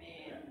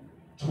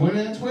 20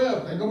 and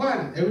 12. Think about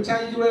it. Every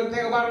time you get ready to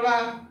think about a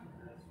lie,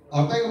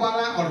 or think about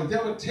a lie, or the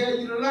devil tell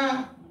you to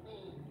lie,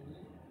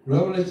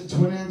 Revelation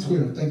 20 and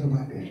 12. Think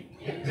about that.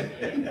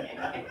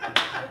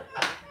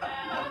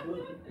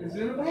 It's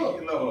in the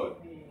book. Lord.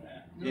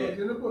 You know, it's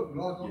in the book.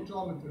 Lord, don't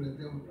draw me to the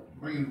devil,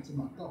 bring it to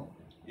my thought.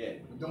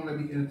 But don't let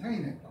me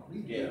entertain that thought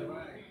either.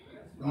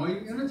 Don't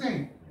even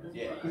entertain it.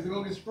 Because it's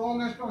going to get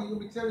stronger and stronger. He's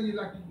going to be telling you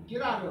like you can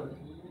get out of it.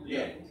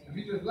 If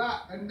you just lie,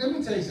 and let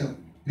me tell you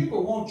something.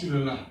 People want you to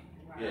lie.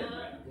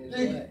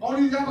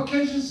 On these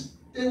applications,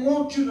 they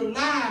want you to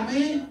lie,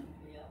 man.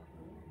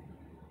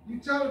 You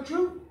tell the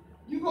truth,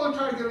 you gonna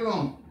try to get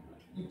along.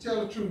 You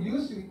tell the truth,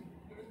 you'll see.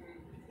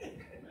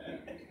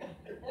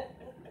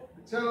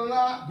 Tell a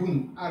lie,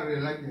 boom, out of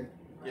there like that.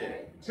 Yeah.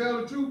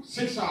 Tell the truth,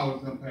 6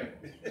 hours done passed.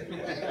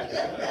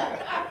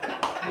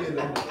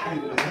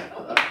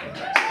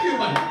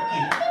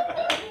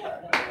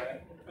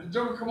 The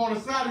joker come on the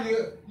side of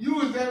you, you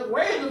was there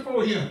way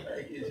before him.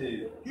 Thank you,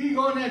 Jesus. He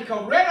go in there and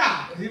come right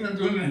out. He done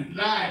doing it,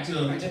 lied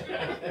to him.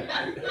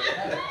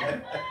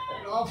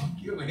 Lord,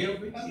 forgive me,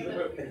 help me.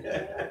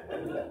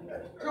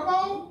 Come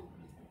on.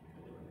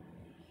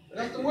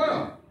 That's the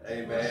world.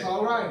 Amen. That's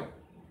all right.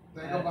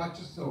 Think about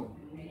your soul.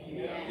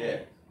 Yeah.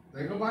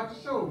 Think about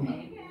your soul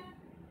now.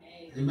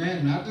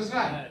 Amen. Not just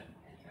life.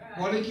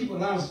 Boy, they keep a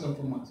lot of stuff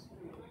from us.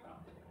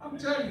 I'm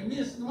telling you, me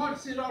and Sister Martin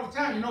see it all the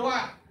time. You know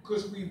why?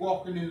 Because we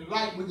walking in the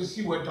light, we can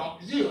see what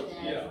darkness is.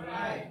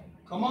 Yeah.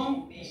 Come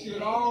on. You see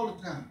it all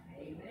the time.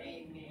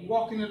 You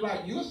walk in the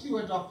light, you'll see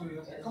what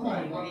darkness is. Come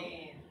on, brother.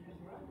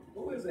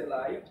 Who is a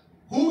liar?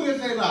 Who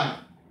is a liar?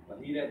 But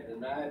he that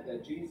denied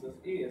that Jesus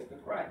is the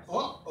Christ.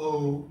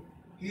 Uh-oh.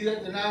 He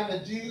that denied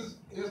that Jesus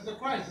is the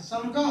Christ, the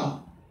Son of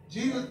God.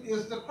 Jesus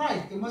is the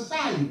Christ, the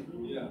Messiah.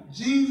 Yeah.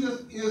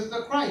 Jesus is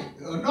the Christ,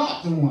 the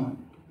anointed one.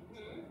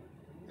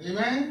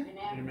 Amen?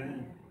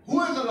 Amen.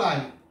 Who is a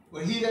liar?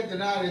 But he that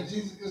denied that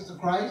Jesus is the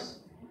Christ,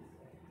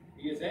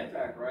 He is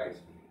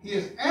Antichrist he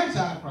is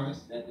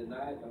Antichrist, that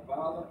denied the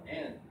Father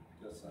and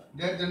the Son.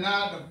 that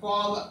denied the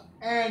Father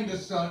and the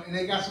Son. And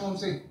they got someone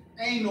say,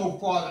 ain't no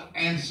Father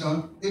and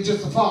Son, it's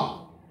just the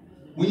Father.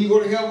 When you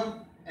go to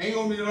heaven, ain't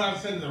gonna be nobody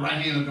sitting at the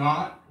right hand of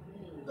God.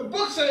 The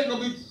book says ain't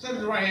gonna be sitting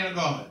at the right hand of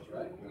God. That's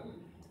right.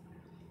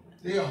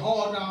 They'll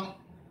hard down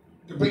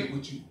debate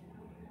with you.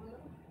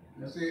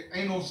 They say,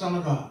 ain't no Son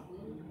of God.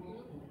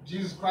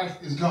 Jesus Christ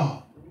is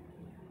God.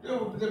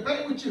 They'll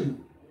debate with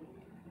you.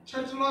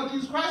 Church of the Lord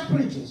Jesus Christ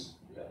preachers.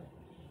 Yeah.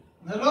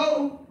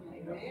 Hello?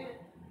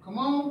 Come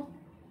on.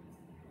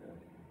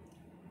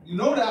 You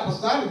know the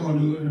apostolic going to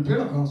do it in the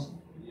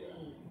Pentecostal. Yeah.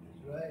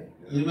 Right.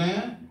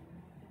 Amen?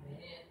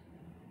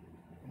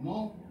 Come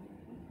on.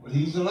 But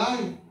he's a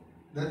liar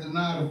that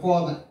denied the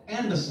Father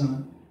and the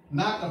Son,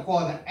 not the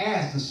Father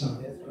as the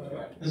Son. That's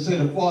right. They say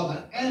the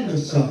Father and the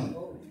Son.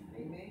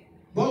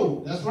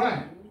 Both. That's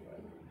right.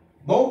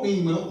 Both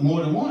mean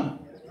more than one.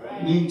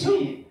 Mean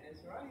two.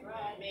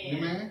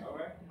 Amen. All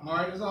right. All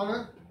right, that's all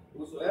right.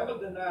 Whosoever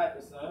denied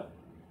the Son,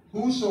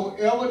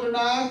 Whosoever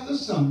denies the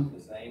Son,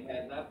 the same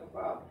had not the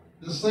Father.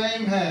 the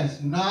same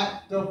has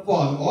not the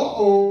Father.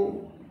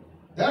 Uh-oh.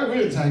 That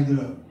really tightened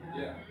it up.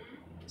 Yeah.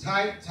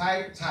 Tight,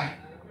 tight, tight.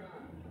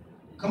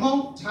 Come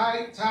on.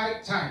 Tight,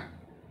 tight, tight.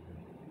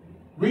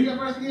 Read that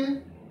verse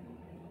again.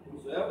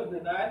 Whosoever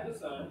denied the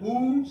Son,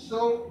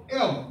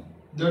 Whosoever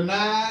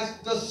denies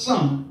the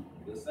Son,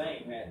 the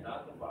same had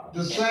not the Father.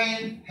 the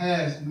same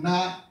has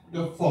not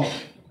the Father.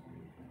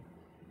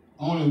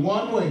 Only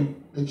one way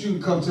that you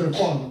can come to the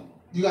Father.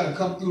 You got to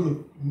come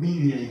through the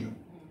mediator.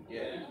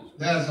 Yeah.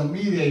 There's a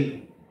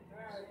mediator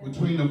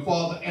between the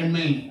Father and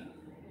man,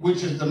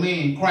 which is the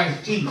man,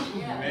 Christ Jesus.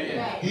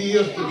 Amen. He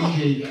is the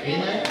mediator.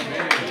 Amen.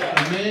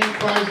 The man,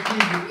 Christ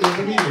Jesus, is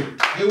the mediator.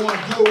 They want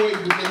to do away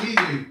with the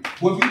mediator.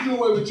 Well, if you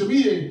do away with your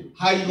mediator,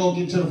 how you going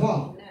to get to the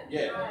Father?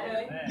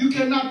 Yeah. You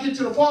cannot get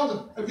to the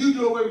Father if you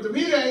do away with the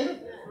mediator.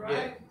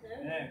 Yeah.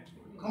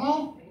 Come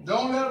on.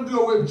 Don't let them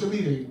do away with your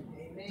mediator.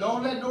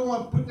 Don't let no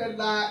one put that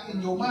lie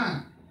in your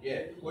mind.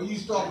 Yeah. When you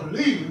start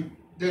believing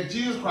that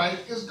Jesus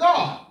Christ is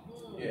God.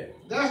 Yeah.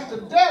 That's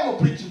the devil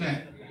preaching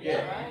that.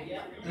 Yeah.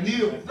 And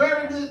he is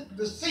very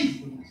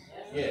deceitful.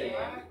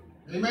 Yeah.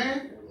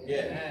 Amen?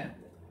 Yeah.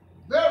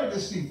 Very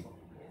deceitful.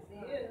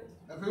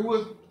 If it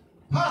was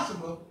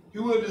possible, he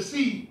would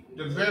deceive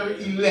the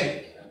very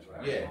elect.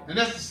 Yeah. And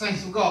that's the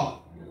saints of God.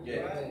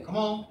 Yeah. Come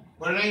on.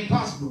 But it ain't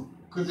possible.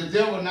 Because the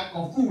devil not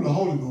going to fool the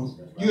Holy Ghost.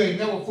 You ain't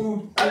never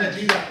fooled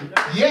Jesus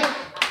yet.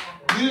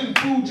 You didn't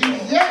fool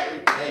Jesus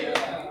yet.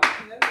 Amen.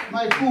 You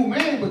might fool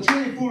man, but you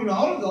ain't fooling the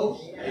Holy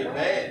Ghost.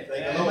 Amen.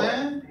 Thank you, Lord.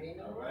 Amen?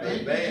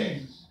 Thank you, Amen.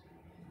 Jesus.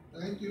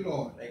 Thank you,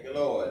 Lord. Thank you,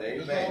 Lord.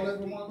 That's all Amen.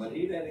 everyone. But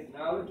he that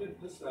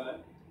acknowledgeth the Son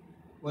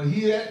But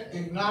he that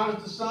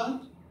acknowledges the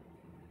Son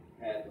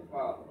had the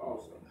Father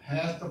also.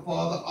 has the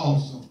Father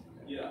also.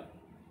 Yeah.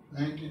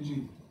 Thank you,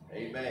 Jesus.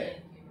 Amen.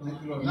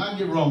 Thank you, Lord. Now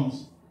get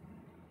Romans.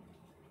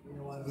 You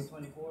don't want to be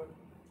 24?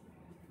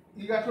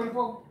 You got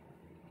 24?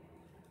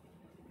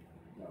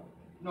 No.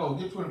 No,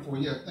 get 24.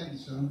 Yeah, thank you,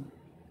 son.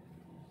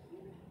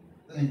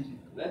 Thank you.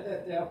 Let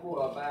that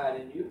therefore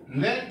abide in you,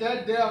 Let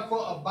that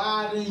therefore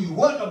abide in you.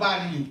 What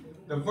abide in you?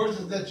 The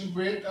verses that you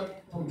read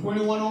up from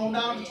 21 on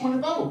down to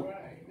 24.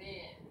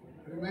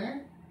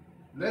 Amen.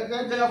 Let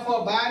that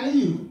therefore abide in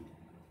you,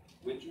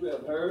 which you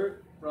have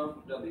heard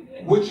from the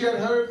beginning. which you had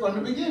heard from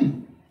the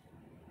beginning.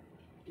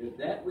 If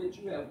that which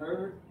you have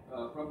heard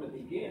from the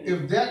beginning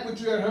If that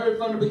which you had heard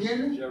from the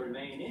beginning shall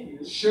remain in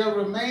you, shall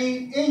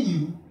remain in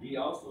you, ye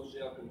also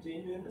shall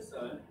continue in the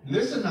Son,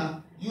 listen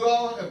now, you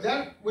all, if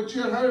that which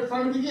you have heard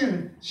from the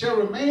beginning shall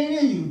remain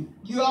in you,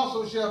 you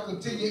also shall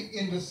continue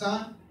in the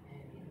Son.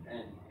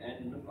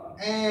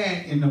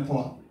 and in the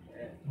Father.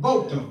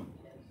 Both of them.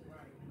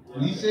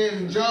 And he says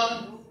in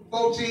John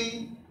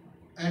 14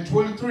 and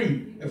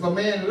 23, if a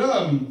man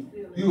love me,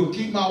 he will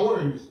keep my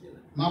words.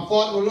 My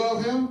Father will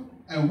love him,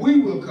 and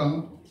we will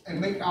come and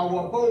make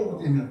our abode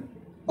within him.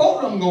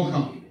 Both of them going to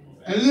come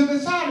and live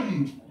inside of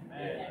you.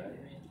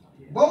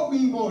 Both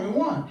mean more than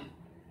one.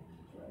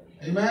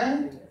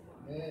 Amen?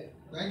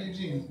 Thank you,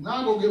 Jesus. Now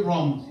I'm going to get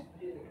Romans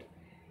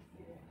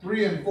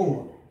 3 and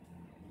 4.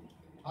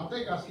 I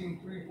think I've seen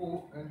 3,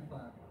 4, and 5.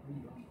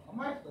 I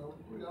might start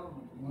with 3. I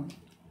don't know.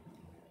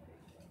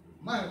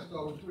 Might have to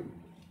start with 3.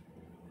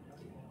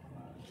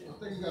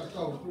 I think you got to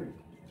start with 3. You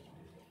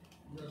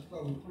got to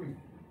start with 3.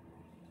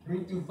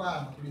 3 through 5,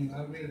 I believe.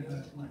 I read it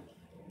last night.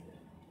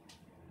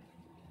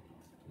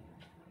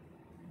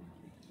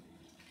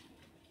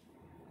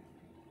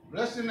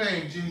 Bless your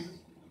name, Jesus.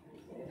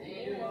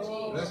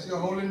 Bless your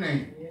holy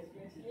name.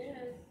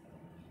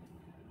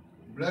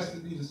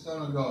 Blessed be the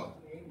Son of God.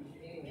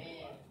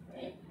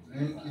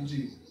 Thank you,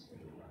 Jesus.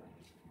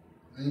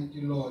 Thank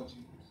you, Lord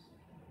Jesus.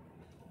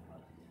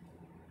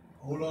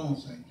 Hold on,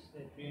 saints.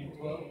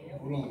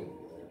 Hold on.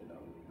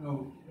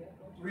 No,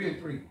 3 and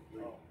 3.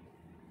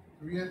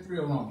 3 and 3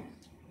 are wrong.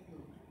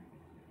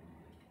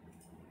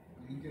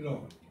 Thank you,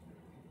 Lord.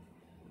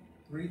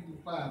 3 through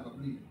 5, I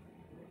believe.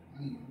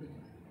 I ain't looking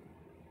at it.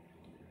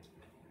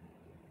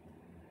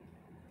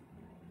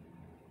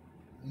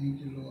 Thank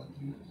you, Lord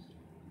Jesus.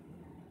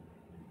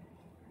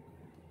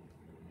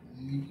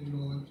 Thank you,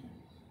 Lord Jesus.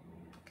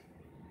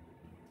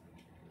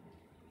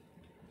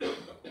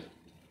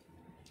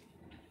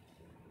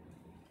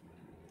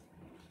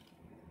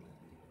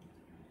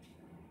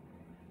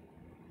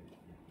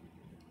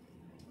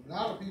 A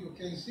lot of people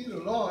can't see the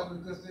Lord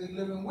because they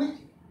live in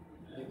wicked.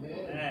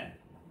 Amen.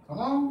 Come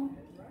on.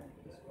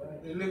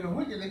 They live in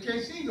wicked. They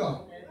can't see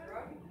God.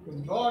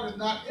 Because God is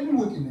not in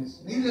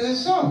wickedness. Neither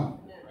is some.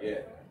 Yeah.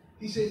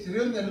 He says, to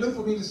them that look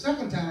for me the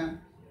second time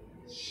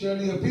shall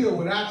he appear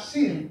without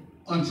sin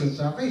unto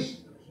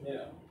salvation.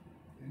 Yeah.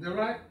 Is that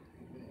right?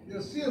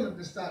 You'll see him if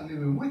they start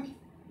living wicked.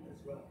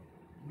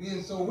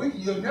 Being so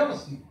wicked, you'll never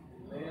see him.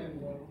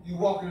 You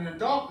walking in the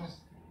darkness,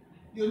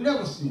 you'll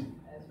never see him.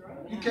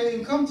 You can't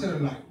even come to the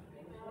light.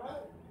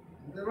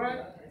 Is that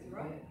right?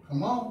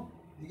 Come on.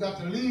 You got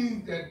to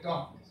leave that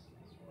darkness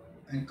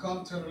and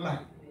come to the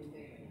light.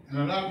 And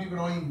a lot of people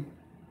don't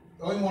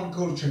even want to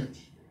go to church.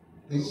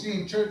 They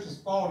see churches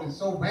falling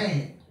so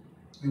bad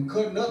and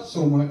cutting up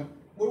so much.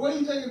 Well, where do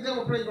you think the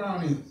devil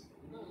playground is?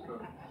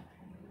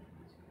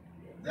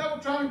 The devil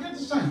trying to get the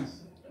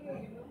saints.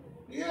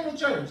 You're in the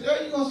church.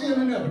 Yeah, you're going to see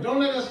him in there. But don't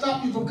let that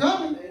stop you from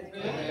coming.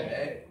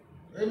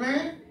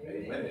 Amen?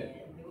 Amen.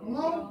 Come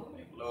on.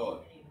 Lord.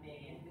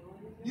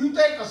 You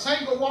think a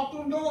saint will walk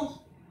through the doors?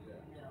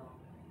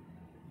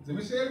 Let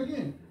me say it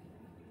again.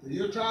 So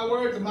you'll try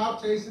words, the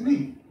mouth tastes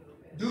me.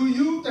 Do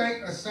you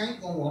think a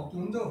saint gonna walk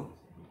through the doors?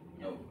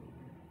 No.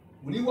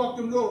 When he walk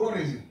through the door, what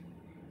is it?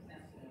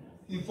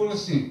 He's full of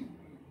sin.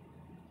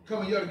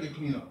 Coming here to get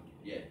cleaned up.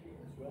 Yeah.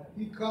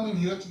 He coming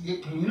here to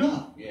get cleaned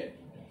up. Yeah.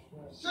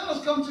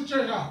 Sinners come to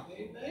church house.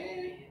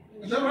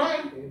 Is that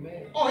right?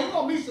 Oh, he's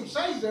gonna meet some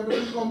saints there, but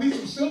he's gonna meet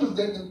some sinners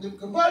that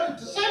converted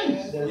to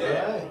saints. That's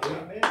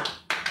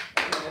right.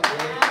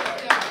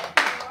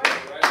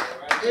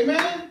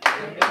 Amen.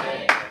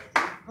 Amen?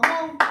 Come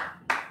on.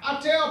 I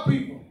tell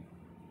people,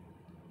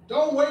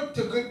 don't wait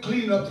to get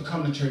cleaned up to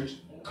come to church.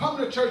 Come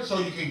to church so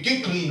you can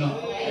get cleaned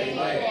up. But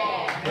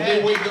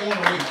they wait, they want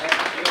to wait.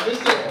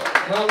 Listen,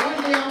 well,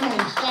 one day I'm going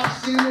to stop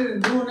sinning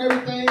and doing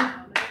everything,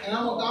 and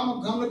I'm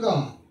going to come to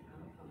God.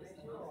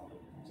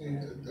 See,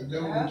 the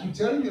devil will keep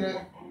telling you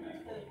that.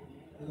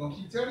 They're going to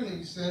keep telling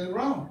you said it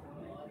wrong.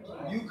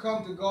 You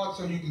come to God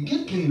so you can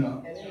get cleaned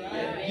up.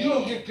 You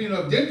don't get cleaned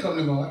up, then come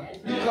to God.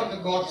 You come to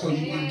God so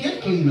you can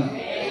get cleaned up.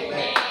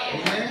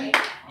 Amen?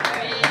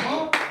 Come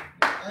on.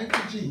 Thank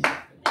you, Jesus.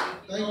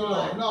 Thank you,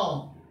 Lord.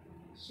 No.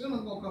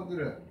 Sinners going to come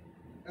through that.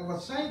 If a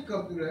saint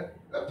come through that,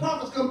 the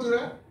prophets come through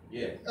that.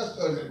 Yeah.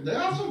 There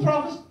are some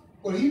prophets,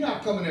 but he's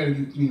not coming there to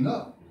get cleaned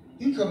up.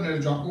 He's coming there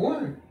to drop the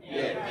word.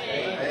 Yeah.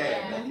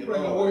 Amen. You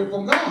bring the word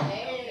from God.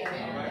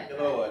 Thank you,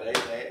 Lord.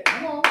 Amen.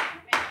 Come on.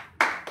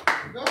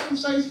 There are some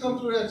saints come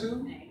through that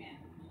too.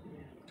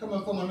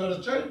 Coming from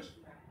another church.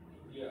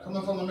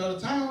 Coming from another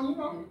town, you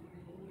know.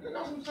 There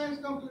got some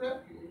saints come through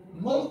that.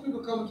 Most people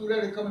coming through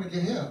that, they're coming to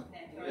get help.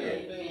 Yeah.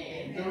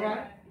 Is that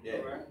right? Yeah.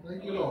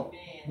 Thank you, Lord.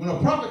 When a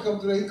prophet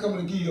comes through there, he's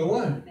coming to give you a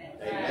word.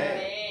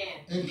 Amen.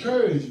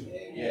 Encourage you.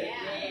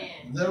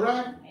 Yeah. Is that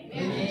right?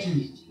 Thank you,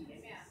 Jesus.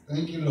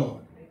 Thank you,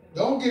 Lord.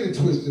 Don't get it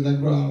twisted, like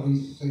Brother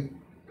used to say.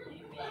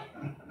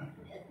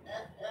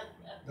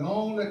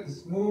 Don't let the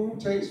smooth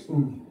taste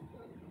fool you.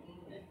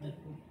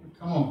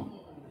 Come on.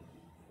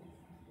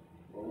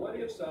 Well, what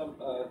if some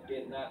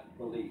did not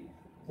believe?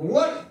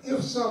 What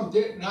if some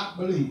did not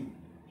believe?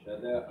 Shall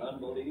their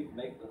unbelief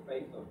make the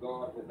faith of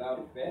God without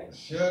effect?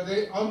 Shall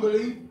their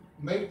unbelief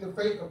make the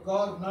faith of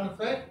God without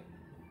effect?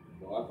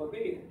 God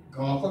forbid.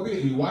 God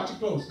forbid. You watch it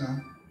close now.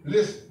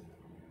 Listen.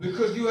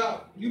 Because you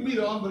meet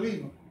an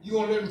unbeliever, you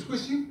gonna let him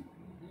twist you?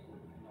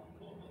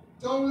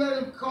 Don't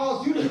let him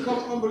cause you to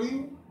become an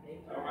unbeliever.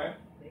 All right.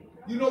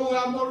 You know what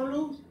I'm going to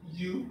lose?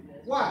 You.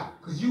 Why?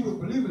 Because you was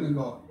believing in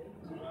God.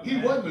 He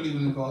wasn't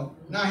believing in God.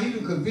 Now he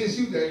can convince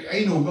you that there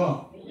ain't no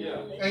God.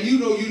 Yeah. And you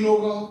know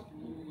God.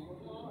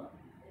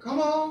 Come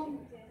on.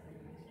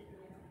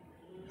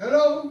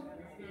 Hello?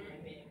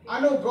 I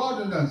know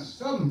God done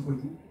something for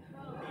you.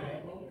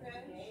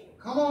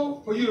 Come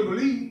on, for you to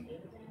believe.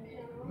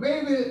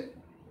 Maybe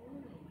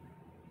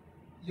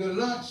your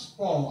lunch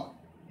spoiled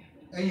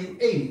and you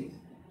ate it.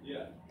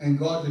 Yeah. And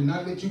God did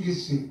not let you get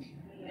sick.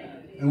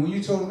 And when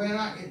you told him, man,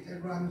 I ate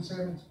that ramen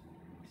sandwich,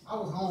 I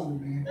was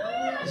hungry, man.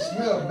 It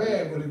smelled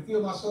bad, but it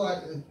filled my soul.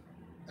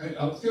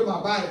 I filled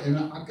my body, and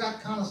I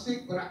got kind of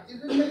sick, but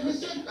it didn't make me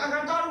sick like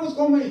I thought it was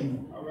going to make me.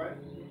 All right.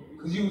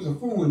 Because you was a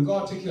fool, and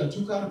God took care of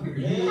two kind of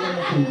people. You and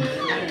a fool.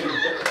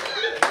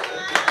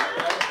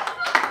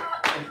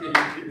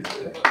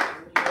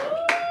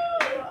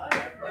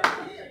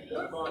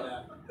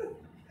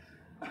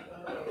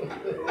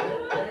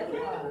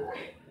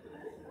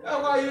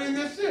 That's why you didn't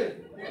get sick.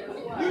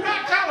 You're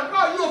not kind of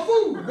God, you're a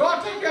fool.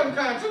 God take care of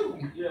kind too.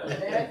 Yeah.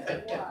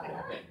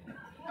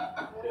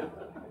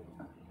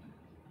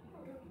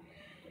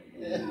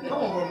 Come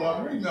on,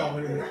 Mark, read me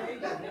over there.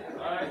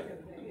 All right.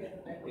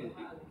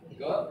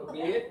 God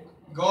forbid.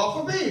 God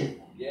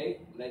forbid. Yea,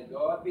 let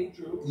God be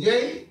true.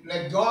 Yea,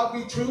 let God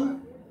be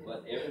true.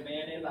 But every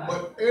man a liar.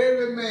 But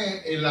every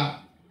man a lie.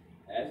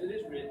 As it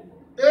is written.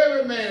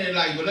 Every man a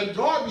lie. But let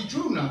God be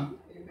true now.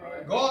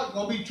 God's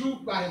going to be true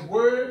by his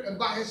word and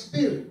by his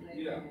spirit.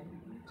 Yeah.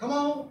 Come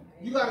on.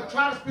 You got to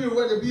try the spirit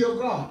whether it be of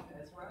God.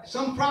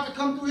 Some prophet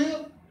come through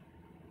here.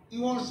 He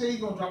want to say he's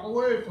going to drop a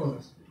word for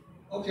us.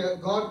 Okay,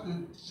 God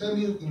send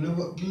me to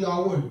deliver, give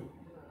y'all a word.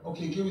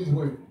 Okay, give his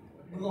word.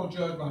 We're going to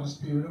judge by the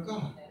spirit of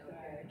God.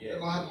 Yeah. They're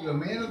going to have to be a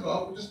man of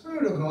God with the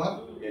spirit of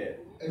God. Yeah.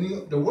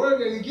 And the word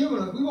that he's giving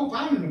us, we're going to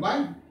find it in the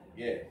Bible.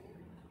 Yeah.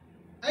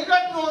 Ain't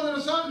nothing new under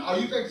the sun. Oh,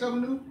 you think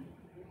something new?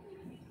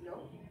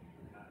 No.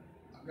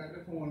 I got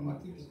that from one of my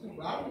teachers too,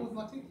 but I don't know who's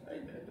my teacher.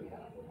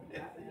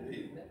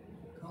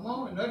 Come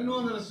on, ain't nothing new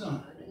under the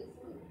sun.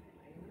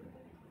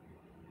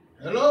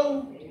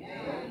 Hello?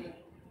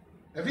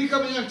 If he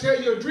come in here and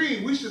tell you a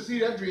dream, we should see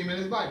that dream in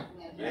his Bible.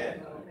 Yeah.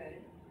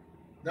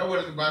 That's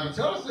what the Bible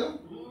tells us.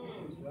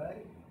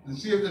 And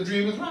see if the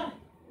dream is right.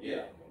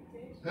 Yeah.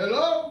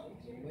 Hello?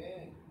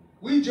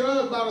 We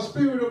judge by the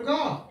Spirit of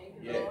God.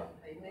 Yeah.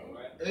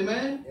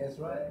 Amen? That's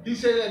right. He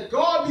said that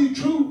God be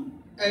true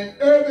and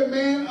every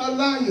man a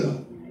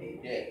liar.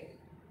 Yeah.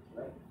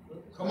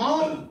 Come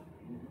on.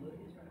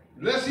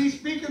 Unless he's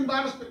speaking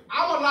by the Spirit.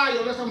 I'm a liar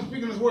unless I'm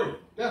speaking his word.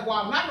 That's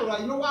why I'm not no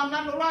liar. You know why I'm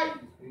not no liar?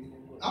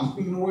 I'm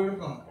speaking the word of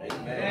God.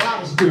 Amen.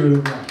 By the Spirit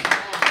of God.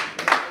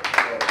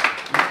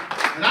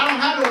 And I don't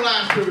have no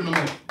lying spirit no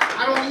more.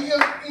 I don't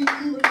even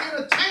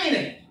entertain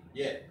it.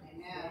 Yeah.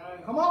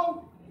 Come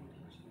on.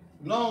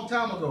 Long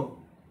time ago.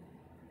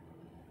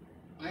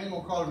 I ain't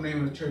going to call the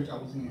name of the church I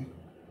was in.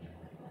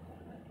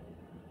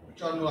 But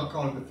y'all know I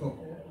called it before.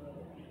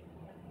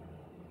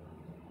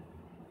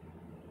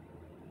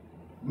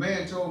 A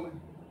man told me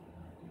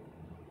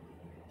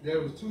there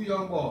was two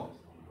young boys.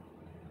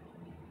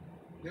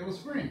 They was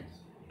friends.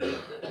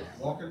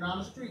 Walking down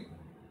the street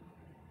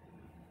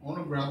on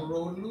a gravel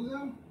road in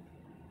Louisiana.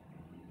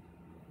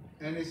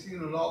 And they seen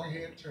a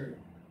loggerhead turtle.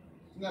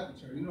 Snapping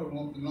turtle. You know the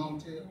one with the long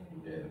tail?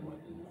 Yeah.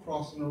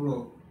 Crossing the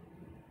road.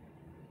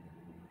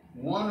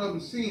 One of them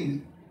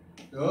seen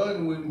it, the other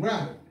one went and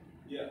grabbed it.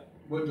 Yeah.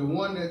 But the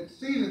one that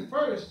seen it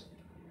first,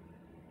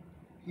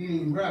 he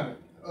didn't grab it.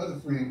 The other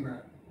friend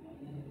grabbed it.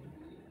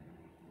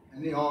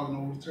 And they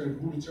arguing over the turtle,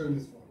 who the turtle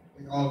is for.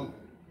 They arguing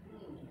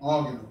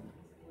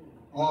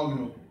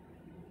over it.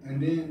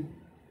 And then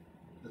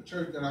the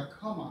church that I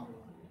come out of,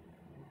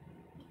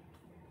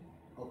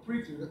 a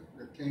preacher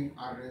that came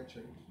out of that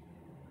church,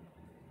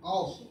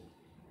 also,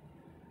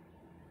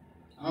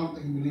 I don't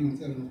think he believed in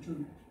telling the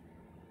truth.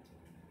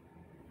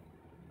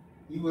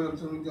 He went up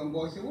to the young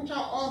boy and said, what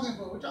y'all arguing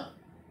for? What y'all?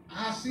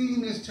 I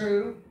seen this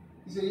turtle.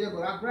 He said, yeah,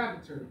 but I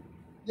grabbed the turtle.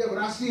 Yeah, but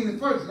I seen it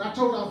first. And I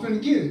told you I was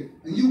finna get it.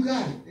 And you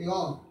got it. They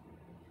all.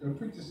 The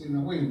preacher said,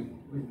 now wait a minute.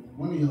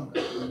 One of y'all got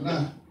the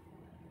lie.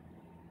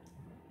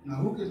 Now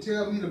who can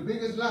tell me the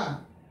biggest lie?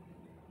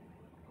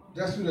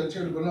 That's who that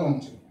turtle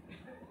belonged to.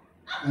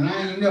 And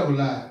I ain't never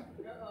lied.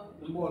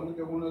 The boy looked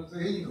at one of them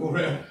and said, here you go,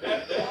 Rev.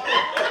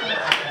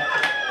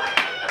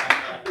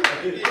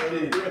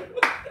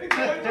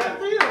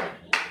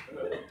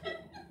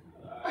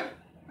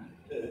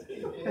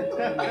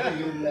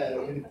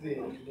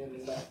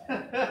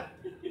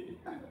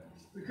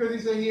 Because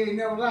he said he ain't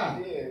never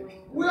lied. Yeah.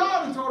 We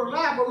all been told a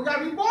lie, but we got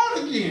to be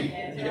born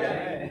again.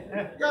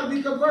 Yeah. We got to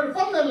be converted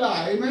from that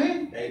lie.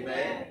 Amen?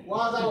 Amen.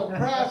 While our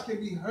prayers can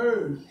be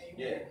heard.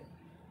 Yeah.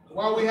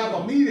 While we have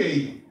a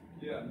mediator.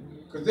 Yeah.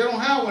 Because they don't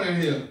have one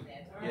in here.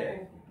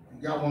 Yeah.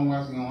 You got one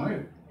watching on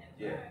here.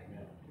 Yeah.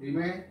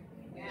 Amen?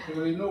 So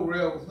they know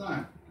Rev was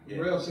lying. Yeah.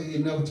 Rev said he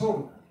had never told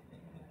him.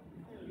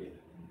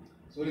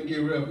 So they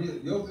gave Rev,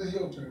 yours is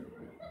your turn.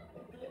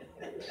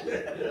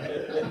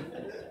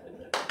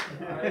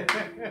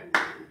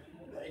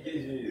 Thank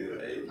you,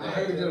 Jesus. I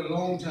heard that a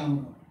long time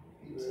ago.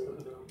 Yeah.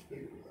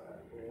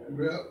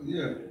 Well,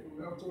 yeah.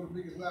 Well, told the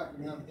biggest lie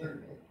can have the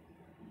church.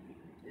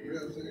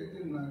 Well, said it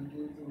didn't lie, it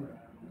gave it to her.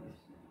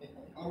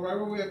 All right,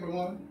 where we at,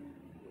 Belong?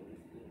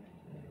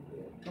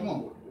 Come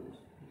on.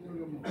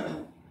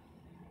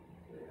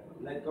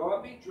 Let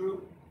God be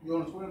true. You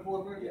on the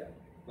 24th verse? Yeah.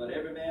 But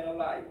every man a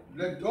liar.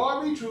 Let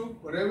God be true,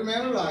 but every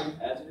man a liar.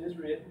 As it is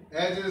written.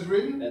 As it is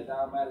written. That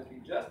thou mightest be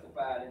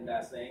justified in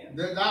thy sayings.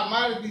 That thou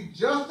mightest be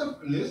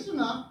justified. Listen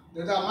now.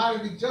 That thou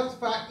mightest be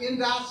justified in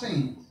thy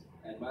sins.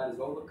 And mightest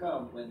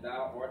overcome when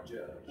thou art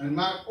judged. And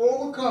might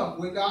overcome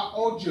when thou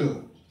art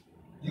judged.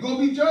 You're going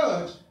to be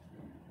judged,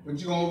 but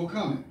you're going to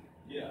overcome it.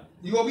 Yeah.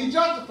 You're going to be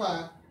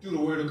justified through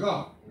the word of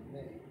God.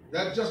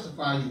 That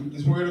justifies you,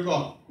 this word of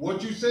God.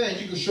 What you're saying,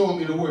 you can show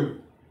them in the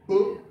word.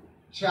 Book,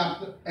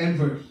 chapter, and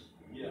verse.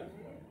 Yeah.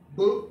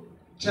 Book,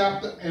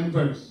 chapter, and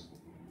verse.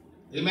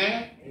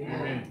 Amen?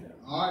 Amen.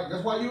 All right,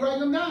 that's why you write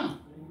them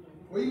down.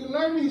 Well, you can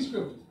learn these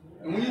scriptures.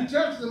 And when you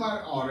tell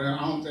somebody, oh, I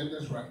don't think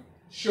that's right.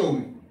 Show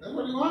me. That's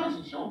what you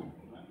want to show me.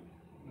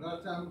 A lot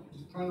of times,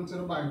 just turn them to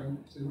the Bible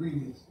and say,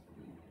 read this.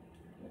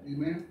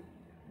 Amen?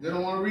 They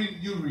don't want to read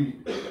it, you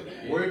read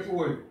it. Word for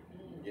word.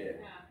 Yeah.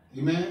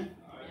 Amen?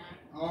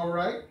 All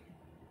right.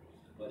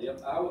 But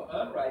if our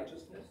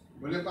unrighteousness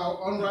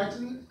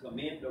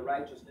commend the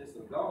righteousness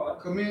of God,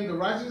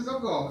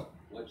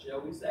 what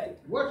shall we say?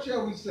 What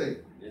shall we say?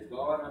 Is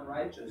God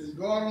unrighteous? Is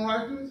God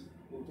unrighteous?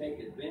 Who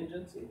taketh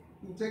vengeance?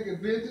 Who taketh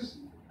vengeance?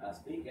 I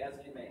speak as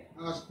a man.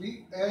 I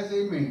speak as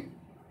a man.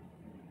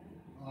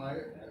 All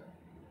right.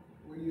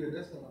 Well, yeah,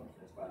 that's all.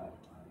 That's 5.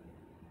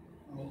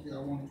 Okay, I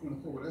want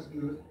 24. That's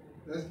good.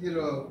 Let's get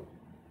our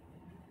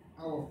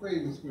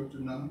favorite scripture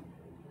now.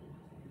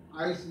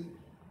 Icing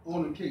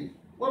on the cake.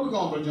 Where we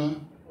going, Brother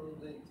John?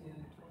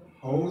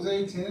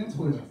 Hosea 10 and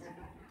 12.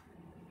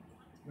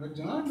 Brother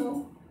John,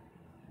 no.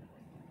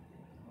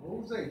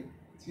 Hosea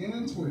 10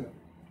 and 12.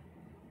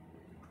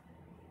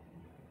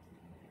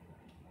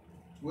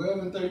 12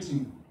 and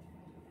 13.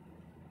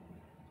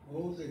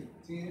 Hosea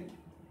 10,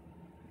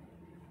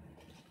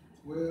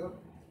 12,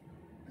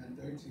 and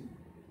 13.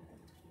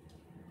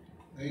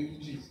 Thank you,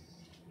 Jesus.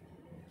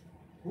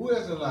 Who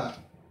is alive?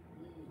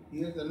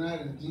 He is denied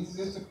that Jesus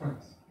is the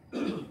Christ.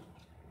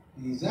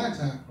 He is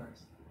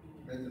Antichrist.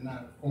 They deny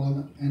the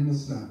Father and the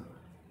Son.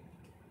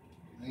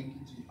 Thank you,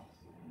 Jesus.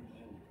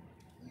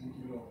 Thank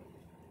you, Lord.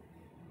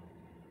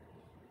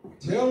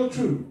 Tell the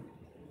truth.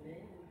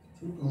 The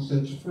truth gonna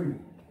set you free.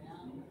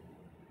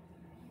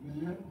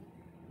 Amen.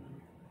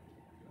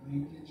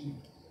 Thank you,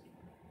 Jesus.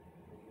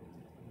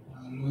 I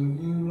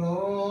love you,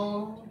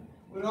 Lord,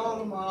 with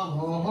all of my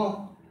heart.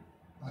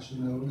 I shall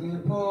never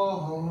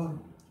depart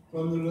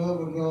from the love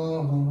of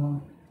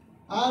God.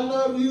 I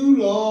love you,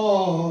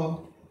 Lord,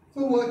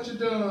 for what you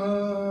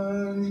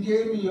done. You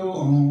gave me your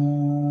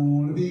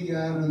only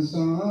begotten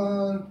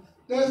Son.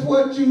 That's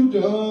what you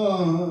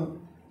done.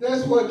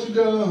 That's what you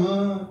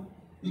done.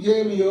 You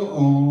gave me your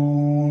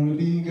only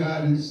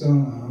begotten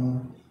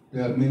Son.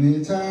 There are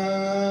many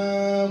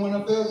times when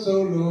I felt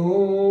so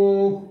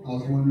low, I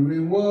was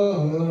wondering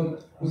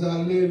what was I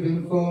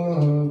living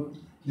for.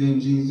 Then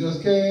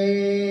Jesus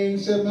came,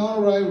 set me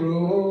on the right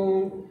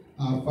road.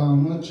 I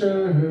found a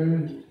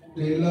church,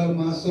 they love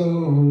my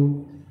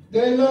soul.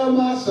 They love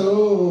my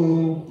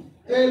soul.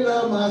 They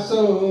love my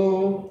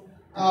soul.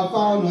 I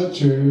found a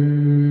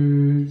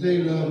church,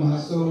 they love my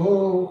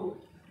soul.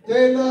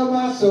 They love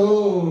my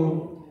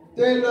soul.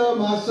 They love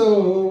my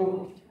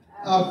soul.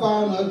 I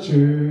found a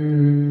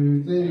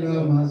church, they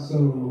love my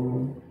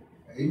soul.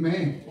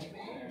 Amen.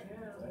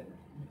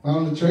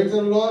 Found the church of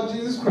the Lord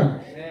Jesus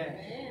Christ.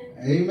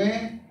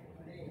 Amen.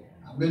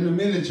 I've been to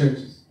many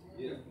churches.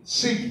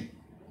 Seeking.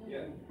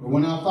 But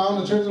when I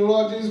found the church of the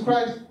Lord Jesus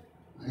Christ,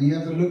 I ain't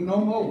have to look no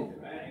more.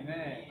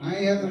 I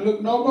ain't have to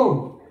look no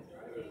more.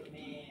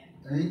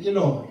 Thank you,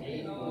 Lord.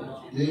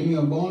 Gave me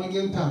a born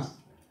again pastor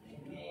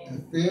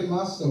that fed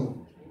my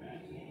soul.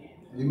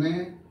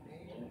 Amen.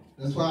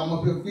 That's why I'm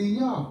up here feeding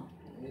y'all.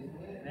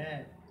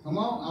 Come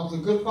on, I was a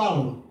good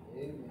follower.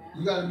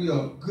 You got to be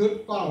a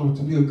good follower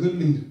to be a good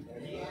leader.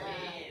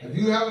 If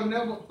you haven't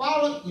never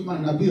followed, you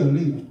might not be a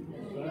leader.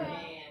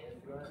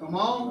 Come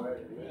on.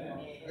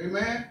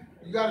 Amen.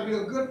 You got to be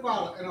a good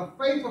follower and a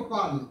faithful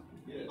follower.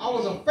 I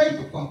was a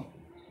faithful follower.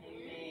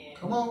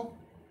 Come on.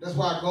 That's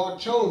why God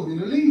chose me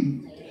to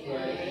lead.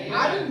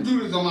 I didn't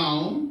do this on my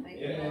own.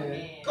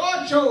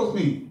 God chose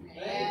me.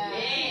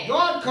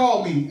 God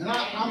called me, and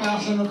I'm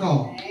answering the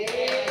call.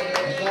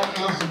 I'm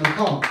answering the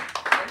call.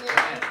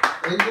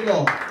 Thank you,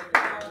 Lord.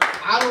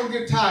 I don't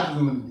get tired of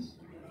doing this.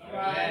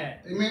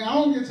 Amen. I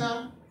don't get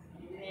tired.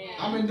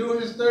 I've been doing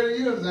this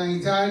 30 years. I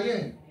ain't tired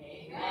yet.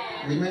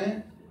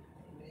 Amen.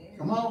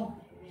 Come on.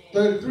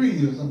 33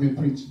 years I've been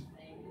preaching.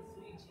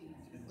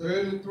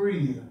 33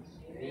 years.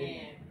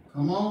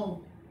 Come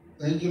on.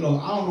 Thank you,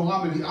 Lord. I don't know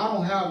how many. I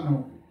don't have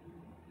no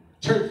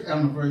church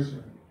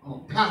anniversary or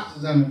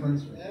pastor's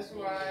anniversary. That's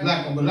right.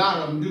 Like a lot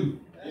of them do.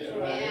 That's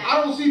right.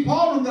 I don't see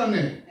Paul have done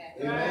that.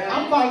 Right.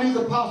 I'm following these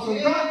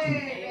apostles'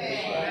 doctrine.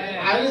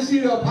 I didn't see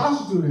the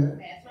apostles do that.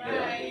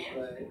 That's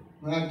right.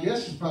 But I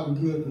guess it's probably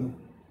good to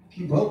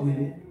keep up with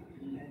it.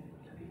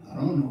 I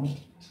don't know.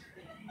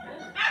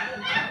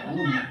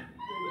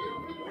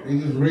 They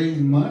just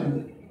raising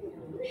money.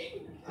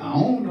 I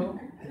don't know.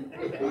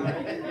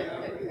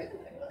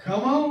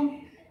 Come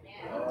on.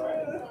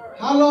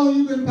 How long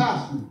you been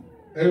pastoring?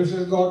 Ever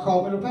since God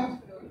called me to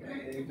pastor.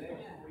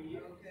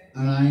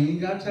 And I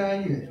ain't got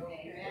time yet.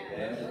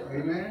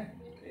 Amen.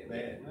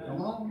 Amen.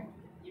 Come on.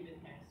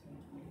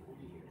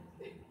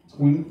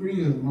 23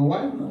 years. My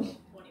wife knows.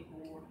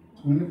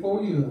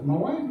 24 years. My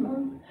wife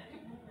knows.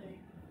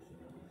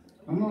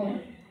 Come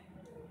on.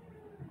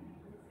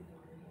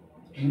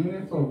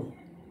 24.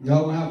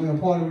 Y'all gonna have me a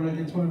party when I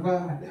get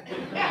 25?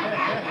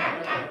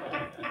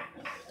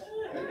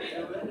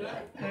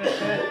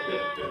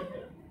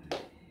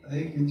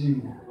 Thank you,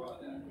 Jesus.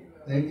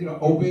 Thank you to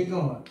obey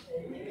God.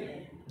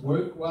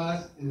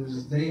 Work-wise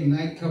is day and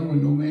night come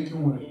when no man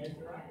can work.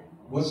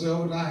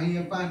 Whatsoever thou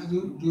hand find to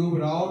do, do it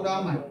with all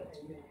thy might.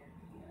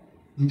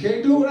 You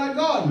can't do it without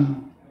God now.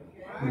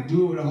 But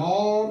do it with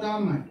all thy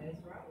might.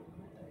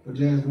 But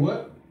there's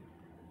what?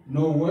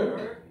 No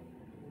work,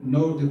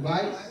 no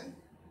device,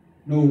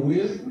 no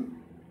wisdom,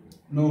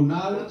 no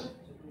knowledge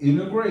in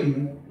the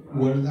grave.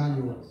 What is thou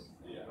yours?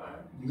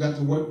 You got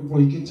to work before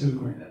you get to the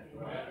grave.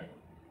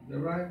 Is that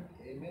right?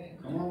 Amen.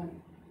 Come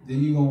on.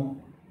 Then you're going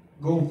to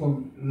go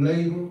from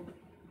labor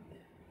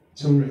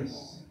to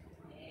rest.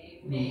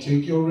 You're going to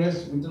take your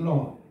rest with the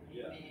Lord.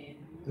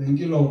 Thank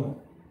you, Lord.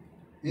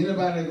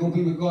 Anybody that go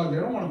be with God, they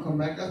don't want to come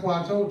back. That's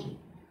why I told you.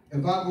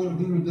 If I go to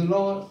be with the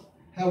Lord,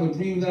 have a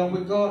dream that I'm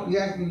with God, you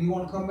ask me, you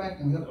want to come back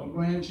and help your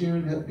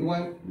grandchildren, help your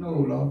wife? No,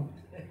 Lord.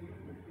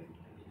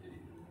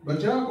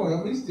 But y'all going to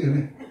help me still.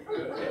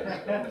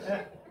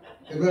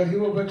 You better hear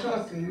what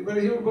Bertrand say. You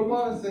better hear what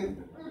Mama say.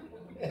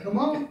 Come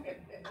on.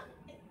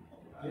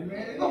 Amen.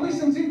 There's going to be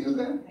some teachers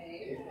there.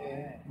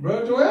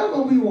 Brother Joel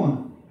going to be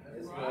one.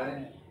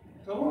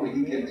 Come on,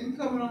 you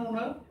coming on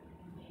up.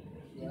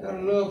 You got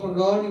a love for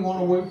God. You want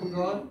to work for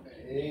God.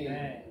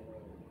 Amen.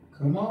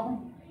 Come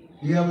on.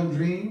 You having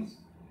dreams.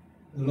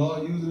 The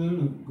Lord using them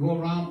to go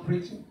around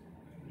preaching.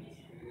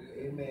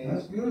 Amen.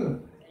 That's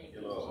good. Thank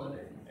you, Lord.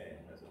 Amen.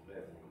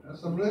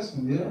 That's a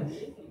blessing,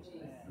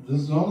 yeah.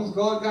 As long as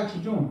God got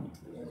you doing.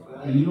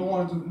 And you don't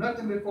want to do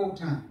nothing before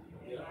time.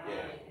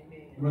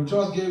 What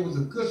Charles gave was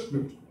a good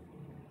scripture.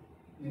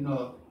 You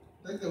know,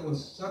 I think that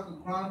was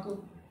 2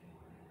 Chronicles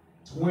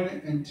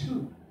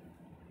 20:2.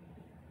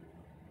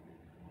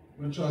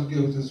 What Charles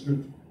gave was a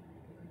scripture.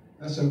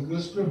 That's a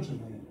good scripture,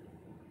 man.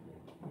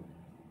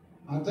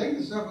 I think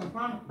it's 2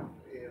 Chronicles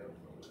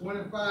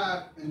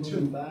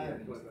 25:2.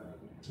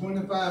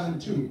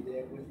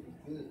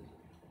 25:2.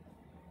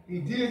 He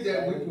did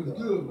that which was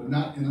good, but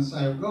not in the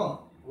sight of God.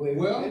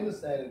 Well, in the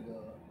sight of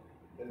God,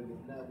 but it was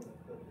not with a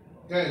perfect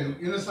heart.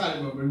 Yeah, in the sight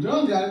of God. But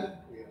John got it.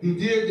 He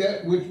did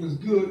that which was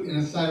good in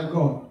the sight of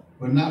God,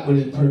 but not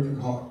with a perfect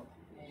heart.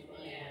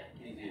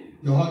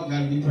 Your heart got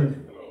to be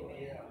perfect.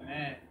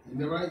 Amen. And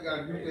the right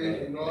got to do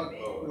things in God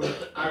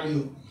with out of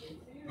your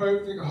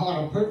perfect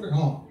heart, a perfect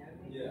heart.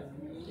 Yeah.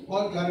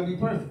 Heart got to be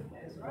perfect.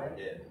 That's right.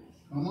 Yeah.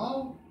 Come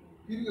on.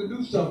 People can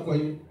do stuff for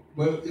you,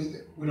 but is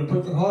it with a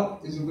perfect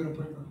heart? Is it with a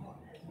perfect heart?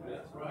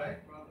 That's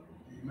right, brother.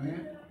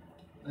 Amen.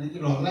 Thank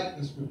you, Lord. I like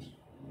the scripture.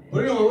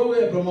 But anyway, where we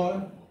at,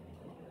 Brother?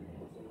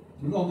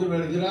 We're going to get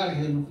ready to get out of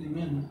here in a few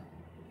minutes.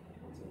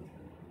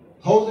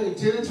 Hosea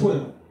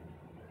 10:12.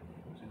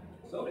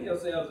 Sow to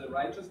yourselves in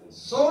righteousness.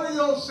 Sow to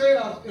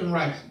yourselves in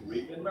righteousness.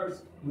 Reap in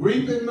mercy.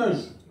 Reap in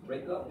mercy.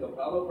 Break up your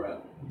fallow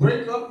ground.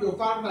 Break up your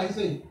fallow ground. He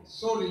said,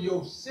 sow to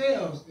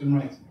yourselves in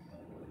righteousness.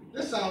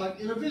 This sounds like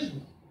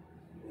individuals.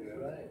 Yeah,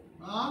 right.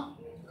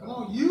 Come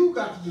on, you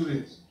got to do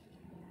this.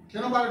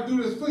 Can't nobody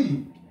do this for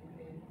you.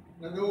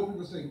 Like the old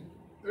people say,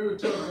 every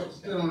child got to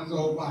stand on his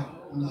own body,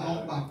 on his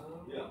own body.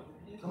 Yeah.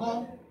 Come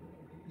on.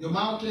 Your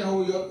mom can't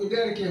hold you up. Your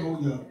daddy can't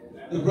hold you up.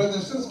 Your brother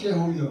and sister can't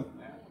hold you up.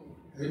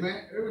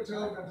 Amen. Every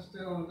tongue got to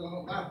stand on his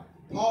own body.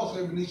 Paul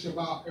said, "Beneath your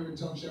bow, every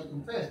tongue shall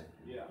confess."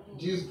 Yeah.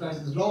 Jesus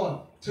Christ is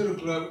Lord to the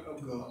glory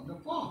of God the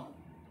Father.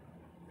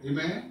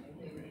 Amen.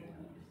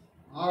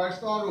 All right,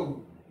 start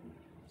over.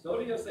 Sow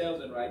to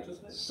yourselves in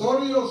righteousness. Sow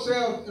to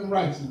yourselves in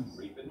righteousness.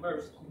 Reap in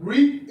mercy.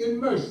 Reap in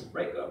mercy.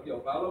 Break up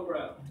your fallow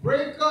ground.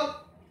 Break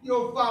up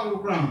your fallow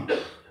ground.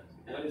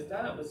 When it's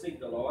time to seek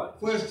the Lord.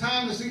 For it's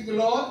time to seek the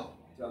Lord.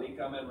 Till he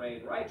come and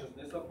rain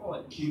righteousness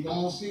upon you. Keep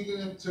on seeking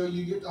until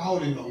you get the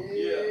Holy Ghost.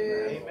 Yeah.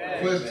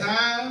 Amen. For it's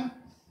time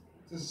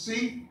to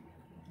seek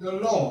the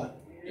Lord.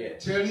 Yeah.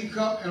 Till he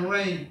come and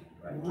rain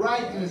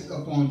righteousness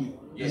upon you.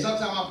 Yeah. And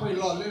sometimes I pray,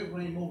 Lord, let it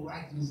rain more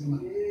righteousness in my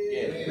life.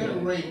 Yeah. Let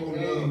it rain more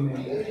love in my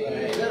life.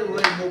 Let it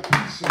rain more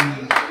peace in my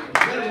life.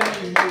 Let it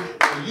rain more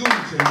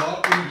unity, Lord,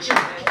 in the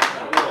church.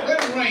 Let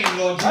it rain,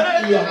 Lord, in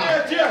your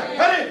house.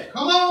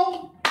 Come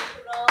on.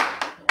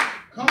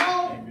 Come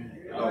on.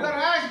 You got to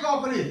ask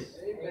God for this.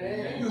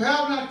 You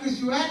have not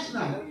because you ask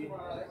not.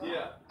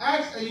 Yeah.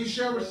 Ask and you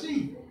shall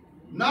receive.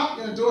 Knock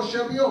and the door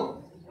shall be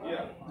open.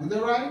 Yeah. Is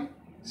that right?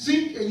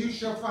 Seek and you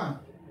shall find.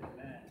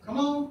 Come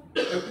on.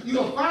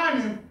 You'll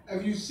find him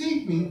if you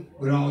seek me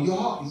with all your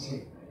heart, he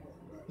said.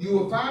 You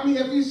will find me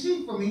if you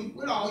seek for me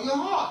with all your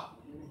heart.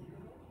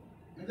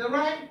 Is that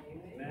right?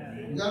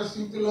 Amen. You got to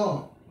seek the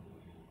Lord.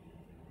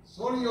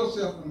 Sow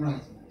yourself in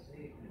righteousness.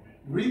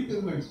 Reap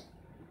in mercy.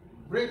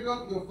 Break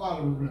up your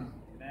fallow ground.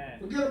 Amen.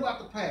 Forget about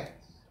the past.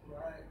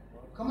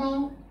 Come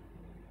on.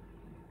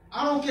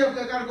 I don't care if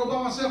I got to go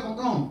by myself, I'm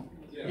gone.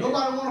 Yeah.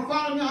 Nobody want to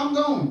follow me, I'm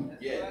gone.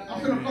 Yeah.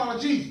 I'm going to follow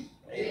Jesus.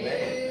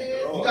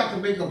 Amen. You got to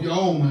make up your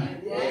own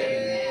mind.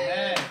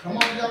 Yeah. Come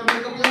on, you got to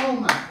make up your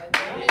own mind.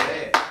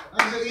 Yeah.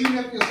 Like I said, even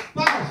if your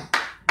spouse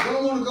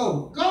don't want to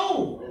go,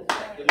 go.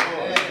 Thank the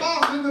Lord. The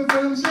spouse living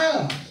for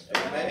themselves.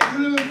 Amen.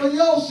 You living for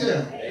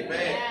yourself.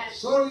 Amen.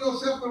 Sow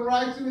yourself in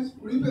righteousness,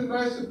 reap in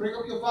mercy, break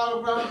up your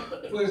fallow ground,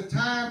 for it's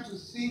time to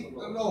seek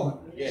the Lord.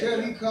 Yes.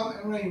 Till he come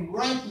and rain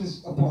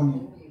righteousness upon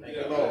you. Thank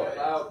the Lord.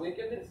 Plowed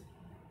wickedness.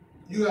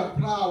 You have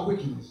plowed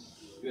wickedness.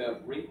 You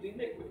have reaped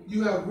iniquity.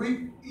 You have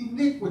reaped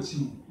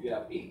iniquity. You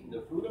have eaten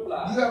the fruit of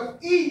life. You have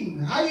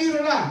eaten. How you eat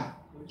a lie?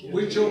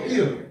 With your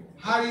ear.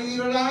 How do you eat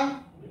a lie?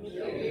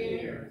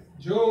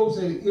 Job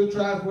said,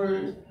 ill-tried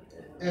words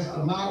as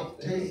the mouth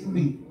tastes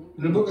meat.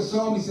 In the book of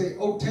Psalms, he said,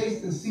 oh,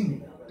 taste and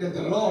see that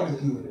the Lord is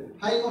good.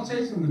 How you going to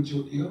taste him with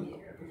your ear?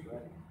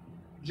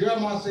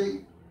 Jeremiah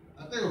said,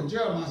 I think it was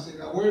Jeremiah said,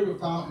 thy word was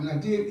found, and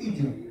I did eat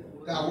them.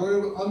 Thy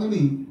word was unto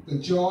me, the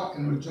joy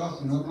and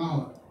rejoicing of my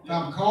heart. And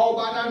I'm called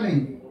by thy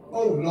name,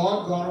 O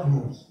Lord God of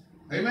hosts.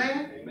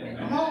 Amen? Amen.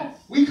 Come on.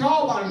 We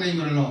call by the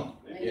name of the Lord.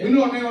 Yeah. We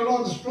know the name of the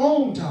Lord is a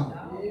strong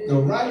tower. The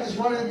righteous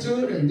run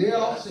into it, and they're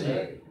all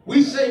saved.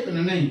 We safe in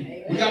the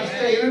name. We got to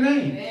stay in the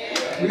name.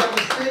 We got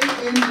to stay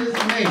in his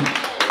name.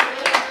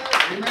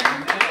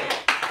 Amen?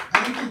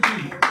 Thank you,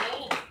 Jesus.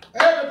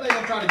 Everything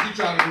I'm trying to get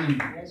you out of the name.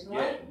 That's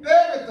right.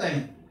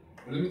 Everything.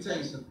 But let me tell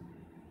you something.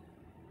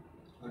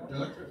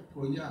 Adultery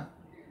will pull you out.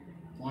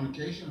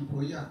 Fornication will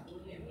pull you out.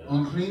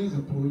 Uncleanness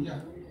will pull you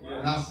out.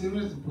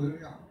 Lasciviousness will pull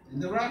you out.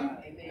 Isn't that right?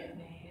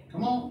 Amen.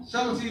 Come on.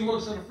 17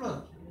 works of the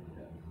flesh.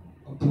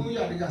 Will pull you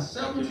out. They got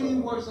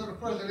 17 works of the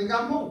flesh, and they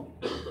got more.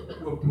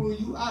 Will pull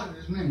you out of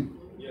this name.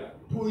 Yeah.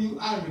 Pull you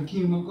out of the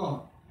kingdom of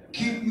God.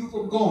 Keep you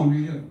from going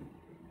to heaven.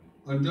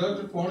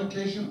 Adultery,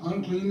 fornication,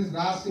 uncleanness,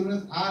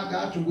 lasciviousness,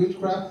 idolatry,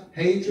 witchcraft,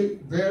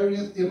 hatred,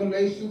 variance,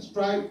 immolation,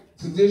 strife,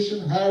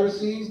 sedition,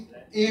 heresies,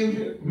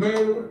 envy,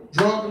 murder,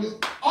 drunkenness,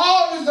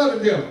 all this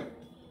other devil.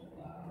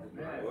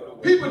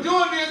 People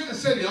doing this and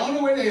say the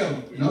only way to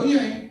heaven. No, you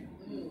ain't.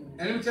 And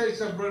let me tell you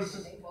something, brothers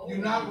and sisters. You're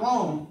not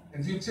wrong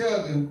if you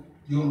tell them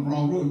you're on the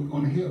wrong road. You're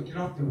going to hell. Get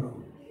off the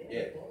road.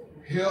 Yeah.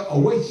 Hell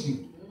awaits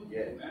you.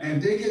 Yeah.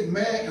 And they get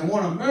mad and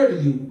want to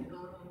murder you.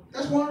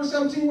 That's one of the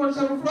 17 works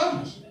of the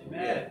flesh.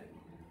 Yeah.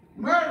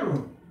 Murder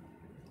them.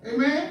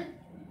 Amen?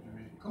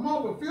 Come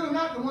on, but feel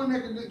not the one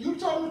that can. You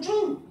told them the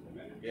truth.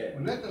 Yeah.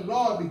 But let the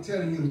Lord be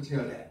telling you to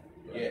tell that.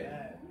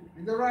 Yeah.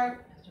 Is that right?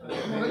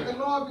 Come on, let the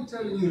Lord be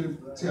telling you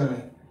to tell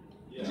that.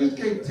 You just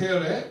can't tell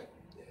that.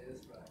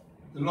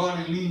 The Lord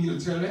ain't leading you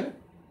to tell that.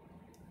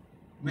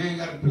 Man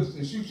got a pistol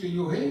and shoot you in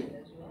your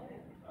head.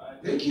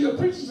 They kill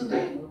preachers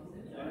today.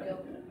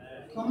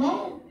 Come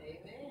on.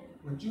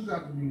 But you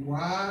got to be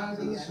wise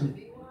as a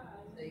serpent.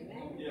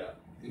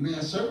 Amen.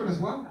 A serpent is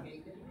wise.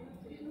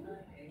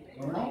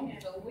 Come on.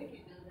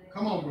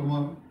 Come on, brother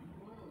mother.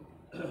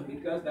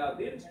 Because thou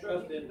didst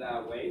trust in thy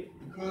way.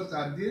 Because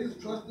thou didst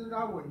trust in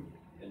thy way.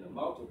 In the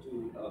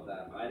multitude of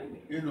thy mighty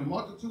men. In the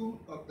multitude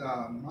of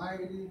thy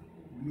mighty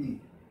men.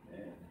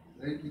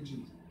 Thank you,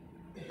 Jesus.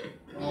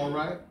 All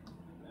right.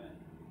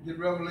 Get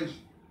Revelation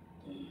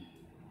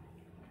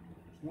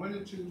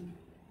 22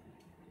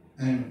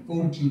 and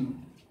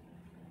 14.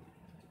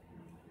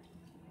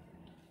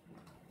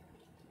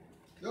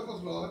 Help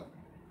us, Lord.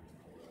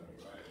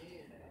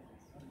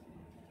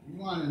 You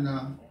want it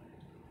now.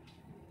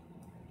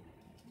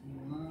 You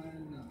want it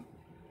now.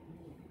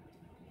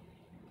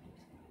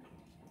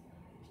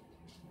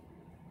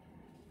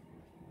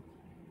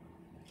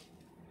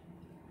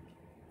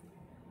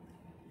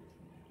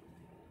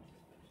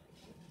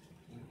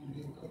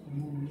 Get a couple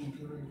more, we're going to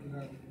get ready to get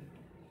out of here.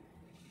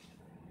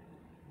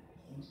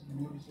 Once the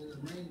Lord said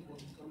the rain supposed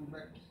to be coming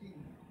back to see me.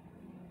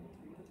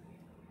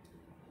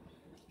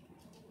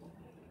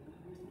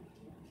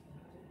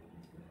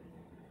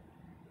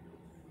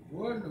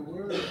 What in the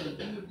world are they going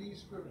to do with these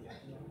scriptures?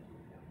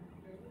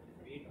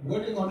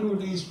 What are they going to do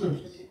with these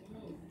scriptures?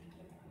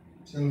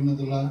 Tell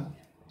another lie.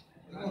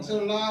 They're going to tell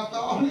a lie after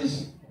all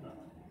this?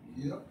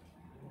 Yep.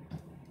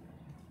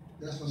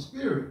 That's a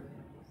spirit.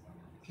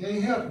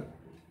 Can't help it.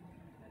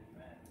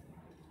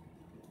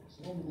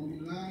 So we're going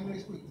to be lying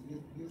next week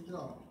to get a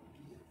job.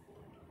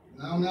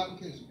 Lie on the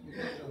application,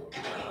 get a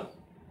job.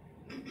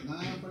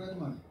 Lying for that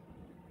money.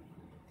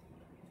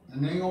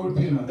 And they ain't going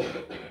to repent of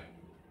it.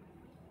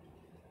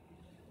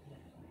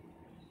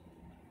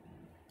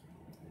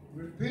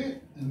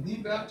 Repent and be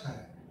baptized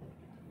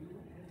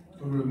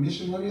for the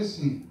remission of your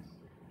sins.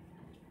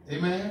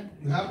 Amen.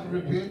 You have to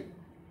repent.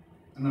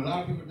 And a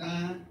lot of people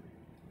dying,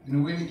 and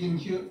the way they're getting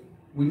killed,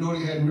 we know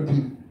they hadn't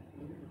repented.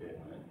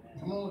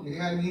 Come on, they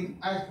hadn't even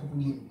asked for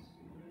forgiveness.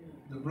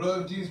 The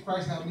blood of Jesus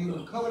Christ haven't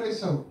even covered their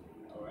soul.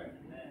 All right.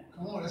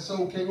 Come on, that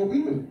soul can't go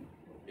be with him.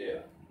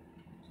 Yeah.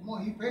 Come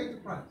on, he paid the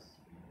price.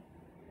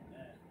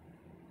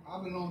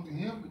 I belong to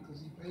him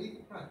because he paid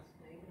the price.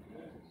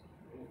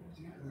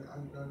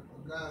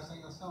 A guy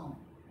sang a song.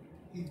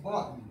 He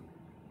bought me.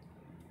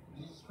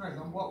 Jesus Christ,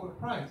 I'm bought with a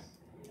price.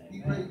 He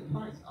paid the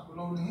price. I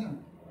belong to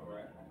him. All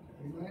right.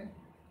 Amen.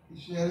 He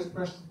shed his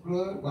precious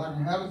blood, but I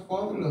can have his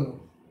father love.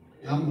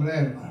 I'm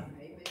glad about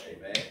it.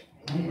 Amen.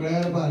 I'm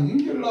glad about it.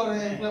 You get a lot of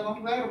hand clap.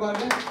 I'm glad about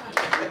that.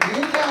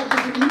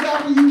 You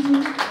got for you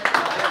too.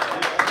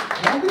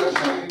 Don't be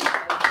ashamed.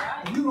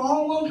 If you the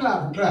only one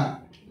clap.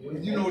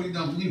 You know what he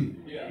done for you.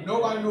 Yeah.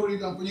 Nobody know what he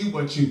done for you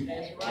but you.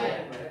 That's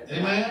right.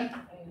 Amen.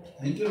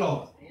 Thank you,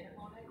 Lord. Stand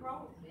on that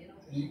cross.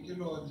 Thank you,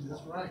 Lord.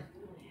 That's right.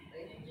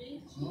 Thank you,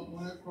 Jesus. Not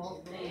on that cross,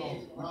 but I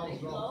lost. When I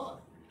was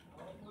lost.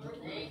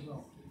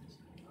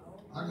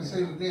 I can say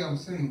today I'm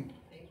saved.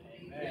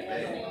 I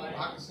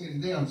can say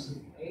today I'm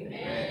saved.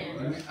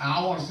 Amen.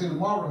 I want to say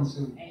tomorrow I'm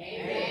saved.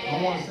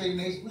 I want to say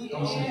next week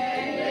I'm saved.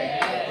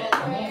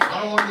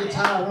 I don't want to get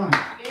tired running.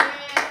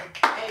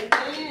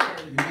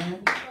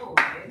 Amen.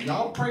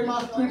 Y'all pray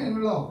my strength in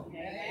the Lord.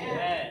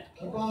 Amen.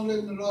 Keep on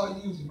letting the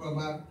Lord use you,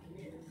 brother.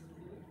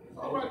 It's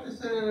all right to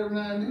say that every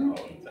now and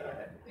then.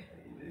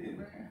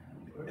 Amen.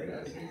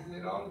 I say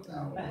it all the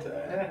time.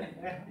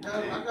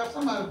 I got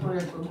somebody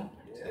praying for me.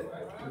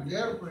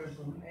 Gary praying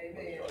for me.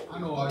 I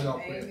know all y'all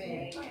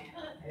praying for me.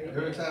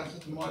 Every time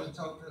Sister Margie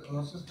talked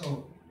to Sister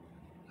Hope,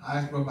 I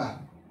ask Brother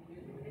Bible.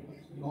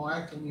 She's going to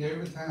ask for me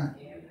every time.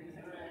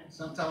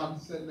 Sometimes I be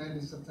sitting there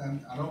and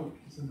sometimes I don't.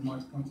 Sister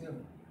Margie come tell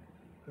me.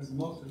 Because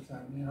most of the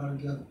time, me and her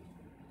together.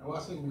 That's why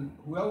I say,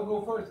 whoever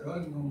go first, the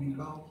other's going to be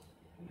lost.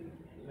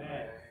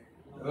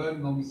 The other's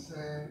going to be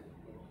sad.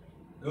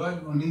 The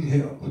other's going to need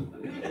help.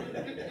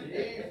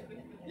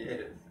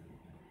 Yes.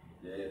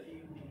 Yes.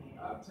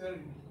 I'll tell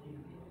you.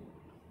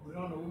 We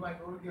don't know. We might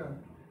go together.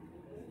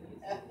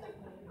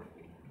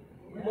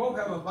 We both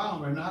have a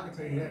bond right now. I can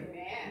tell you that.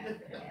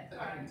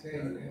 I can tell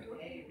you that.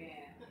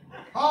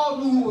 Paul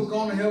knew who was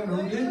going to heaven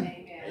and who didn't.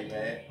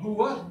 Amen. Who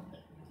wasn't.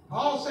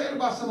 Paul said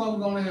about some of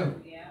them going to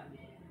heaven.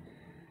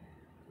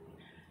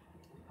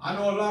 I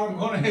know a lot of them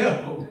going to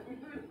hell.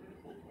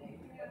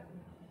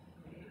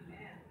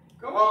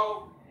 Come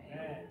on.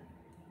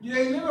 You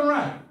ain't living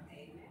right.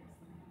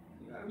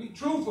 You got to be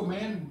truthful,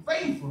 man, and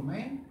faithful,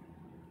 man.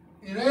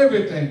 In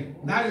everything,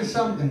 not in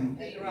something.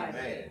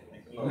 Amen.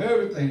 In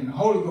everything, the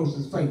Holy Ghost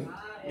is faithful.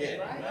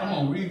 Yeah. Come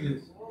on, read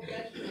this.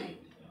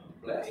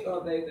 Blessed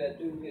are they that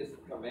do his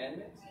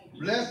commandments,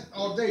 Blessed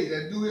are they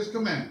that do his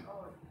commandments,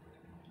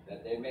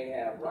 that they may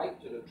have right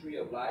to the tree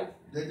of life,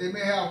 that they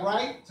may have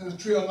right to the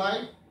tree of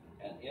life,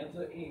 and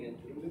enter in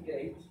through the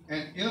gates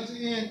and enter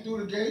in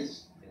through the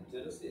gates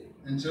into the city.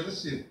 into the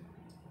city.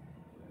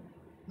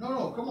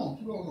 No, come on,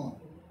 keep on going.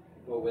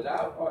 For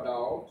without are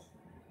dogs,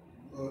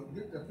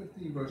 Get that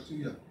 15 verse 2,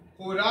 yeah.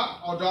 For without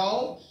are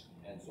dogs,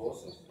 and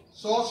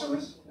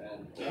sorcerers,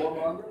 and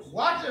whoremongers,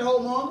 watch it,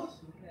 whoremongers.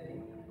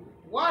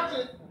 Watch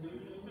it.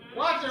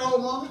 Watch it,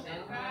 whoremongers.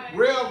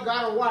 Rev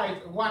got a wife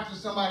and watching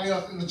somebody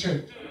else in the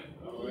church.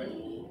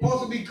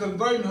 Supposed to be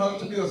converting her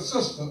to be a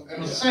sister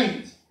and a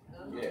saint.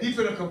 He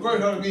finna convert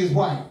her to be his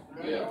wife.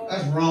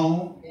 That's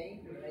wrong.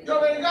 You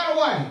already got a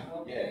wife.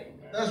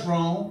 That's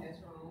wrong.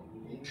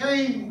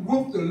 Cain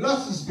whooped the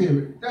lusting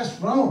spirit. That's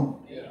wrong.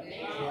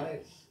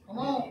 Come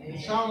on.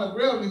 It sounds like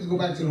Rev needs to go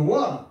back to the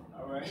water.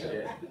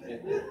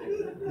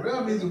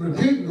 Rev needs to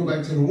repent and go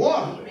back to the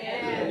water.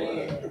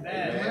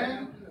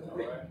 Amen.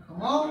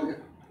 Come on.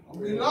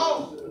 Don't be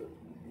lost.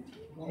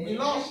 Don't be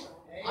lost.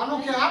 I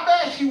don't care how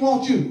bad she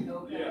wants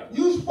you.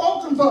 You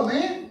spoken for,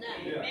 man.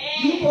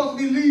 You supposed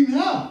to be leading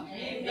her.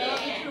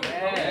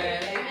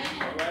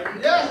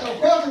 Yes,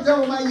 of course the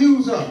devil might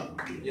use her.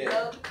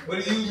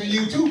 But he's using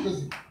you too,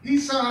 because he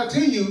sent her to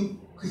you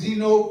because he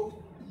know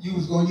you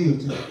was going to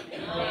yield to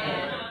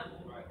her.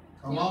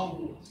 Come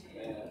on.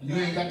 You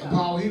ain't got the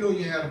power. He know you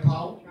ain't have the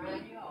power.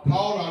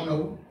 Paul I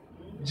know.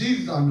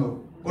 Jesus I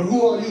know. But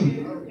who are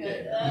you?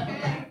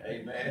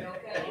 Amen.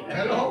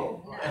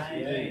 Hello?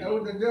 That's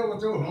what the devil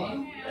told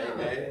him.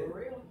 Amen.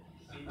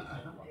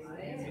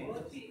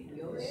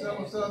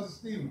 Seven sons of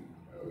Stephen.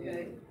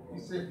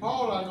 He said,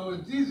 Paul I know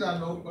and Jesus I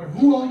know, but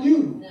who are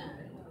you?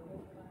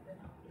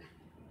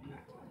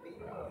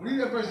 Read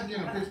that verse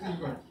again, the 15th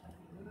verse.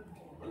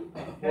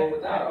 for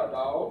without are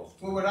dogs,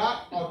 For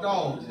without are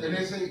dogs. And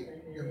they say,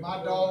 if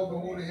my dog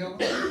don't go to heaven,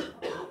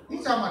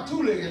 he's talking about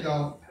two-legged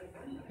dog.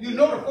 You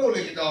know the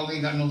four-legged dog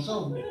ain't got no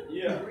soul.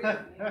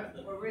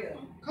 For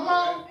real. Come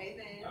on.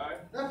 Amen.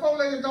 That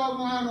four-legged dog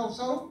don't have no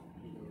soul.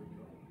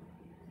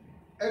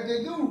 If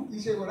they do, he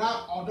said,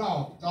 without are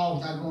dogs,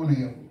 dogs not going to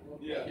heaven.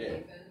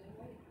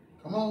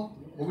 Come on.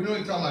 But we know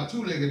he's talking about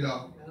two-legged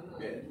dog.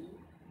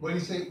 But he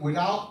said,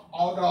 without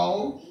are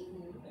dogs,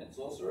 and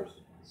sorcerers,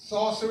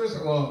 sorcerers,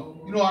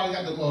 you know how they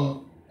got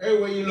the,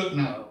 everywhere you look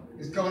now,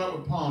 it's coming up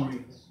with palm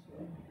readers.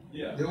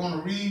 They want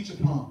to read your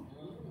palm.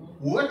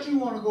 What you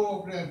want to go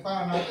over there and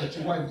find out that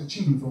your wife is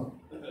cheating for?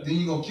 Then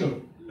you're going to kill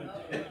her.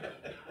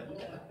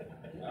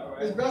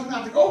 It's best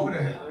not to go over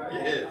there.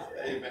 Yes.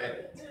 Amen.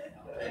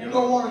 You're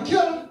going to want to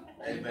kill her.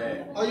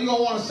 Amen. Or you're going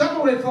to want to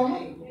separate from her.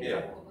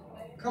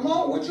 Come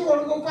on, what you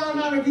want to go find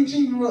out if he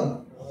cheating or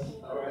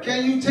what?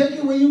 Can you take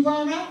it when you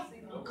find out?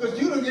 Because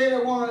you done gave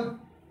that woman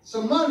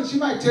some money. She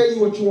might tell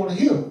you what you want to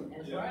hear.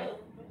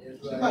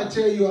 She might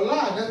tell you a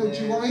lie. That's what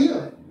you want to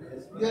hear.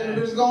 You haven't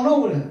just gone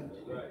over there.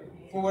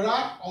 For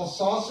without all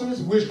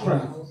sorcerers,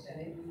 witchcraft.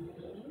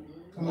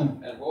 Come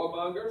on. And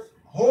whoremongers.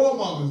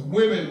 Whoremongers,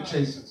 women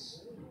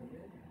chasers.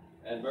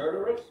 And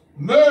murderers.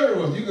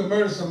 Murderers. You can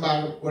murder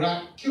somebody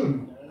without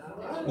killing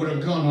them with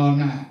a gun or a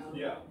knife.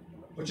 Yeah.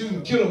 But you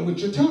can kill them with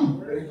your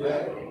tongue.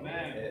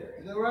 Amen.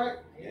 Is that right?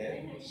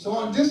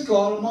 Sowing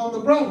discord among the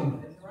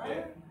brethren.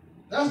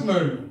 That's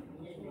murder.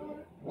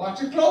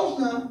 Watch it close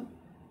now.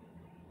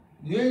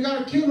 You ain't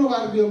got to kill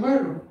nobody to be a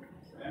murderer.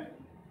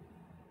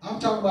 I'm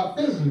talking about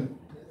physically.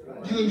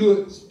 You can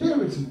do it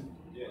spiritually.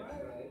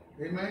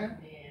 Amen.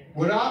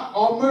 Without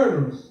all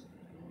murderers.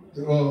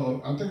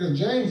 I think it's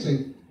James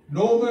said,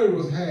 no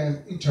murderers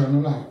has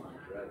eternal life.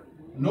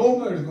 No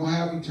murderers going to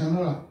have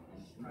eternal life.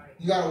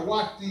 You got to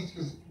watch these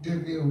because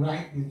they're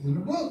right within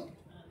the book.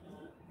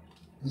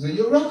 It's in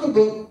your record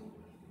book.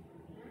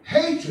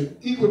 Hatred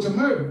equal to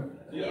murder.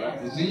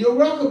 It's in your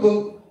record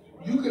book.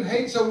 You can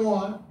hate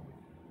someone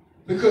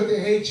because they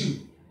hate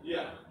you.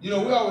 You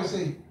know, we always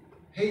say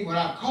hate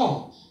without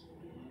cause.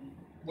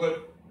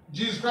 But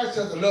Jesus Christ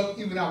says to love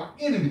even our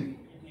enemy.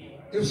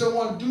 If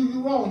someone do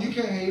you wrong, you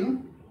can't hate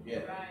them.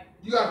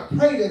 You got to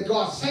pray that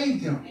God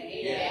save them.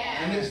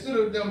 And instead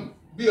of them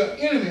be an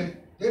enemy,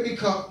 they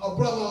become a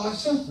brother or a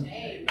sister.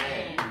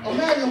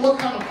 Imagine what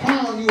kind of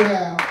crown you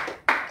have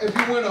if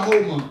you win a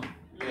homeowner,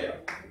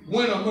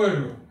 win a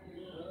murderer,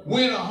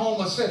 win a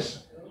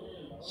homosexual.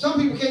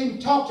 Some people can't even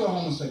talk to a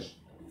homosexual.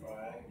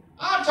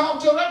 I talk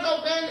to them,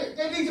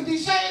 they need to be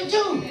saved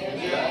too.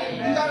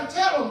 You got to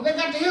tell them, they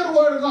got to hear the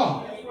word of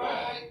God.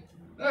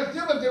 That's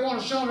different if they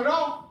want to shun it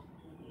off.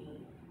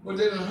 But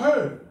they done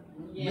heard.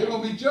 They're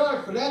going to be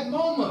judged for that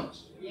moment.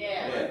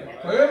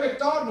 For every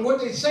thought and what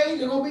they say,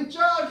 they're going to be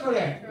judged for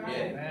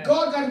that.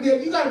 God got to be,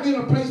 you got to be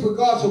in a place with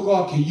God so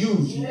God can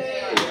use you.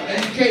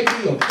 And you can't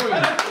be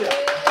afraid.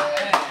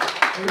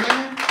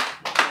 Amen.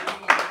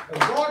 If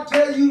God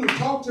tell you to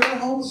talk to that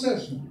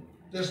homosexual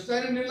that's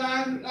standing in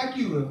line like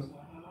you is,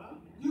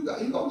 He's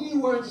going to give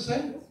you words to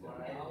say.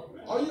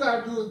 All you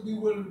got to do is be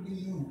willing to be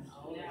used.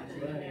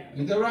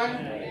 Is that right?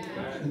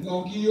 He's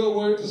going to give you a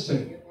word to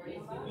say.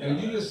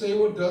 And you just say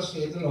what thus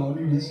saith the Lord,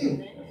 and that's it.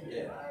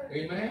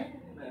 Amen?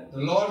 The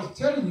Lord is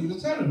telling you to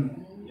tell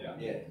him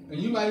that.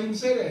 And you might even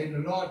say that, hey, the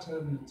Lord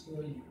tells me to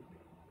tell you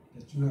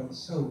that you have a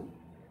soul,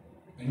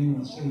 and he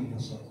wants to save your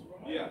soul.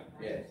 He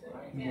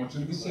wants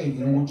you to be saved.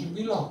 He don't want you to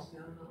be lost.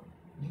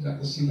 You got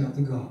to seek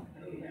after God.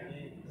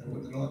 That's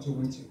what the Lord told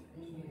me to.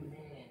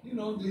 You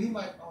know, he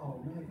might,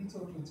 oh man, he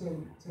told you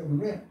to tell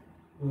me that.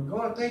 Well,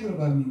 God thinking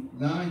about me.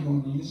 Now I ain't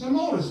going to give you some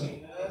more to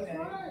say.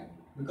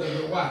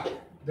 Because of why?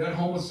 That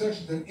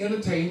homosexual didn't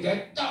entertain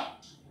that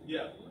thought.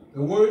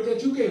 The word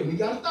that you gave him, he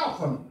got a thought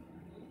from him.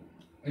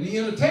 And he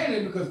entertained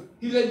it because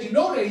he let you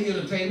know that he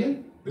entertained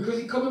it because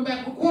he coming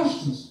back with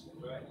questions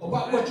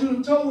about what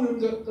you told him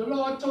that the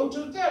Lord told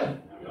you to tell him.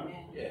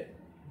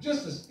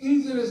 Just as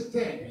easy as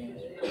that.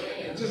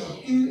 Just as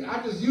easy,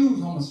 I just use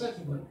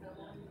homosexual, but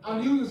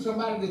I'm using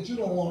somebody that you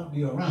don't want to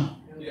be around.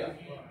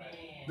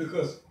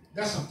 Because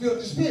that's a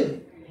filthy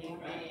spirit.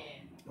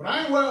 But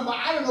I ain't worried about,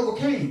 I didn't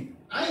overcame.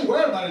 I ain't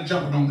worried about it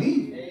jumping on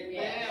me.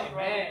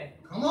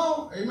 Come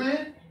on,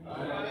 amen.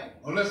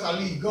 Unless I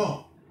leave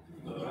God.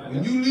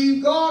 When you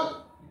leave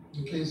God,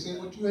 you can't say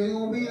what you ain't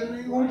gonna be and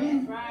ain't gonna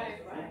be.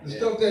 The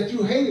stuff that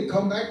you hated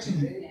come back to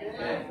you.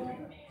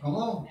 Come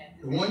on.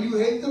 The one you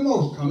hate the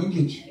most come and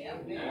get you.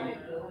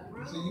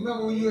 So you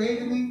remember when you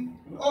hated me?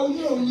 Oh,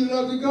 you know when you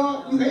loved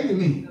God, you hated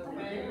me.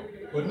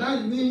 But now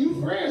me and you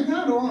friends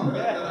now, don't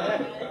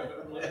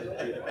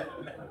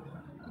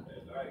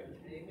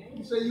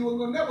you say you were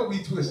gonna never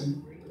be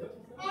twisted.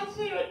 I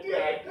said, you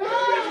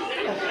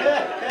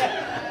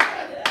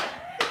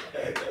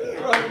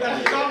got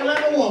to talk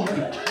like a woman.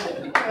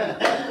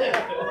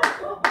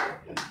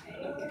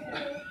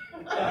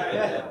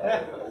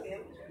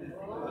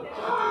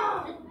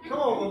 Come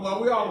on, man,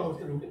 we almost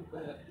through.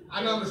 I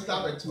know I'm going to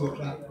stop at 2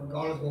 o'clock,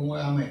 regardless of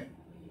where I'm at.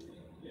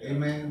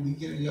 Amen. We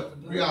getting up for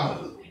 3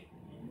 hours.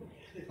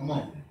 Come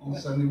on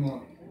Sunday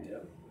morning.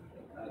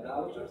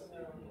 Idolaters.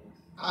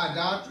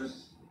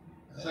 Idolaters.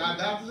 That's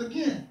idolaters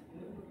again.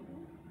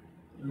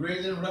 We read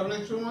it in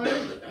Revelation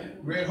 1:8.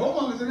 Read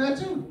whoremongers in that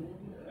too.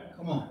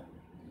 Come on.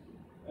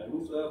 And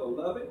whosoever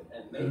love it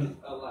and make it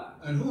alive.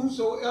 And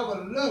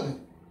whosoever love it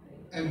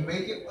and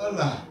make it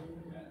alive.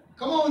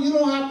 Come on, you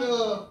don't have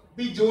to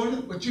be doing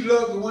it, but you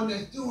love the one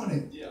that's doing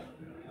it.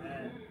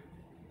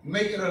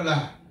 Make it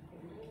alive.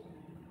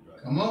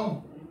 Come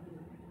on.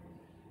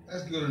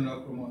 That's good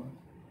enough. Come on.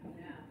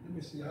 Let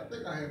me see. I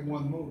think I had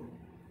one more.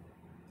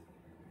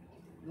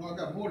 No, I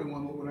got more than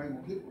one more, but I ain't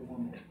going to get for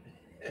one more.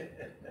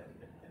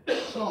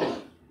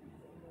 Psalms.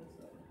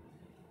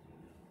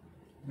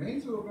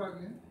 Ain't 2 o'clock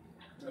yet.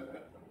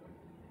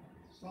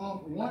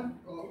 Psalms 27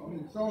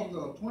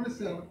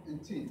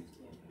 and 10.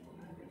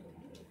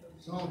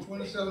 Psalm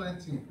 27 and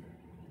 10.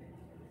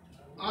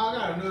 I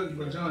got another,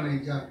 but John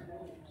ain't got it.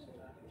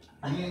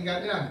 He ain't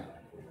got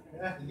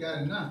that. He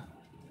got it now.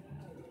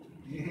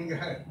 He ain't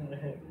got it.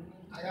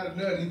 I got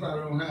another he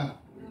probably don't have.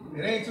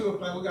 It ain't 2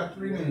 o'clock. We got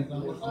 3 minutes.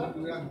 I'm gonna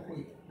do that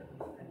quick.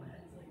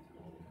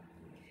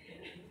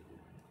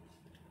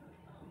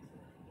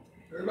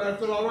 Everybody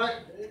feel all right?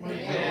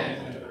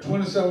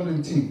 27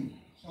 and 10.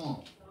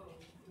 Song.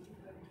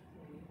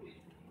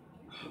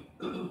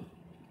 We're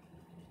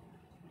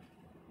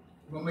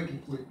gonna make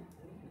it quick.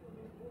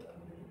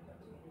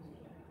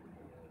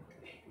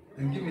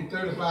 And give me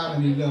 35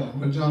 and 11,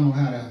 but John don't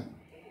have that.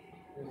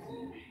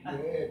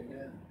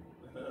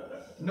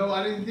 No,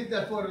 I didn't get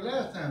that for the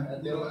last time.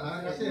 You know,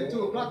 like I said,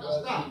 2 o'clock,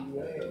 I stopped.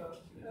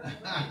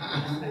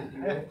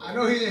 I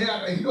know he didn't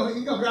have it. He gonna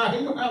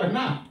have it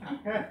now.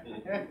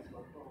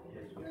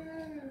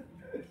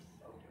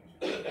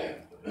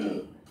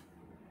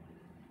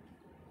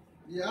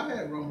 Yeah, I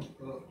had Romans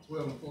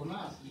 12 and 4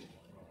 now.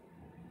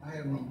 I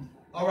had Romans.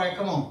 All right,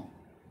 come on.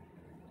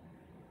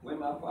 When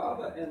my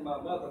father and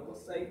my mother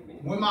forsake me.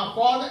 When my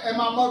father and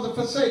my mother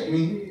forsake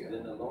me.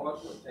 Then the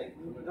Lord will take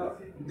me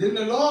up. Then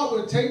the Lord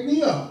will take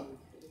me up.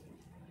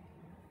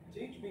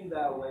 Teach me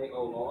thy way,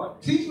 O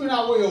Lord. Teach me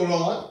thy way, O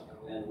Lord.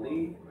 And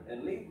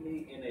lead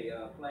me in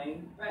a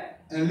plain path.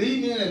 And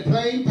lead me in a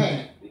plain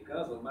path.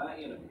 Because of my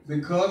enemies.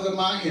 Because of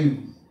my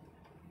enemies.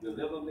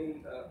 Deliver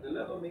me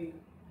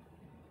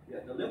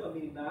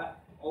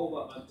not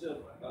over until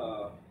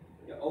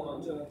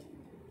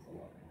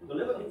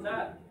deliver me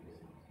not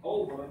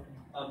over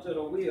unto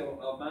the will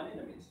of my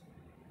enemies.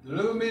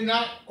 Deliver me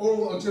not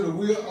over unto the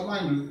will of my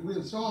enemies. We're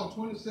in Psalm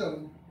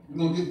 27. We're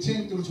going to get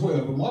 10 through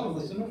 12. But one of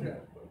us know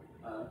that.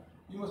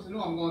 You must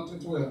know I'm going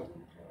to 12.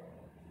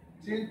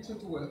 10 to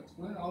 12.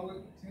 20 all the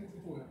way 10 to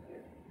 12.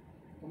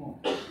 Come on.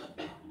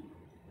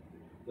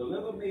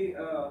 Deliver me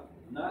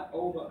not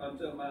over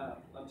unto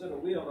the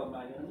will of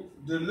my enemies.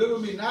 Deliver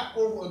me not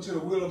over unto the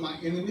will of my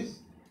enemies.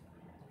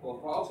 For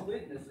false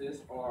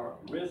witnesses are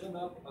risen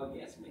up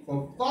against me.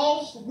 For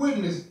false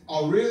witnesses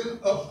are risen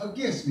up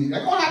against me.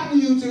 That's going to happen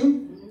to you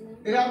too.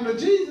 It happened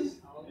to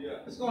Jesus. Yeah.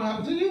 It's going to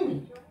happen to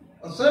you.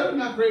 A servant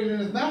not greater than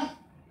his master.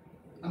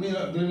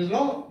 Than his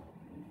Lord.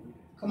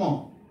 Come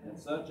on. And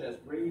such as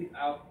breathe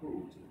out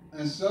cruelty.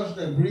 And such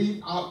that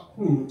breathe out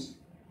cruelty.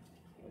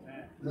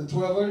 The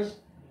 12 verse?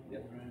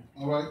 Yep.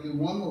 All right, get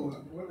one more.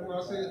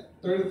 What I said?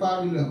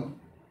 35 and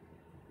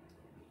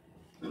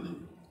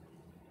 11.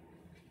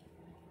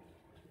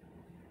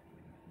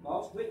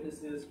 False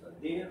witnesses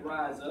did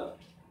rise up.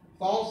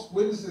 False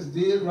witnesses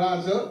did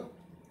rise up.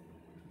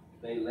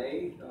 They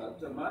laid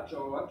to my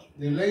charge.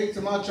 They laid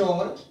to my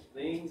charge.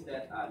 Things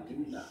that I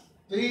knew not.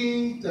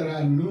 Things that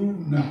I knew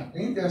not.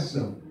 Ain't that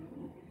so?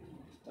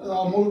 They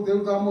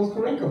was almost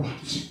correct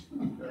about you.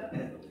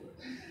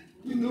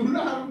 You knew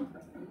not.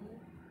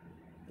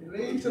 They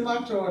laid to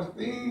my charge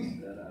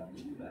things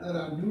that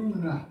I knew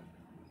not.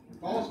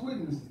 False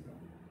witnesses.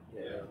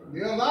 Yeah.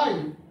 They'll lie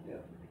you.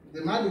 Yeah. They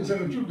might be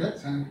telling the truth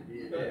that time.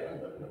 Yeah.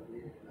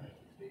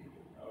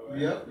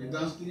 Yep, you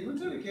done Stephen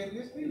too. They can't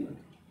get Stephen.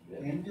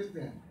 Can't get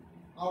that.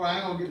 All right, I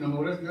ain't gonna get no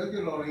more. Let's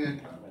get it all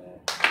in.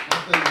 I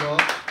thank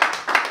God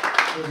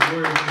for the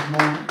words this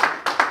morning.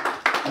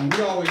 And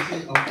we always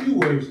say a few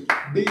words,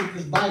 big as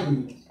this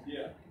Bible is.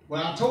 Yeah.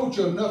 But I told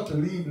you enough to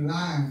leave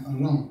lying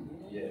alone.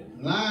 Yeah.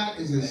 Lying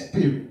is a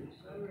spirit.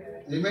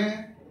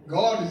 Amen?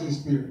 God is a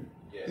spirit.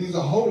 Yeah. He's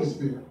a Holy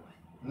Spirit.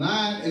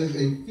 Lying is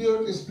a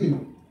filthy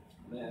spirit.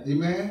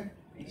 Amen?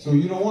 So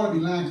you don't want to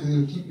be lying because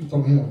it'll keep you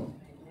from heaven.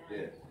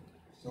 Yeah.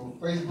 So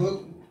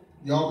Facebook,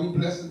 y'all be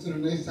blessed until the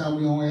next time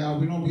we on air.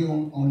 We don't be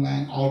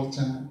online all the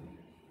time.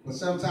 But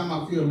sometimes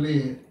I feel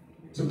led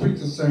to preach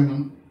a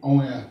sermon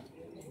on air.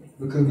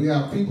 Because we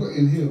have people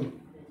in here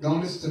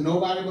don't listen to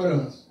nobody but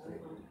us.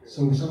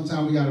 So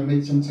sometimes we got to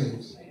make some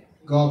tapes.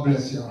 God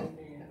bless y'all.